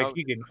 All right,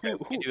 Keegan. We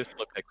can do the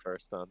split pick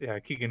first, then. Yeah,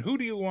 Keegan, who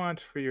do you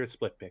want for your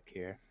split pick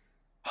here?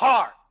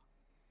 Har.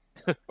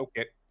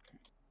 Okay.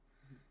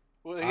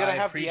 Well, you gotta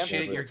have the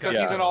emphasis because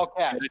he's in all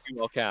caps. He's in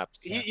all caps.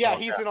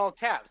 He's in all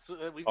caps.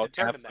 We've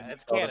determined that.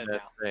 It's canon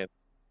now.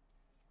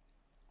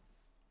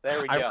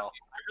 There we go. I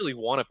really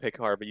want to pick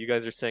Har, but you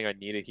guys are saying I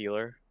need a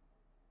healer.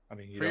 I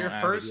mean, for your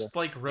first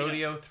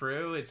rodeo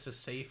through, it's a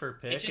safer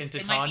pick, and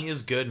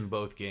Titania's good in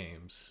both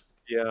games.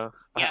 Yeah,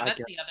 that's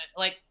the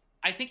other.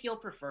 I think you'll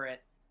prefer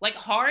it.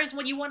 Har is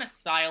when you want to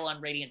style on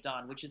Radiant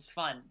Dawn, which is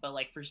fun, but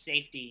for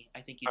safety,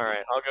 I think you. All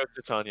right, I'll go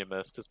Titania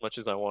Mist as much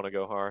as I want to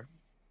go Har.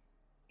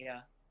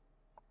 Yeah.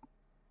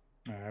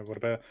 All right. What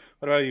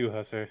about you,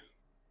 Husser?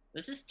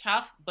 This is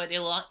tough, but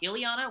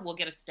Ileana will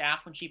get a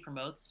staff when she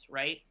promotes,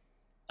 right?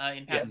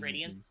 In Path of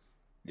Radiance.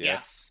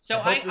 Yes. Yeah.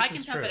 So I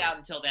can tough it out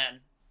until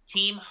then.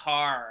 Team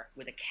Har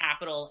with a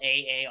capital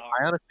AAR.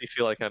 I honestly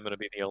feel like I'm going to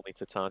be the only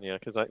Titania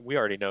because we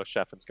already know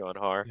Sheffen's going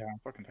Har. Yeah, I'm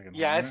fucking taking.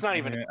 Yeah, it's not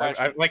even.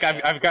 I've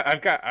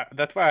got.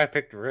 That's why I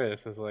picked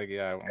Riss. It's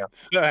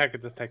I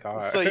could just take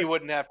Har. So you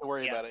wouldn't have to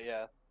worry about it.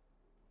 Yeah,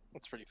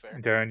 that's pretty fair.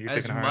 Darren, you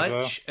as picking Har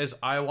much as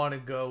I want to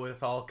go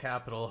with all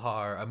capital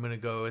Har, I'm going to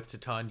go with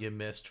Titania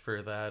Mist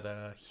for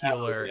that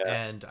healer,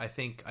 and I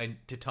think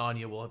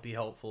Titania will be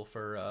helpful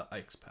for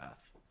Ike's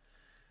path.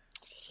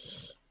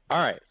 All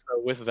right, so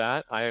with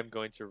that, I am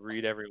going to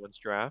read everyone's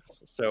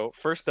drafts. So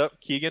first up,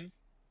 Keegan,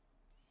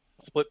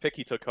 Split pick,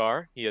 he took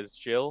Har. He has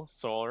Jill,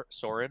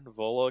 Soren,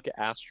 Volog,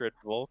 Astrid,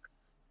 Volk,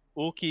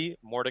 Ulki,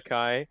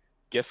 Mordecai,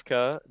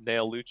 Gifka,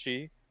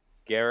 Neolucci,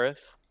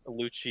 Gareth,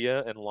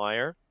 Lucia, and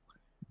Lyre.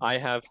 I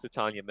have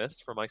Titania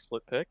Mist for my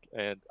split pick,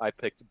 and I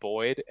picked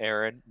Boyd,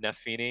 Aaron,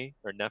 Nefini,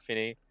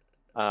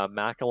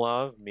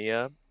 Makalov,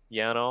 Mia,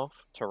 Yanov,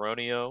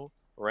 Taronio,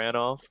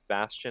 Ranov,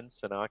 Bastion,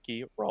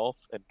 Sanaki, Rolf,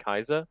 and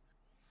Kaiza.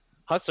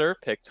 Husser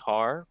picked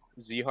Har,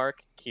 Zihark,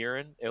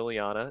 Kieran,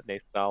 Ileana,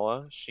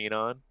 Naysala,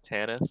 Shinon,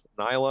 Tanith,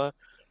 Nyla,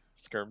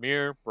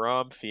 Skirmir,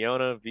 Braum,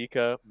 Fiona,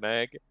 Vika,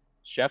 Meg.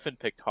 Sheffin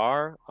picked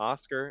Har,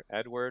 Oscar,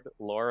 Edward,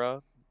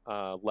 Laura,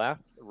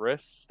 Leth,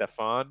 Riss,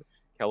 Stefan,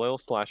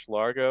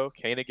 Khalil/Largo,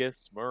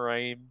 Kanegus,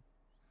 Muraim,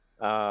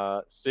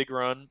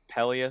 Sigrun,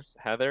 Peleus,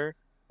 Heather,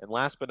 and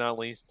last but not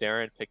least,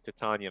 Darren picked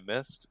Titania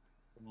Mist,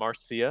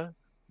 Marcia,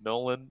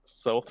 Nolan,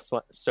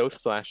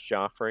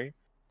 Soth/Joffrey,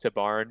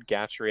 Tabarn,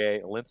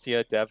 Gatrier,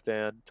 Alincia,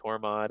 Devdan,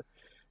 Tormod,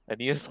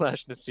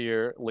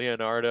 Ania/Nasir,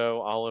 Leonardo,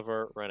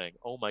 Oliver, Renning.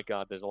 Oh my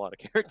god, there's a lot of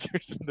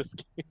characters in this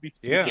game. These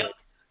two games.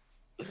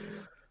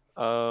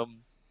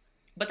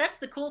 But that's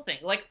the cool thing.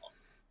 Like,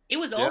 it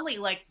was only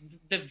like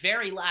the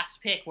very last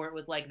pick where it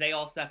was like they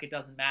all suck, it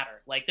doesn't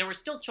matter. Like, there were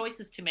still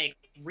choices to make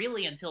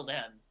really until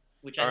then,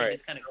 which I think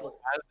is kind of cool.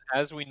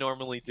 As we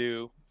normally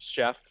do,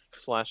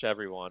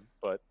 Chef/everyone,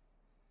 but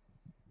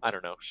I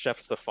don't know.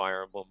 Chef's the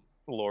Fire Emblem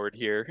Lord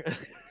here,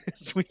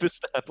 as we've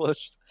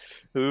established.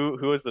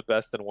 Who is the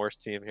best and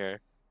worst team here?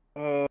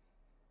 In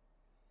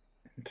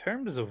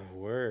terms of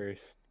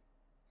worst,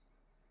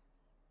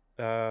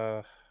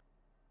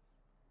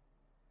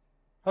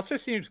 Hustler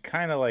seems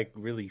kind of like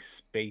really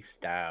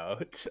spaced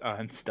out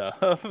on stuff.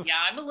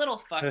 Yeah, I'm a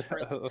little fucked for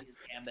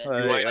Gambit.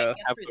 Do I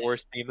have the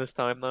worst team this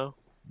time though?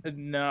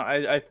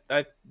 No,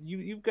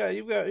 you've got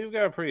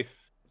a pretty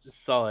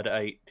solid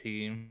 8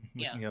 team.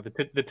 Yeah. You know,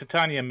 the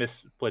Titania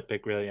Mist split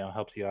pick really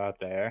helps you out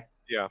there.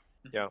 Yeah.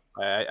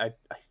 I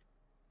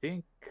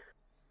think.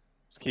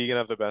 Does Keegan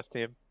have the best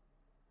team?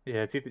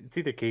 Yeah, it's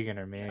either Keegan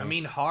or me. I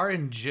mean, Har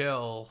and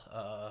Jill.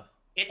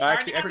 It's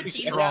hard to have a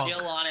team with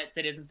Jill on it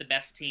that isn't the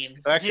best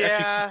team. Actually,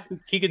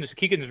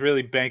 Keegan's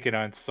really banking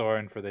on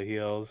Soren for the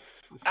heals.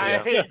 So.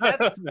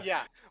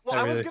 Well,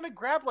 I was gonna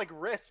grab like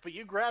Riss, but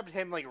you grabbed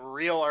him like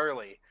real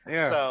early.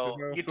 Yeah. So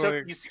you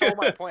stole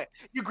my point.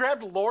 You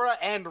grabbed Laura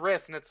and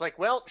Riss, and it's like,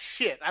 well,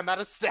 shit, I'm out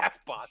of staff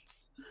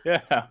bots. Yeah.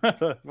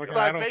 So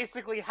I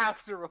basically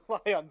have to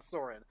rely on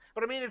Soren.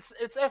 But I mean,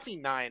 it's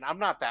FE9. I'm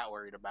not that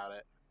worried about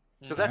it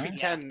because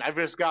FE10, I've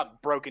just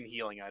got broken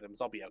healing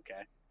items. I'll be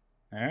okay.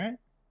 All right.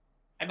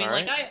 I mean,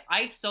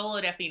 I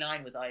soloed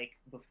FE9 with Ike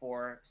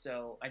before,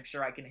 so I'm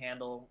sure I can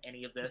handle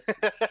any of this.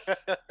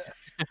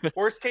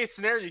 Worst case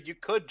scenario, you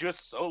could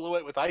just solo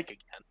it with Ike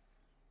again.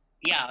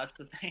 Yeah, that's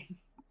the thing.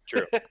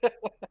 True.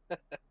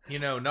 You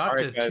know, not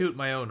to toot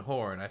my own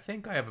horn, I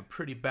think I have a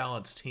pretty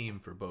balanced team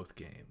for both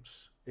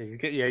games. Yeah,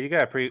 you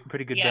got a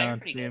pretty good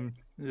balanced team.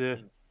 Yeah.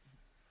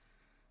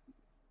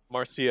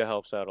 Marcia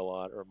helps out a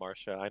lot, or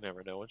Marcia. I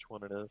never know which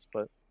one it is,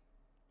 but.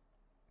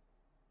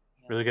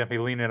 Really gonna be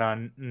leaning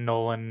on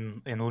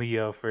Nolan and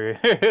Leo for.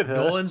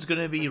 Nolan's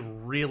gonna be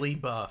really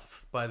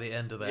buff by the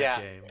end of that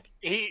game.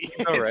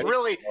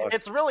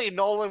 It's really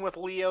Nolan with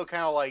Leo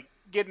kind of like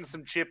getting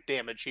some chip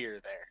damage here or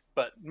there,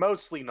 but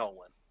mostly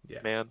Nolan. Yeah,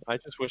 man, I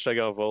just wish I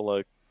got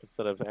Volog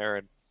instead of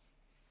Aaron.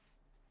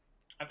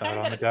 I've kind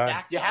of got a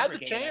stacked. You had the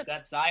game. chance.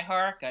 I've got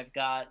Zyhark. I've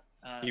got.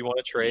 Do you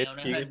want to trade?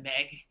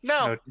 Meg.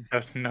 No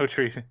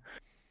trade.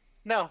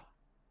 No,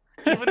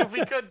 even if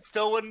we could,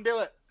 still wouldn't do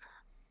it.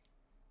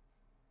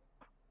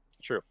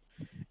 True.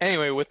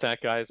 Anyway, with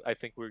that, guys, I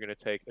think we're going to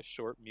take a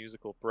short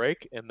musical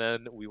break, and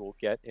then we will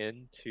get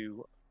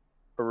into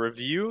a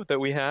review that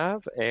we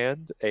have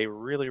and a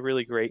really,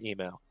 really great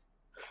email.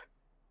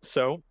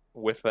 So,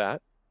 with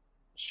that,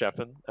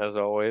 Sheffin, as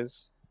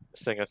always,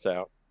 sing us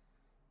out.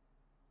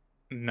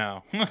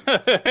 No. All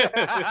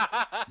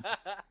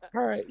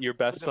right, your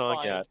best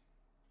song yet.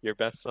 Your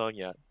best song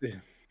yet.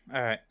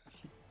 All right.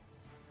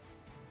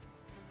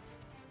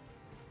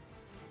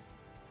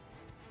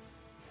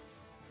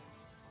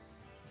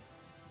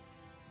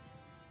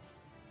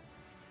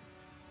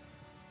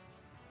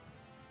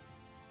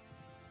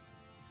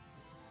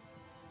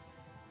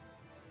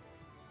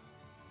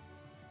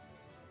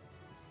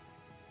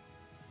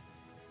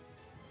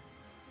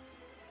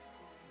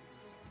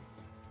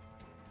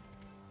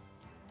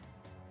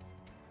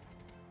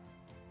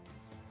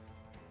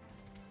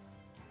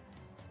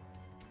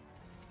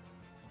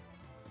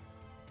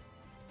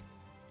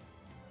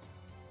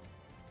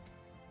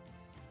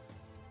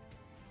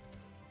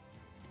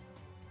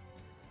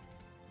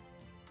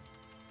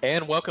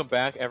 And welcome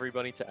back,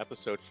 everybody, to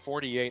episode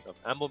 48 of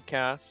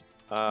Emblemcast.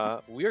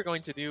 We are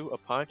going to do a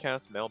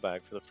podcast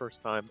mailbag for the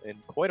first time in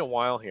quite a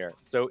while here.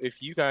 So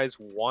if you guys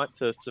want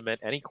to submit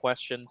any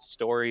questions,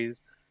 stories,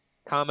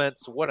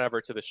 comments,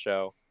 whatever to the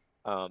show,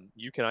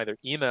 you can either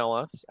email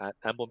us at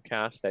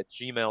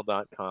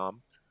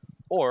emblemcast@gmail.com,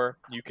 or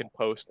you can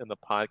post in the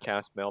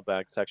podcast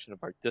mailbag section of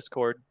our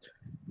Discord.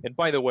 And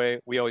by the way,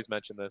 we always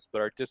mention this,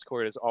 but our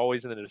Discord is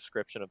always in the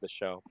description of the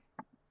show.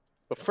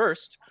 But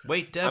first,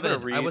 wait,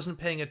 Devin, I wasn't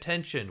paying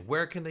attention.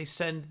 Where can they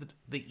send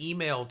the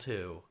email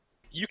to?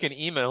 You can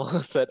email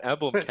us at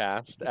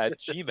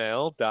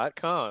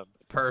emblemcast@gmail.com.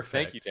 Perfect.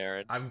 Thank you,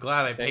 Darren. I'm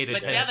glad I paid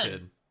attention.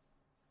 Devin,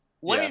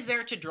 what is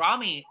there to draw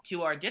me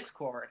to our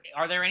Discord?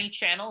 Are there any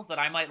channels that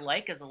I might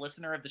like as a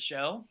listener of the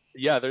show?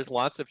 Yeah, there's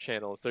lots of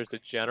channels. There's a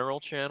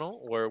general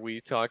channel where we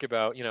talk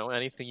about,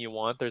 anything you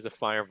want. There's a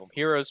Fire Emblem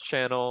Heroes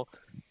channel.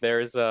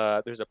 There's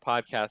a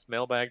podcast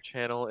mailbag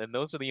channel, and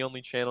those are the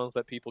only channels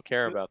that people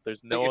care about.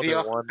 There's no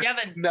other one.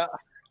 Devin, no.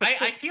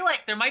 I feel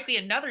like there might be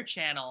another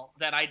channel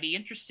that I'd be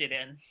interested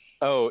in.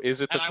 Oh,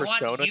 is it the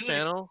Persona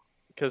channel?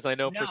 Because I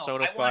know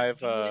Persona 5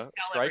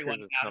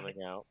 Strikers is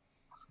coming out.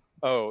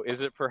 Oh, is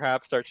it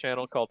perhaps our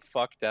channel called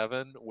Fuck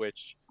Devin,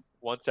 which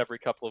once every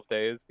couple of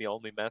days, the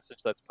only message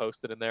that's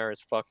posted in there is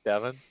Fuck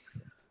Devin?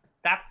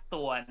 That's the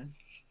one.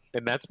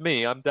 And that's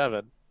me. I'm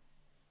Devin.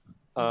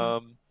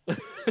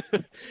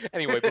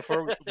 Anyway,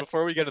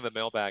 before we get to the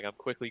mailbag, I'm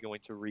quickly going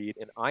to read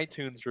an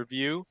iTunes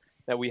review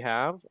that we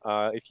have.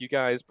 If you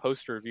guys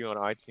post a review on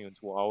iTunes,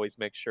 we'll always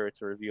make sure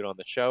it's reviewed on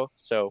the show.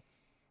 So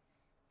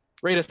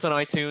rate us on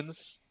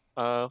iTunes.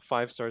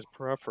 5 stars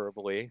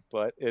preferably,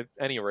 but if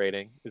any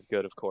rating is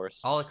good, of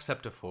course. I'll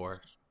accept a 4.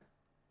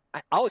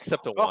 I'll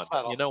accept a 1.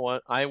 You know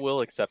what? I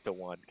will accept a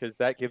 1 because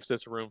that gives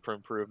us room for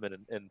improvement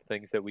and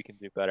things that we can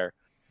do better.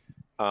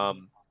 But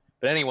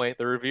anyway,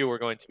 the review we're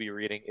going to be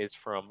reading is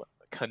from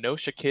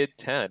Kenosha Kid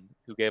 10,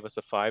 who gave us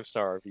a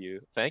 5-star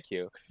review. Thank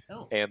you.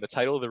 Oh. And the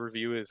title of the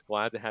review is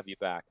 "Glad to Have You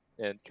Back."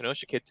 And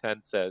Kenosha Kid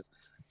 10 says,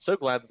 "So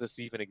glad that this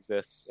even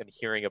exists, and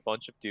hearing a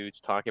bunch of dudes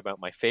talk about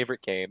my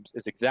favorite games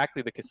is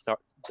exactly the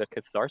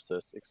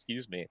catharsis,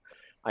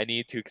 I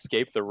need to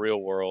escape the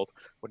real world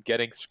when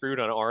getting screwed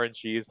on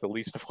RNG is the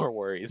least of our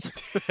worries."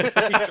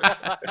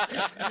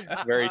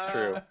 Very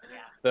true.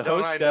 The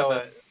host,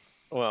 Devin,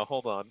 well,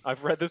 hold on.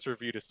 I've read this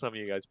review to some of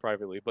you guys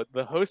privately, but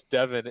the host,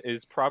 Devin,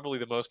 is probably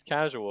the most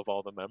casual of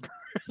all the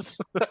members.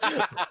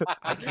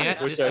 I can't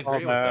disagree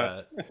with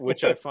that.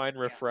 Which I find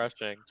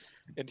refreshing.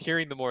 And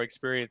hearing the more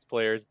experienced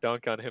players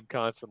dunk on him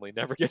constantly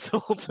never gets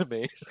old to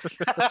me.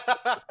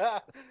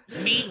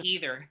 Me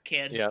either,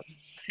 kid. Yep.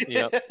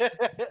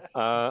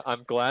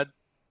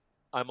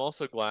 I'm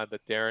also glad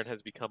that Darren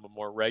has become a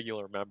more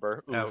regular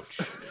member of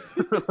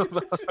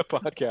the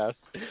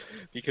podcast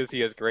because he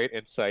has great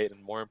insight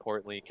and, more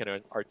importantly,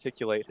 can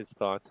articulate his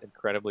thoughts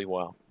incredibly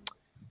well.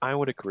 I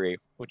would agree,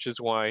 which is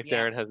why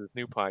Darren has his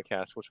new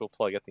podcast, which we'll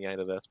plug at the end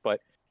of this.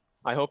 But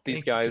I hope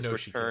these guys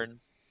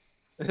return.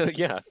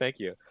 Yeah, thank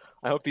you.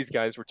 I hope these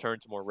guys return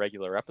to more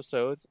regular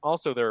episodes.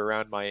 Also, they're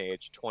around my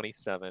age,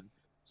 27.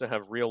 So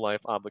have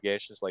real-life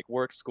obligations like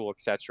work, school,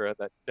 etc.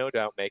 that no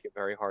doubt make it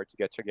very hard to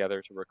get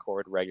together to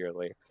record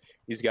regularly.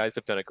 These guys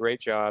have done a great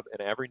job,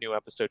 and every new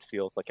episode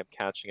feels like I'm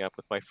catching up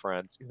with my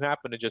friends who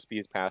happen to just be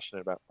as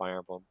passionate about Fire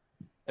Emblem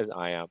as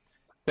I am.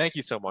 Thank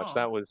you so much.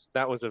 Oh.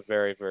 That was a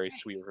very, very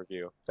sweet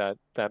review. That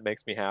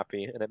makes me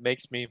happy, and it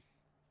makes me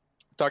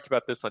talked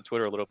about this on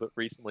Twitter a little bit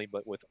recently,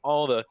 but with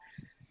all the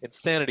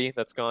insanity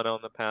that's gone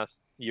on the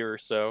past year or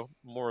so,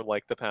 more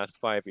like the past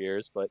 5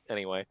 years, but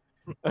anyway.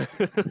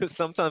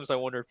 Sometimes I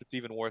wonder if it's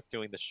even worth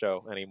doing the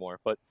show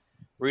anymore, but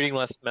reading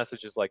less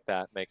messages like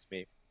that makes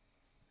me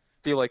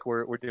feel like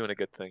we're doing a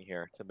good thing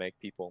here to make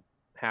people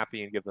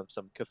happy and give them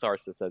some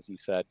catharsis, as you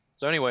said.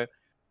 So anyway,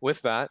 with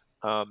that,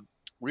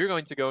 we're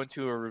going to go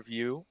into a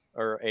review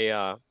or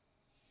an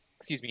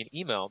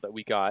email that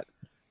we got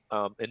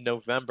in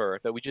November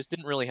that we just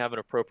didn't really have an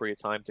appropriate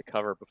time to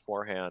cover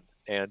beforehand,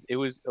 and it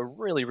was a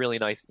really, really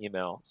nice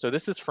email. So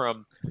this is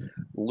from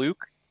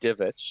Luke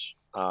Divich,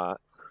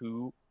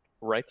 who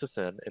writes us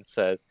in and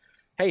says,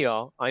 "Hey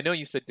y'all, I know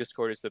you said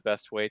Discord is the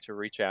best way to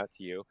reach out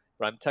to you,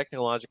 but I'm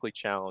technologically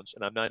challenged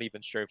and I'm not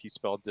even sure if you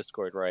spelled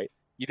Discord right.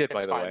 You did,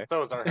 by the way.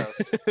 So was our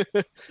host.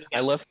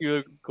 I left you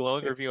a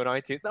glowing review on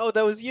iTunes. Oh,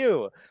 that was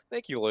you.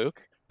 Thank you,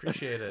 Luke.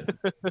 Appreciate it.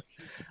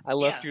 I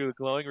left you a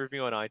glowing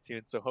review on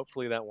iTunes, so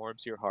hopefully that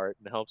warms your heart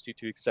and helps you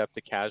to accept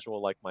a casual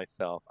like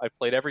myself. I've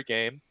played every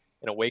game,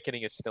 and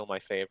Awakening is still my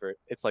favorite.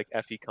 It's like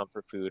FE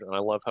comfort food, and I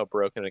love how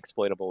broken and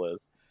exploitable it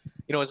is.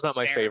 You know, it's not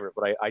my favorite,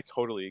 but I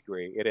totally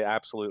agree. It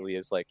absolutely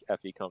is like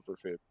FE comfort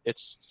food.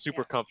 It's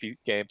super comfy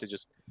game to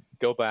just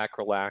go back,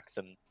 relax,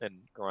 and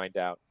grind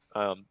out.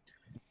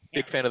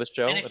 Big fan of the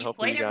show, and if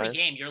hopefully you played every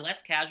game, you're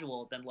less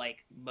casual than like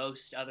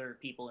most other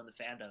people in the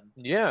fandom.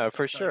 Yeah,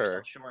 for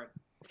sure.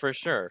 For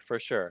sure.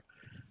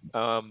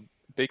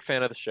 Big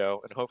fan of the show,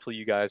 and hopefully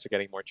you guys are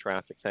getting more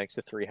traffic thanks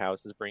to Three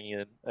Houses bringing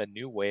in a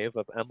new wave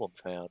of Emblem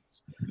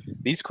fans.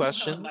 These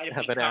questions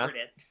have been asked.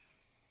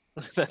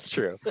 That's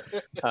true.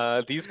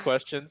 These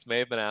questions may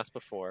have been asked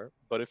before,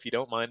 but if you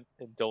don't mind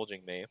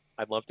indulging me,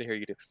 I'd love to hear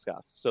you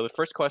discuss. So the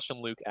first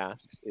question Luke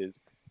asks is,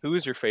 who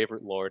is your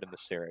favorite Lord in the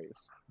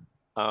series?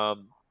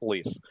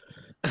 Leaf.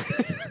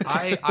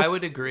 I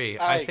would agree.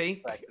 I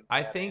think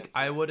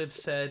I would have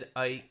said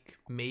Ike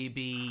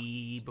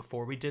maybe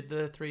before we did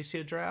the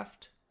Thracia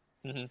draft.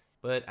 Mm-hmm.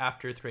 But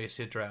after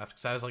Thracia draft,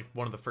 because that was like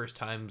one of the first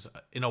times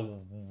in a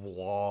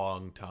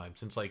long time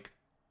since like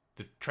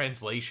the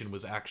translation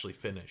was actually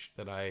finished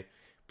that I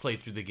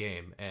played through the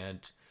game,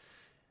 and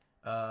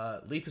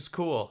Leaf is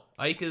cool.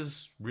 Ike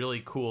is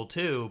really cool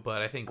too,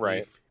 but I think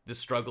Leaf, the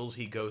struggles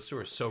he goes through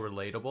are so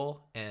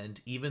relatable,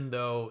 and even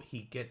though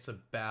he gets a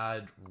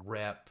bad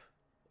rep,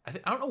 I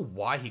don't know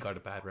why he got a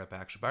bad rep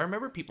actually, but I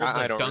remember people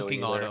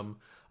dunking on him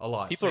a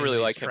lot. People really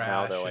like him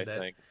now, though. I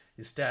think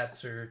his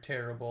stats are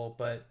terrible,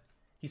 but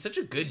he's such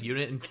a good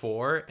unit in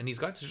 4, and he's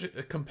got such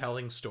a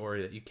compelling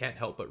story that you can't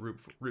help but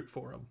root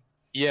for him.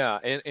 Yeah,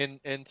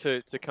 and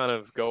to kind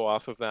of go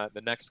off of that,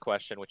 the next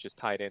question, which is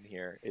tied in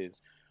here,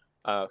 is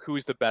who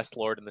is the best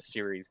Lord in the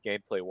series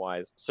gameplay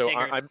wise? So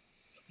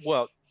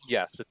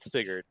yes, it's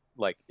Sigurd.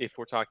 Like, if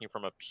we're talking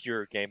from a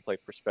pure gameplay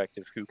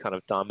perspective, who kind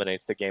of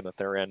dominates the game that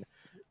they're in.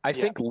 I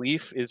think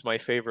Leaf is my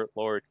favorite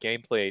Lord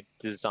gameplay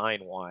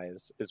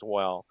design-wise as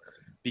well,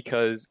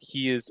 because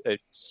he is a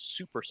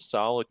super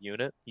solid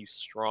unit. He's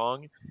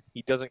strong.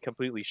 He doesn't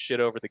completely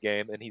shit over the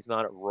game, and he's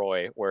not at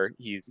Roy, where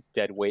he's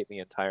dead weight the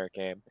entire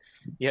game.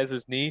 He has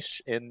his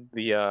niche in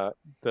the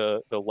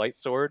light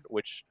sword,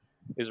 which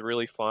is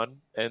really fun.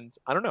 And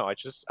I don't know,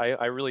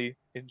 I really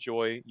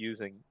enjoy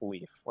using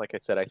Leaf. Like I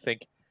said, I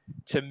think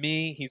to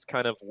me, he's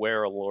kind of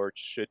where a Lord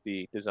should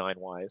be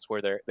design-wise,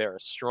 where they're a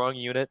strong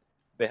unit,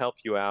 they help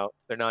you out,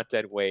 they're not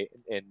dead weight,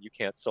 and you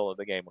can't solo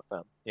the game with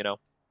them, you know?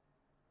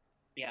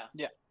 Yeah.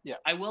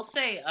 I will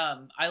say,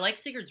 I like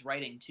Sigurd's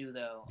writing too,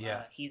 though.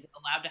 Yeah. He's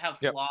allowed to have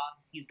flaws.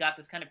 He's got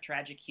this kind of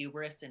tragic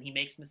hubris, and he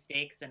makes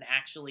mistakes and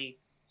actually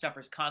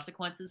suffers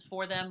consequences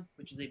for them,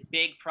 which is a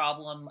big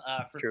problem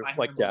for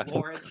like death.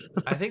 Lords.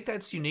 I think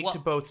that's unique to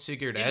both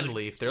Sigurd and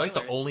Leaf. They're like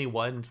the only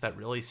ones that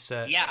really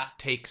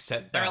take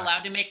setbacks. They're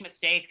allowed to make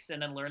mistakes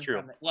and then learn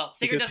from it. Well,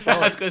 Sigurd doesn't. I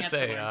was going to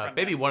say,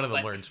 maybe one of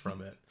them learns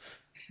from it.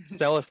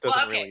 Seliph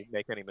doesn't really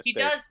make any mistakes.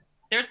 He does.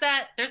 There's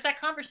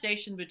that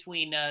conversation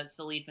between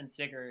Salif and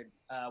Sigurd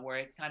where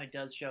it kind of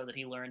does show that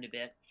he learned a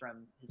bit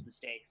from his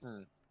mistakes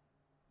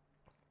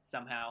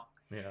somehow.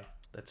 Yeah,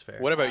 that's fair.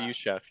 What about you,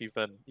 Chef? You've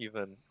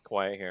been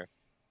quiet here.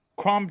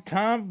 Crom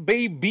time,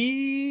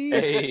 baby.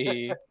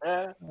 Hey.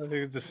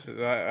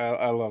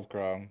 I love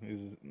Crom.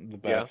 He's the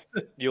best.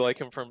 Yeah. You like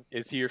him from?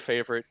 Is he your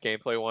favorite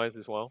gameplay wise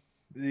as well?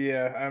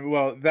 Yeah.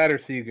 Well, that or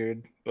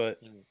Sigurd,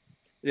 but.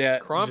 Yeah,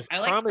 Crom is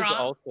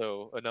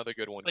also another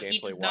good one. But gameplay he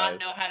does not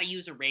know how to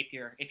use a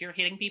rapier. If you're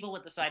hitting people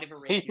with the side of a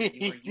rapier,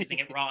 you are using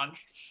it wrong.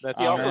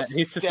 He also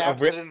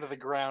stabs it into the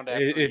ground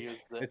after he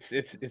used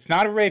it. It's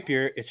not a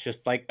rapier. It's just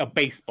like a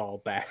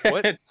baseball bat.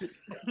 What,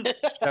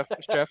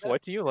 Chef?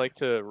 What do you like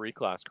to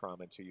reclass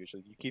Crom into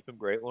usually? Do you keep him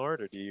Great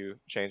Lord or do you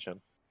change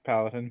him?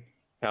 Paladin.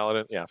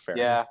 Yeah, fair.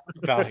 Yeah,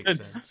 that makes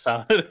sense.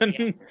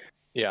 Paladin.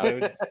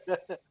 Yeah.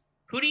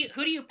 Who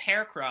do you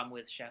pair Crom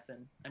with,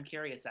 Sheffin? I'm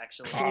curious,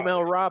 actually.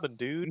 Female Robin,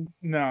 dude.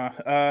 No,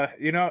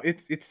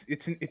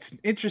 it's an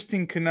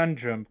interesting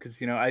conundrum because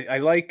I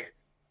like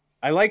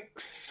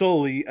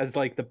Sully as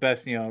like the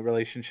best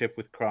relationship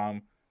with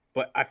Crom,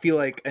 but I feel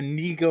like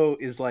Inigo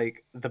is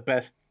like the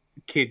best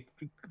kid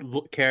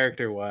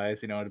character wise,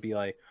 to be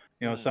like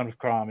son of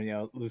Crom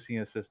and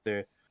Lucina's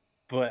sister,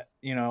 but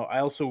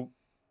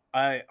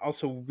I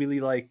also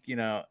really like,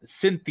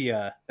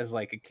 Cynthia as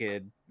like a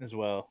kid as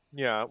well.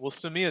 Yeah, well,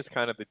 Sumia is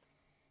kind of the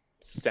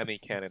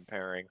semi-canon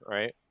pairing,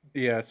 right?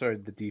 Yeah, sort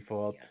of the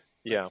default.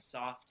 Yeah.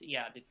 Soft,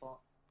 default.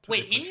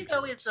 Wait,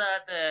 Inigo is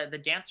the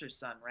dancer's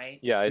son, right?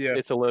 Yeah,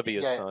 it's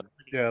Olivia's son.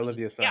 Yeah,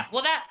 Olivia's son. Yeah,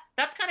 well,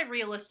 that's kind of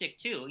realistic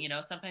too.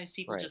 Sometimes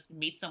people just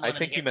meet someone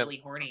and get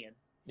really horny.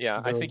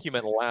 Yeah, I think you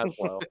meant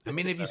Laszlo. I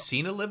mean, have you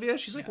seen Olivia?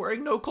 She's like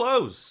wearing no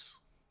clothes.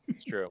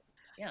 It's true.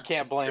 Yeah,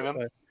 can't blame him.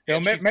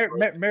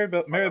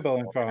 Maribel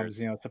and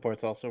Crom's,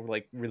 support's also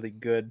like really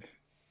good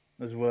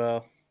as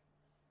well.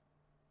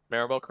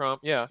 Maribel Crom,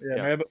 yeah.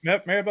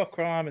 Maribel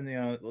Crom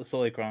and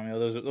Sully Crom,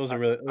 those are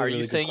really. Are you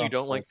really saying you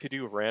don't like to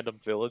do random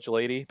village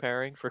lady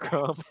pairing for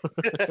Crom?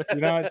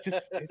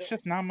 It's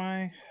just not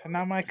my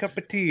cup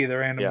of tea. The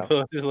random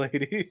village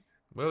lady.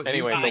 Well,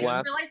 anyway, I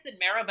just realized that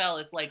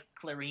Maribel is like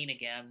Clarine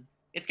again.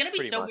 It's gonna be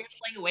weird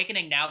playing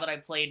Awakening now that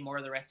I've played more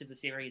of the rest of the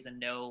series and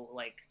know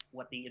like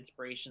what the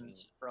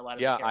inspirations for a lot of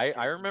the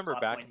I remember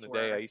back in the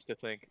day I used to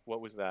think,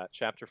 what was that,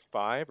 chapter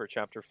 5 or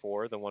chapter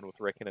 4, the one with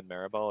Rickon and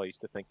Maribel? I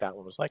used to think that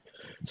one was like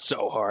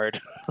so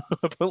hard.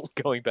 But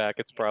going back,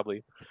 it's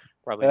probably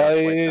it's kind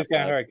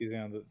of hard because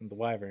the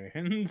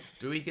wyverns.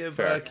 Do we give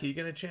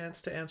Keegan a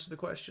chance to answer the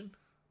question?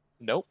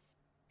 Nope.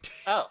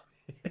 Oh.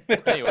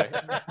 Anyway,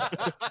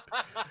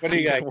 what do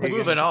you got?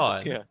 Moving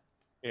on.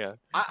 Yeah.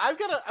 I've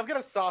got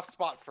a soft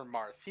spot for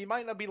Marth. He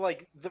might not be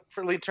like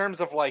in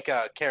terms of like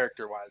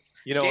character wise.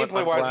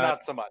 Gameplay wise,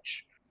 not so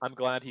much. I'm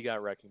glad he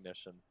got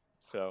recognition.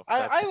 So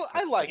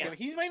I like him.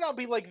 He may not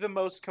be like the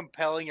most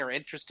compelling or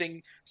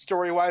interesting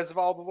story wise of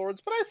all the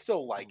Lords, but I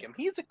still like him.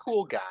 He's a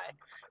cool guy.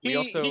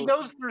 He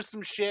goes through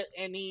some shit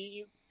and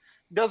he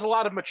does a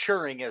lot of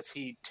maturing as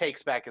he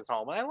takes back his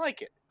home, and I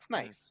like it. It's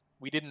nice.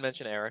 We didn't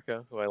mention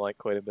Erica, who I like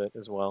quite a bit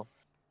as well.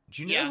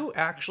 Do you know who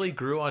actually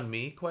grew on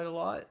me quite a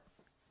lot?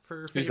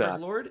 For favorite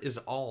Lord is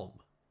Alm.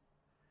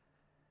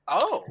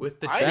 Oh, with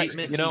the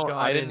treatment he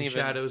got in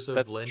Shadows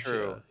of Valentia.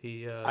 True.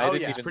 I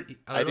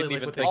didn't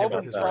even think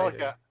about that.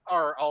 Celica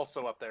are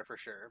also up there for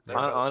sure.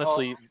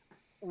 Honestly,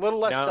 a little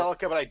less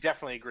Celica, but I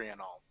definitely agree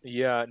on Alm.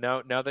 Yeah,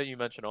 now that you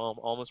mention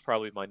Alm is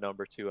probably my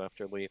number 2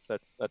 after Leaf.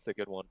 That's a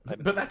good one.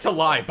 But that's a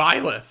lie,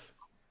 Byleth.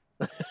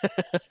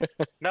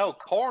 No,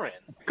 Corrin,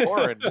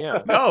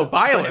 yeah. No,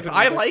 Byleth.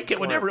 I like it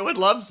when everyone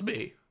loves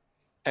me.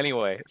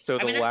 Anyway, so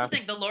that's the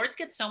thing. The Lords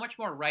get so much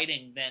more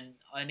writing than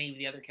any of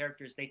the other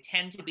characters. They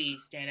tend to be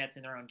standouts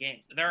in their own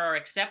games. There are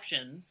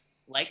exceptions,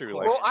 like Corrin.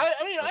 Well,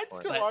 I'd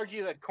still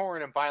argue that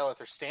Corrin and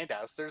Byleth are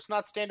standouts. They're just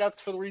not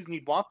standouts for the reason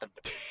you'd want them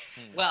to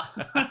be. Well,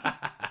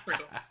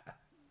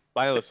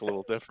 Byleth's a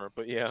little different,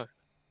 but yeah.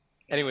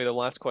 Anyway, the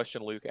last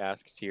question Luke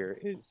asks here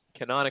is,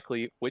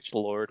 canonically, which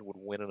Lord would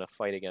win in a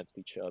fight against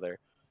each other?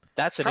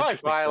 That's an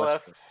interesting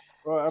question.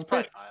 Well, it's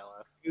probably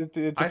Byleth.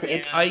 I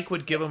think Ike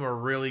would give him a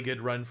really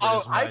good run for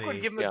his money. Ike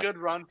would give him a good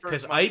run for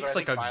his money. Because Ike's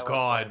like a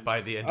god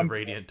by the end of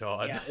Radiant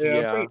Dawn. If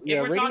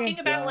we're talking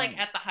about like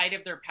at the height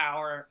of their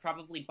power,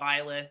 probably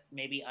Byleth,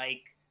 maybe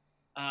Ike.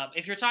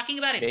 If you're talking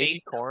about it,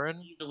 maybe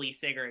Corrin, easily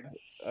Sigurd.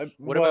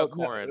 What about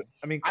Corrin?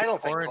 I mean, I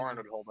don't think Corrin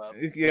would hold up.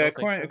 Yeah,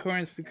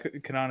 Corrin's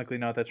canonically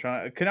not that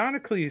strong.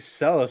 Canonically,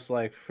 Celis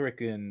like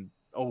freaking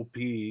OP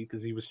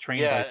because he was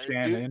trained by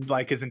Shannon.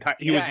 Like his entire,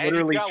 he was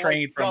literally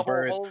trained from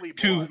birth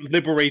to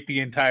liberate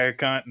the entire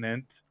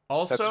continent.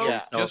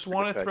 Also, just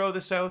want to throw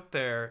this out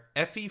there: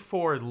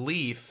 FE4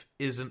 Leaf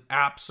is an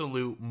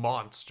absolute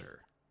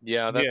monster.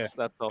 Yeah, that's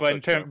also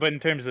true. But in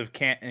terms of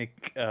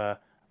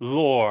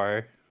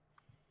lore,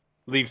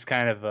 Leaf's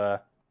kind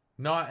of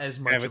not as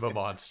much of a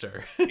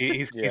monster.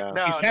 He's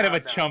kind of a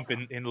chump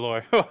in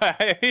lore.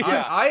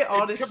 I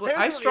honestly,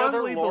 I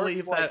strongly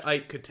believe that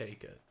Ike could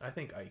take it. I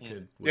think Ike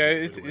could.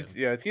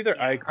 It's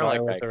either Ike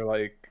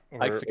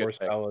or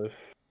Celis.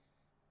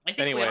 I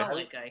think we all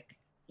like Ike.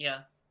 Yeah.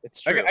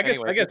 It's true.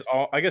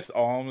 I guess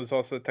Alm is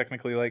also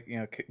technically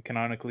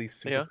canonically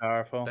super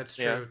powerful. That's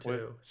true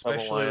too.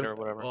 Especially or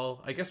whatever.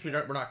 Well, I guess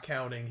we're not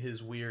counting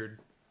his weird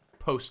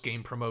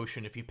post-game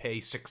promotion if you pay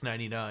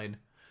 $6.99.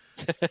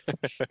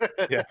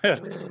 Yeah.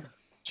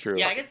 True.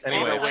 Yeah, I guess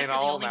anyway, Ike are the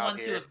only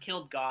ones who have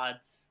killed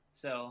gods,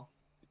 so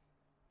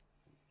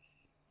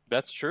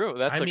that's true.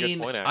 That's a good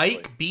point, actually.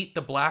 Ike beat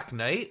the Black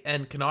Knight,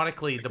 and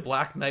canonically, the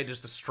Black Knight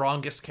is the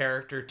strongest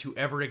character to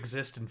ever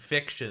exist in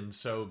fiction.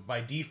 So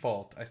by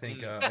default, I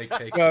think Ike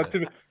takes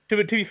it.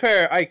 To be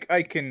fair,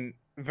 Ike can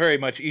very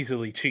much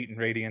easily cheat in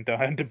Radiant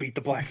Dawn to beat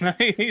the Black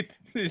Knight.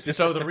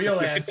 So the real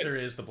answer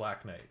is the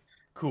Black Knight.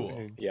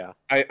 Cool. Yeah.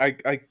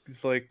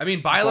 It's like. I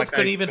mean, Byleth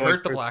couldn't even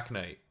hurt the Black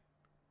Knight.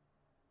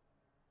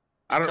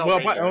 I don't know.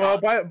 Well,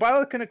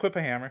 Byleth can equip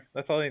a hammer.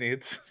 That's all he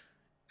needs.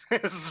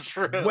 This is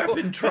true.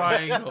 Weapon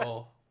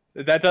triangle.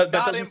 That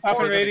doesn't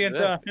happen Radiant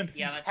Dawn.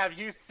 Have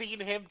you seen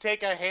him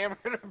take a hammer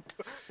to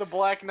the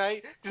Black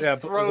Knight?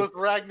 Just throws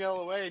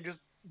Ragnell away and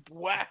just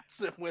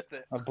whaps him with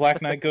it. A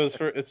Black Knight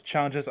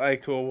challenges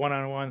Ike to a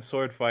one-on-one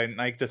sword fight,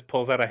 and Ike just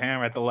pulls out a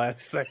hammer at the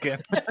last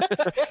second.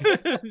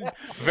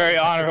 Very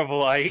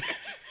honorable, Ike.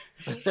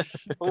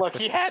 Look,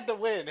 he had to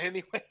win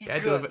anyway. He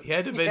had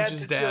to avenge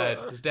his dad.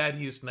 His dad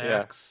used an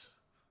axe.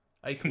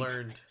 Ike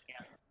learned.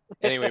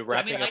 Anyway,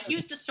 Ike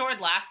used a sword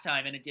last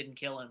time and it didn't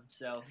kill him,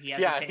 so he had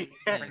to take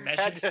different measures.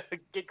 Had to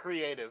get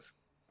creative.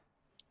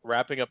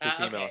 Wrapping up this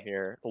email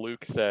here,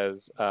 Luke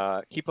says,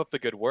 keep up the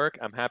good work.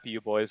 I'm happy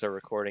you boys are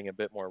recording a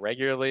bit more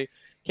regularly.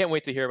 Can't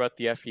wait to hear about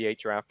the FE8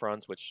 draft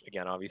runs, which,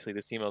 again, obviously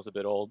this email's a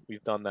bit old.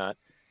 We've done that.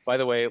 By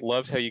the way,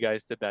 loves how you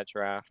guys did that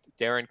draft.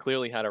 Darren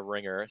clearly had a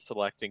ringer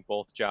selecting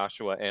both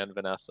Joshua and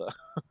Vanessa.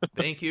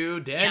 Thank you,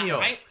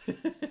 Daniel.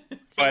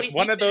 But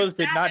one of those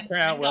did not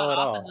turn out well at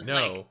all.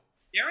 No.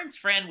 Darren's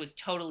friend was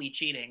totally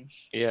cheating.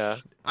 Yeah.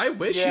 I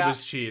wish he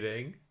was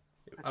cheating.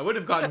 I would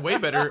have gotten way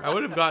better. I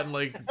would have gotten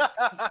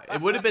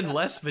it would have been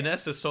less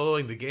Vanessa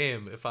soloing the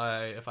game if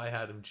I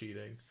had him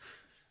cheating.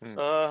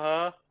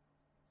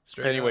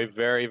 Anyway,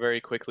 very,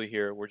 very quickly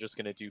here, we're just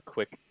gonna do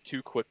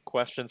two quick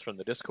questions from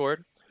the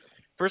Discord.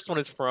 First one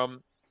is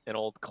from an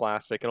old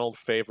classic, an old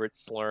favorite,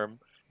 Slurm,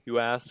 who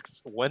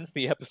asks, when's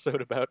the episode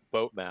about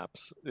boat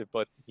maps?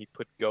 But he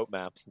put goat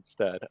maps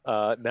instead.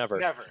 Never.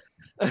 Never.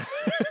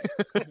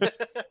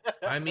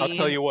 I mean, I'll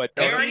tell you what.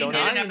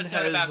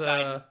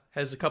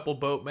 Has a couple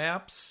boat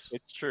maps.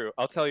 It's true.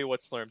 I'll tell you what,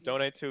 Slurm.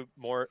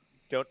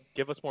 Don't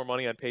give us more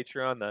money on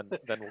Patreon,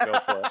 then we'll go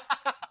for it.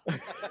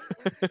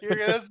 You're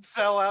gonna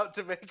sell out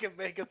to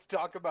make us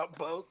talk about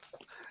boats.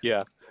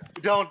 Yeah.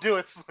 Don't do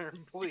it,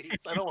 Slurm,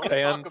 please. I don't want to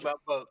talk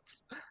about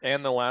boats.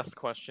 And the last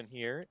question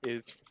here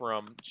is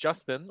from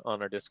Justin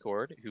on our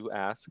Discord, who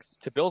asks,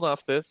 to build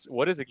off this,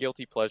 what is a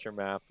guilty pleasure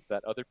map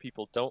that other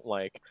people don't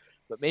like,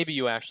 but maybe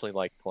you actually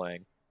like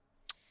playing?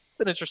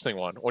 It's an interesting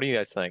one. What do you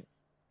guys think?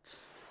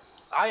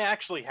 I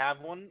actually have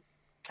one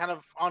kind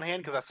of on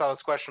hand because I saw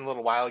this question a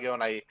little while ago,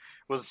 and I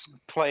was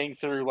playing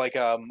through like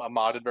a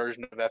modded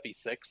version of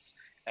FE6,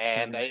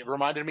 and it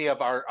reminded me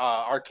of our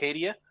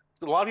Arcadia.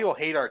 A lot of people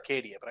hate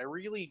Arcadia, but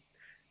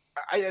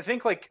I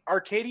think like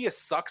Arcadia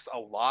sucks a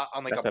lot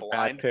on like a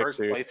blind first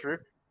playthrough.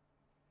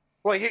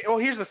 Well,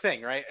 here's the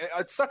thing, right?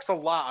 It sucks a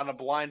lot on a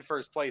blind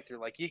first playthrough.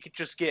 Like, you could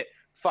just get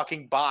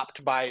fucking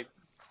bopped by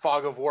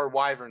Fog of War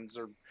wyverns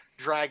or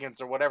dragons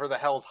or whatever the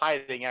hell's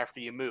hiding after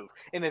you move,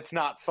 and it's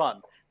not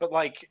fun. But,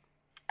 like,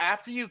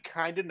 after you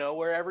kind of know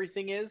where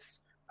everything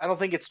is, I don't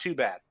think it's too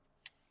bad.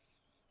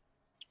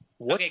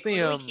 What's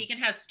Keegan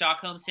has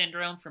Stockholm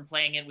Syndrome from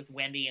playing it with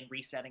Wendy and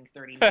resetting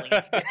 30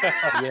 million.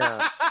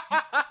 Yeah.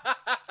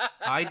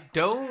 I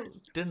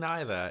don't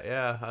deny that.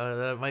 Yeah,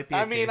 that might be.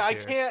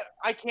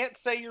 I can't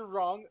say you're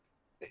wrong.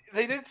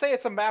 They did say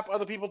it's a map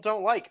other people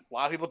don't like. A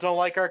lot of people don't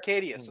like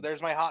Arcadia, so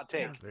there's my hot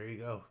take. Yeah, there you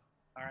go.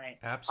 All right.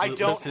 Absolutely I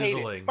don't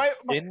sizzling. hate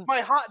it. My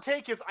hot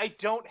take is I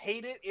don't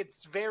hate it.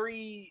 It's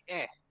very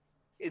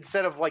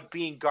instead of like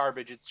being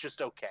garbage, it's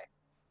just okay.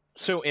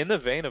 So in the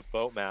vein of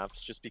boat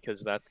maps, just because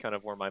that's kind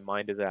of where my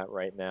mind is at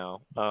right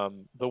now,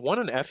 the one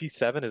in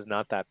FE7 is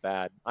not that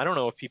bad. I don't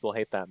know if people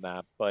hate that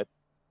map, but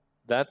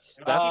that's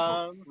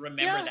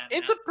remember that.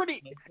 It's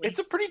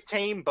a pretty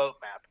tame boat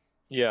map.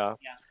 Yeah.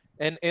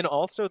 And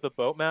also the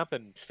boat map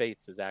in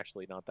Fates is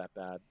actually not that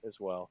bad as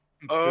well.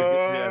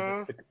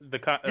 The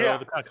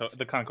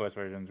Conquest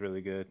version is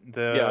really good.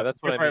 That's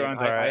what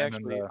I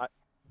mean.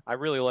 I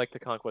really like the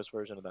Conquest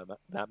version of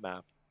that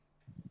map.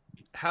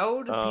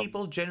 How do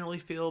people generally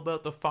feel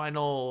about the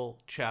final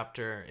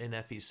chapter in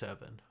FE7?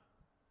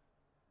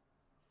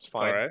 It's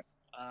fine. All right.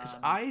 Because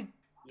I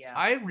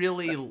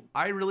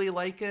really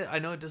like it. I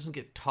know it doesn't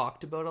get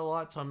talked about a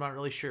lot, so I'm not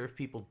really sure if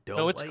people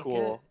don't like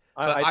cool. it.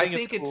 But I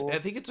think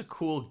it's a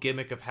cool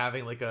gimmick of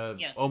having like a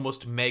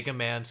almost Mega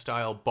Man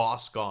style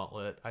boss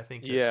gauntlet. I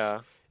think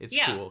it's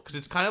cool because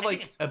it's kind of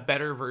like a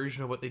better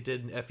version of what they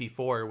did in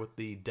FE4 with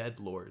the Dead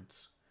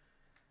Lords.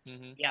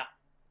 Mm-hmm. Yeah,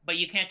 but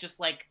you can't just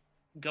like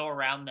go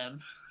around them.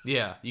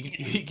 Yeah,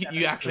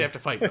 you actually have to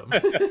fight them.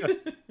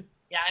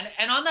 Yeah,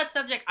 and on that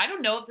subject, I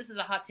don't know if this is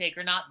a hot take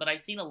or not, but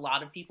I've seen a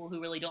lot of people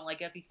who really don't like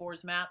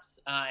FE4's maps,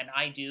 and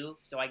I do,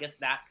 so I guess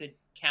that could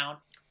count.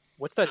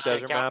 What's that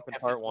desert map in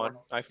Part 1?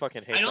 I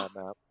fucking hate that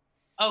map.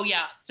 Oh,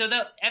 yeah. So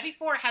the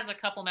FE4 has a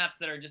couple maps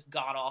that are just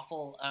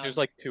god-awful. There's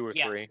like 2 or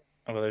 3.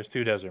 Oh, well, there's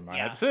 2 desert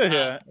maps.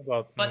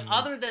 But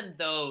other than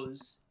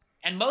those,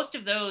 and most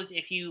of those,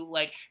 if you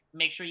like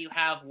make sure you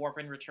have Warp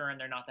and Return,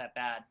 they're not that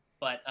bad.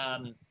 But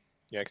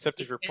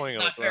except if you're playing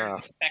on a graph. It's not fair to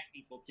expect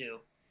people to.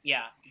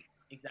 Yeah,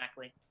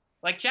 exactly.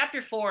 Like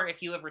Chapter 4,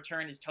 if you have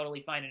Return, is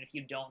totally fine, and if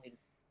you don't,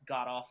 it's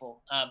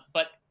god-awful.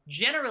 But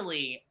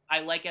generally, I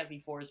like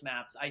FE4's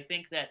maps. I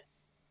think that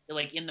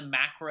like in the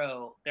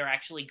macro, they're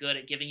actually good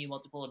at giving you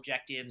multiple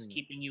objectives,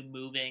 keeping you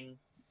moving,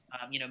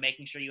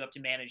 making sure you have to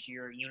manage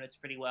your units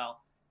pretty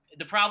well.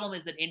 The problem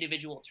is that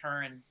individual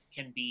turns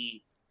can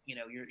be,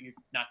 you're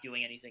not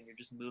doing anything. You're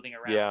just moving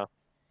around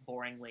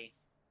boringly.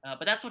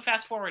 But that's what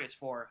Fast Forward is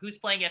for. Who's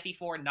playing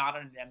FE4 not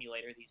on an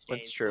emulator these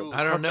days? That's true.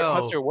 I don't know.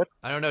 Hustler,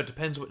 I don't know. It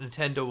depends what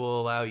Nintendo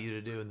will allow you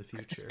to do in the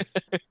future.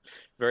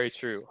 Very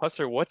true.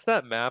 Hustler, what's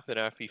that map in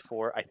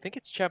FE4? I think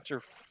it's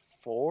Chapter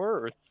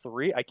 4 or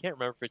 3. I can't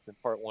remember if it's in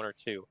Part 1 or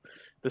 2.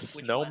 The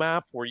snow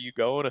map where you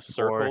go in a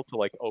circle to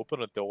like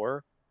open a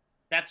door.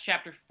 That's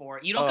Chapter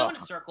 4. You don't go in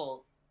a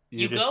circle.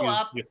 You go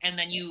up and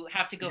then you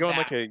have to go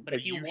back. Like but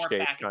if you warp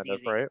back, kind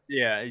it's of, right?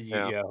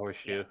 Yeah,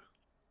 horseshoe.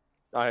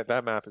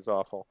 That map is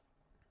awful.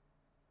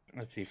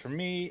 Let's see. For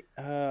me,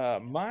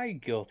 my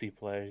guilty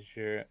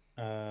pleasure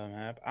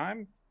map.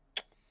 I'm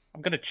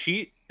gonna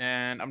cheat,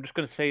 and I'm just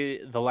gonna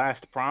say The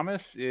Last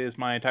Promise is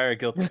my entire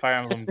Fire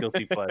Emblem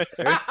guilty pleasure.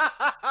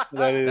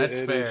 That's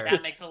fair.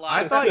 That makes a lot.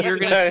 I thought you were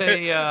gonna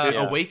say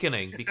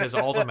Awakening because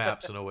all the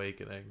maps in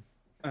Awakening.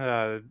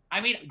 I've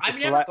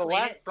never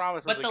played it,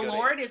 but the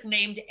Lord is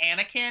named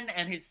Anakin,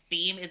 and his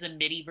theme is a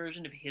MIDI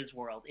version of his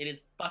world. It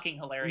is fucking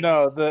hilarious.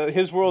 No,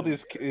 his world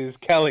is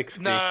Kellic's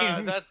theme.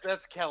 No,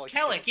 that's Kellic.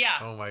 Kellic, yeah.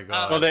 Oh my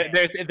god. Well, there's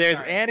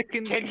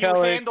Anakin. Can Kellic,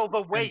 you handle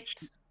the weight?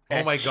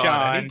 Oh my god,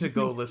 I need to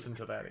go listen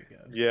to that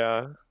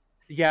again.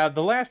 Yeah,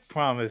 The Last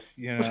Promise.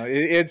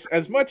 It's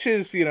as much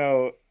as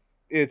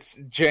it's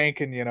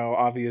jank and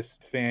obvious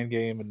fan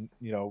game and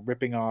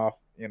ripping off.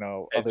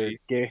 Other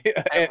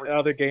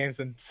games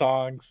and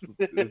songs.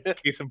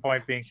 Case in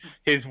point being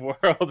His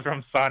World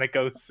from Sonic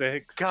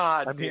 06.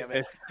 God damn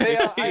it!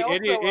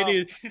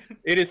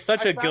 It is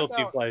such a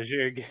guilty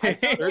pleasure. I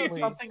found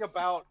something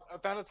about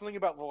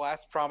The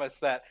Last Promise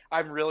that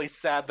I'm really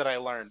sad that I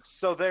learned.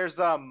 So there's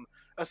a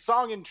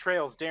song in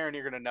Trails, Darren,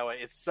 you're gonna know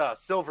it. It's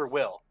Silver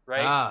Will,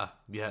 right? Ah,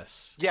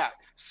 yes. Yeah.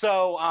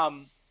 So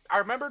I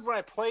remembered when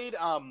I played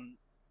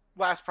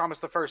Last Promise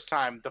the first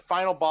time, the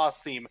final boss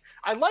theme,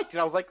 I liked it.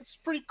 I was like, this is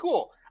pretty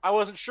cool. I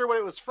wasn't sure what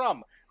it was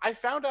from. I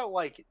found out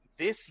like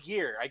this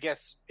year, I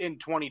guess in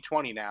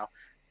 2020 now,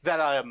 that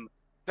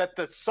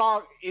the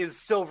song is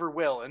Silver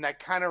Will, and that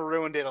kind of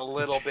ruined it a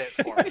little bit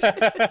for me.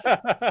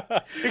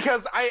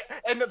 Because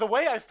the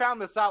way I found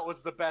this out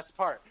was the best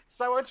part.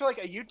 So I went to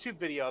like a YouTube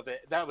video of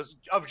it that was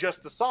of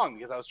just the song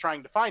because I was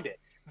trying to find it.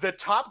 The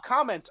top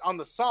comment on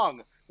the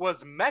song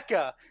was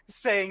Mecha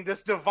saying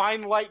this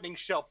divine lightning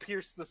shall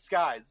pierce the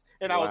skies.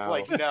 And I was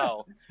like,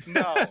 no.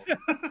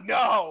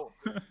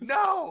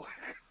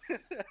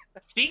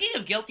 Speaking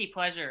of guilty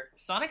pleasure,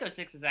 Sonic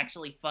 06 is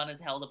actually fun as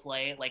hell to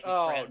play. Like with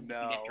friends,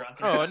 no. you get drunk.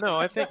 Oh no,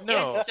 I think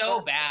no. It's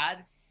so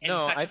bad. In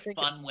such a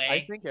fun way.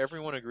 I think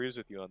everyone agrees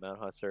with you on that,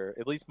 Husser.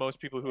 At least most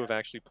people who have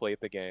actually played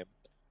the game.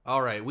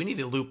 All right, we need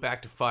to loop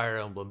back to Fire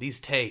Emblem. These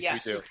takes.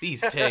 Yes. We do.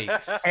 These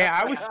takes. Hey,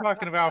 I was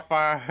talking about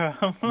Fire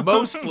Emblem.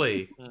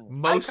 Mostly.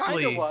 This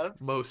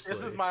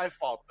is my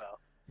fault, though.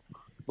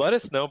 Let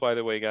us know, by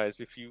the way, guys,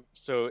 if you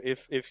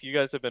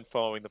guys have been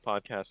following the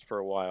podcast for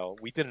a while.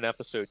 We did an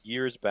episode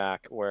years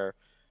back where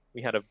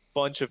we had a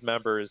bunch of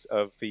members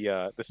of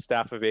the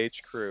Staff of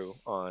Age crew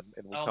on,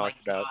 and we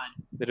talked about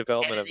the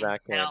development of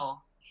that game.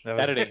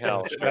 Editing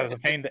hell. That was a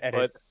pain to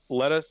edit. But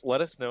let us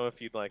know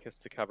if you'd like us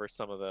to cover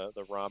some of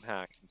the ROM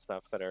hacks and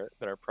stuff that are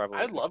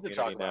prevalent. I'd love to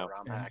talk about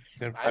ROM hacks.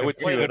 I would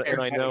too,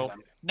 and I know.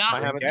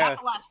 Not the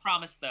last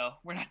promise though.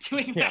 We're not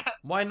doing that.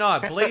 Why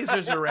not?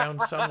 Blazer's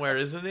around somewhere,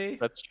 isn't he?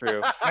 That's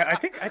true. I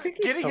think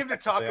getting him to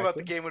talk about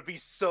the game would be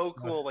so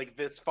cool. Like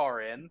this far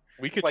in,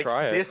 we could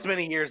try it. This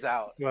many years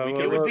out.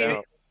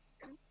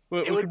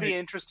 It would be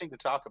interesting to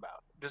talk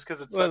about, just because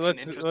it's such an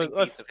interesting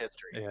piece of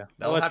history. Yeah,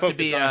 that'll have to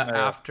be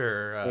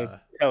after.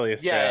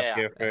 First.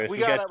 We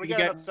got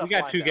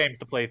 2 games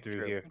to play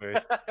through here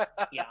first.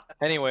 Yeah.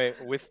 Anyway,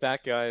 with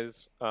that,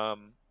 guys,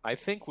 I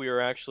think we were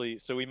actually.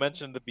 So we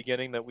mentioned at the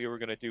beginning that we were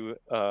going to do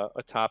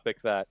a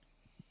topic that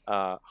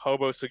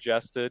Hobo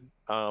suggested.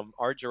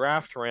 Our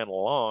draft ran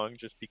long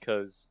just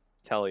because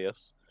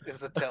Tellius.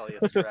 It's a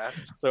Tellius draft.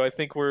 So I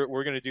think we're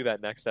going to do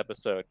that next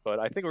episode. But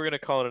I think we're going to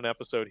call it an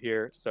episode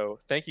here. So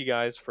thank you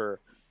guys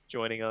for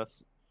joining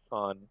us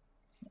on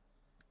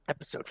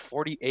episode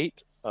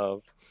 48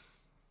 of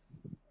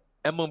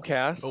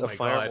Emblemcast. Oh my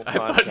god! I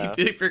thought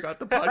you forgot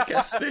the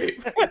podcast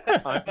name.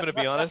 I'm going to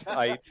be honest.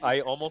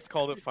 I almost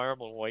called it Fire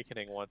Emblem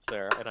Awakening once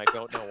there, and I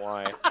don't know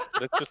why.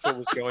 That's just what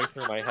was going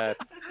through my head.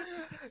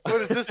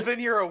 What has this been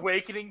your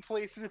awakening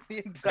playthrough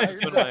the entire time?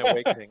 This has been my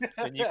awakening,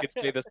 and you could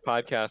say this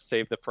podcast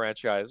saved the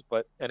franchise.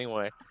 But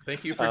anyway,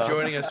 thank you for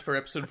joining us for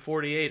episode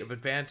 48 of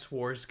Advance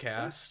Wars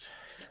Cast.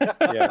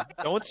 Yeah,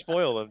 don't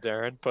spoil them,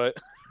 Darren. But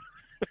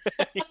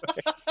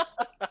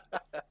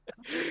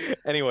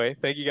anyway,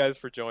 thank you guys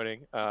for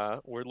joining.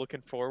 We're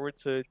looking forward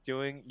to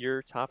doing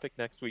your topic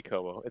next week,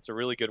 Hobo. It's a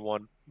really good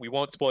one. We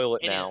won't spoil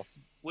it now.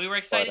 We were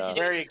excited to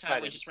do it this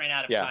time. We just ran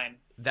out of time.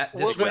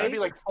 This way, maybe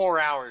like 4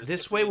 hours.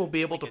 This way, we'll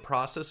be able to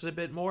process it a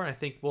bit more. I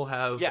think we'll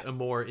have a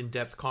more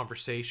in-depth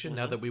conversation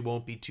now that we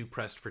won't be too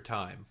pressed for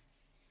time.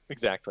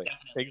 Exactly.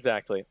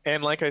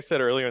 And like I said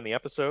earlier in the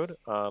episode,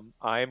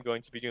 I am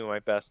going to be doing my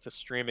best to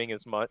streaming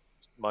as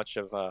much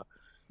of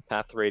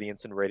Path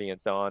Radiance and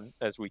Radiant Dawn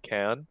as we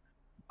can.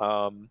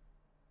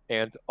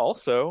 And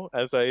also,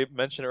 as I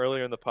mentioned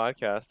earlier in the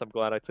podcast, I'm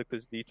glad I took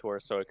this detour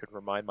so I could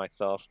remind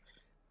myself.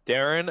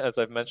 Darren, as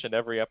I've mentioned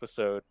every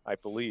episode, I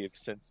believe,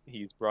 since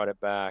he's brought it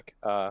back,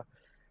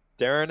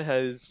 Darren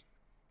has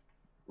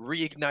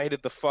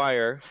reignited the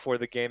fire for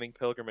the Gaming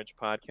Pilgrimage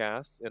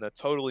podcast in a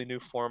totally new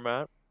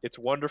format. It's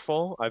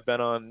wonderful. I've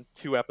been on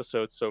 2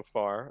 episodes so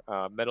far,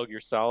 Metal Gear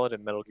Solid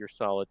and Metal Gear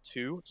Solid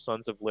 2,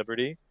 Sons of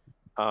Liberty.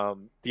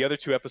 The other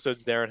 2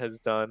 episodes Darren has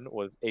done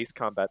was Ace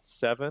Combat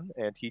 7,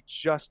 and he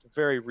just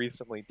very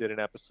recently did an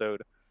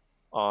episode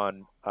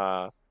on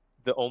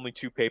the only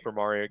 2 Paper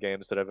Mario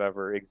games that have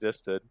ever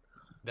existed.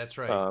 That's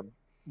right.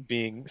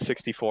 Being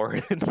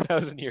 64 and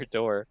Thousand Year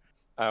Door,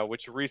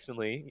 which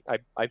recently,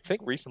 I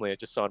think recently I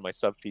just saw in my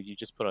sub feed you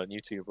just put on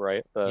YouTube,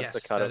 right?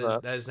 Yes,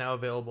 that is now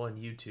available on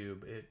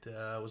YouTube. It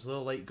was a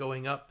little late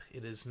going up.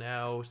 It is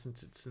now,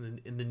 since it's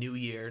in the new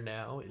year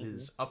now, it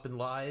is up and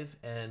live.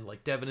 And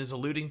like Devin is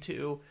alluding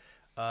to,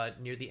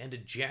 near the end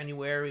of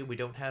January, we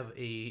don't have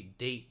a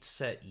date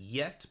set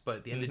yet, but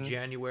at the end of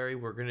January,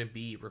 we're going to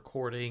be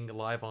recording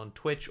live on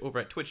Twitch over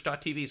at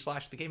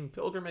twitch.tv/The Gaming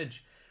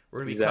Pilgrimage.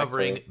 We're going to be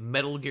covering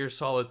Metal Gear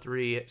Solid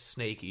 3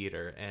 Snake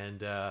Eater,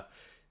 and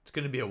it's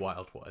going to be a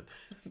wild one.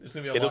 There's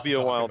going to be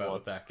a lot to talk about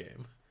with that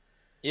game.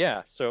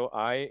 Yeah, so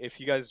if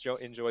you guys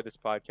enjoy this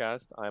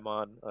podcast, I'm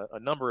on a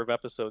number of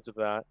episodes of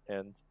that,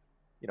 and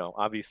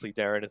obviously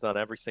Darren is on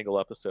every single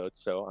episode,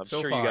 so I'm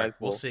sure you guys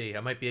will... We'll see. I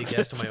might be a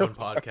guest on my own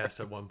podcast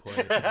at one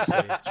point. That's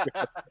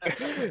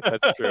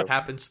true.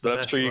 Happens to the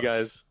best of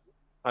us.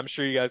 I'm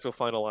sure you guys will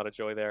find a lot of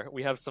joy there.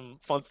 We have some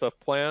fun stuff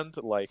planned,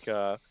 like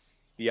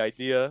the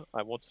idea,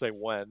 I won't say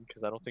when,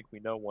 because I don't think we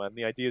know when.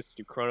 The idea is to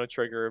do Chrono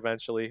Trigger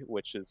eventually,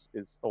 which is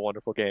a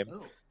wonderful game.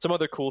 Ooh. Some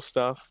other cool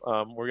stuff.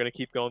 We're going to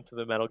keep going through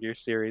the Metal Gear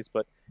series,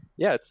 but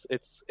yeah,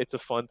 it's a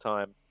fun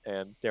time,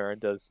 and Darren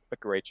does a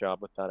great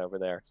job with that over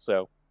there.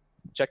 So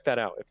check that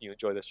out if you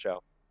enjoy this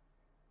show.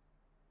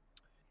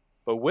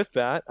 But with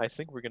that, I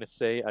think we're going to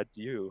say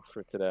adieu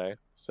for today.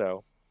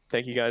 So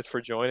thank you guys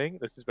for joining.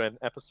 This has been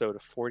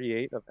episode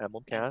 48 of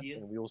Emblemcast,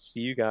 and we will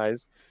see you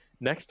guys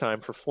next time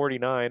for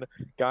 49.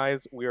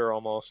 Guys, we are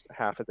almost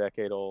half a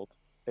decade old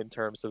in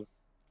terms of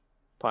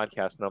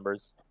podcast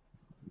numbers.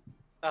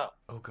 Oh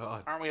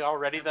God. Aren't we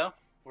already, though?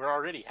 We're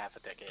already half a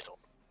decade old.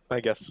 I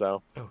guess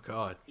so. Oh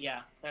God.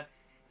 Yeah,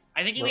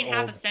 I think you mean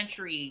half a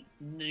century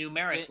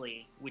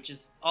numerically, which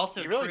is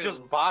also true. You really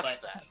just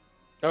botched that.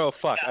 Oh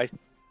fuck! Yeah.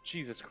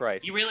 Jesus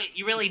Christ. You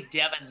really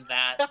Devin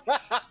that.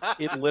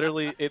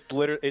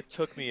 It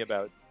took me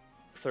about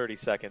 30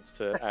 seconds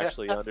to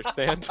actually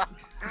understand.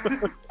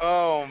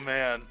 Oh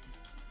man.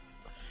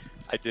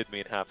 I did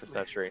mean half a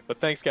century. But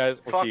thanks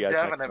guys. We'll see you guys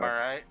Devin, next time. am I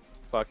right?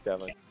 Fuck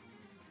Devin.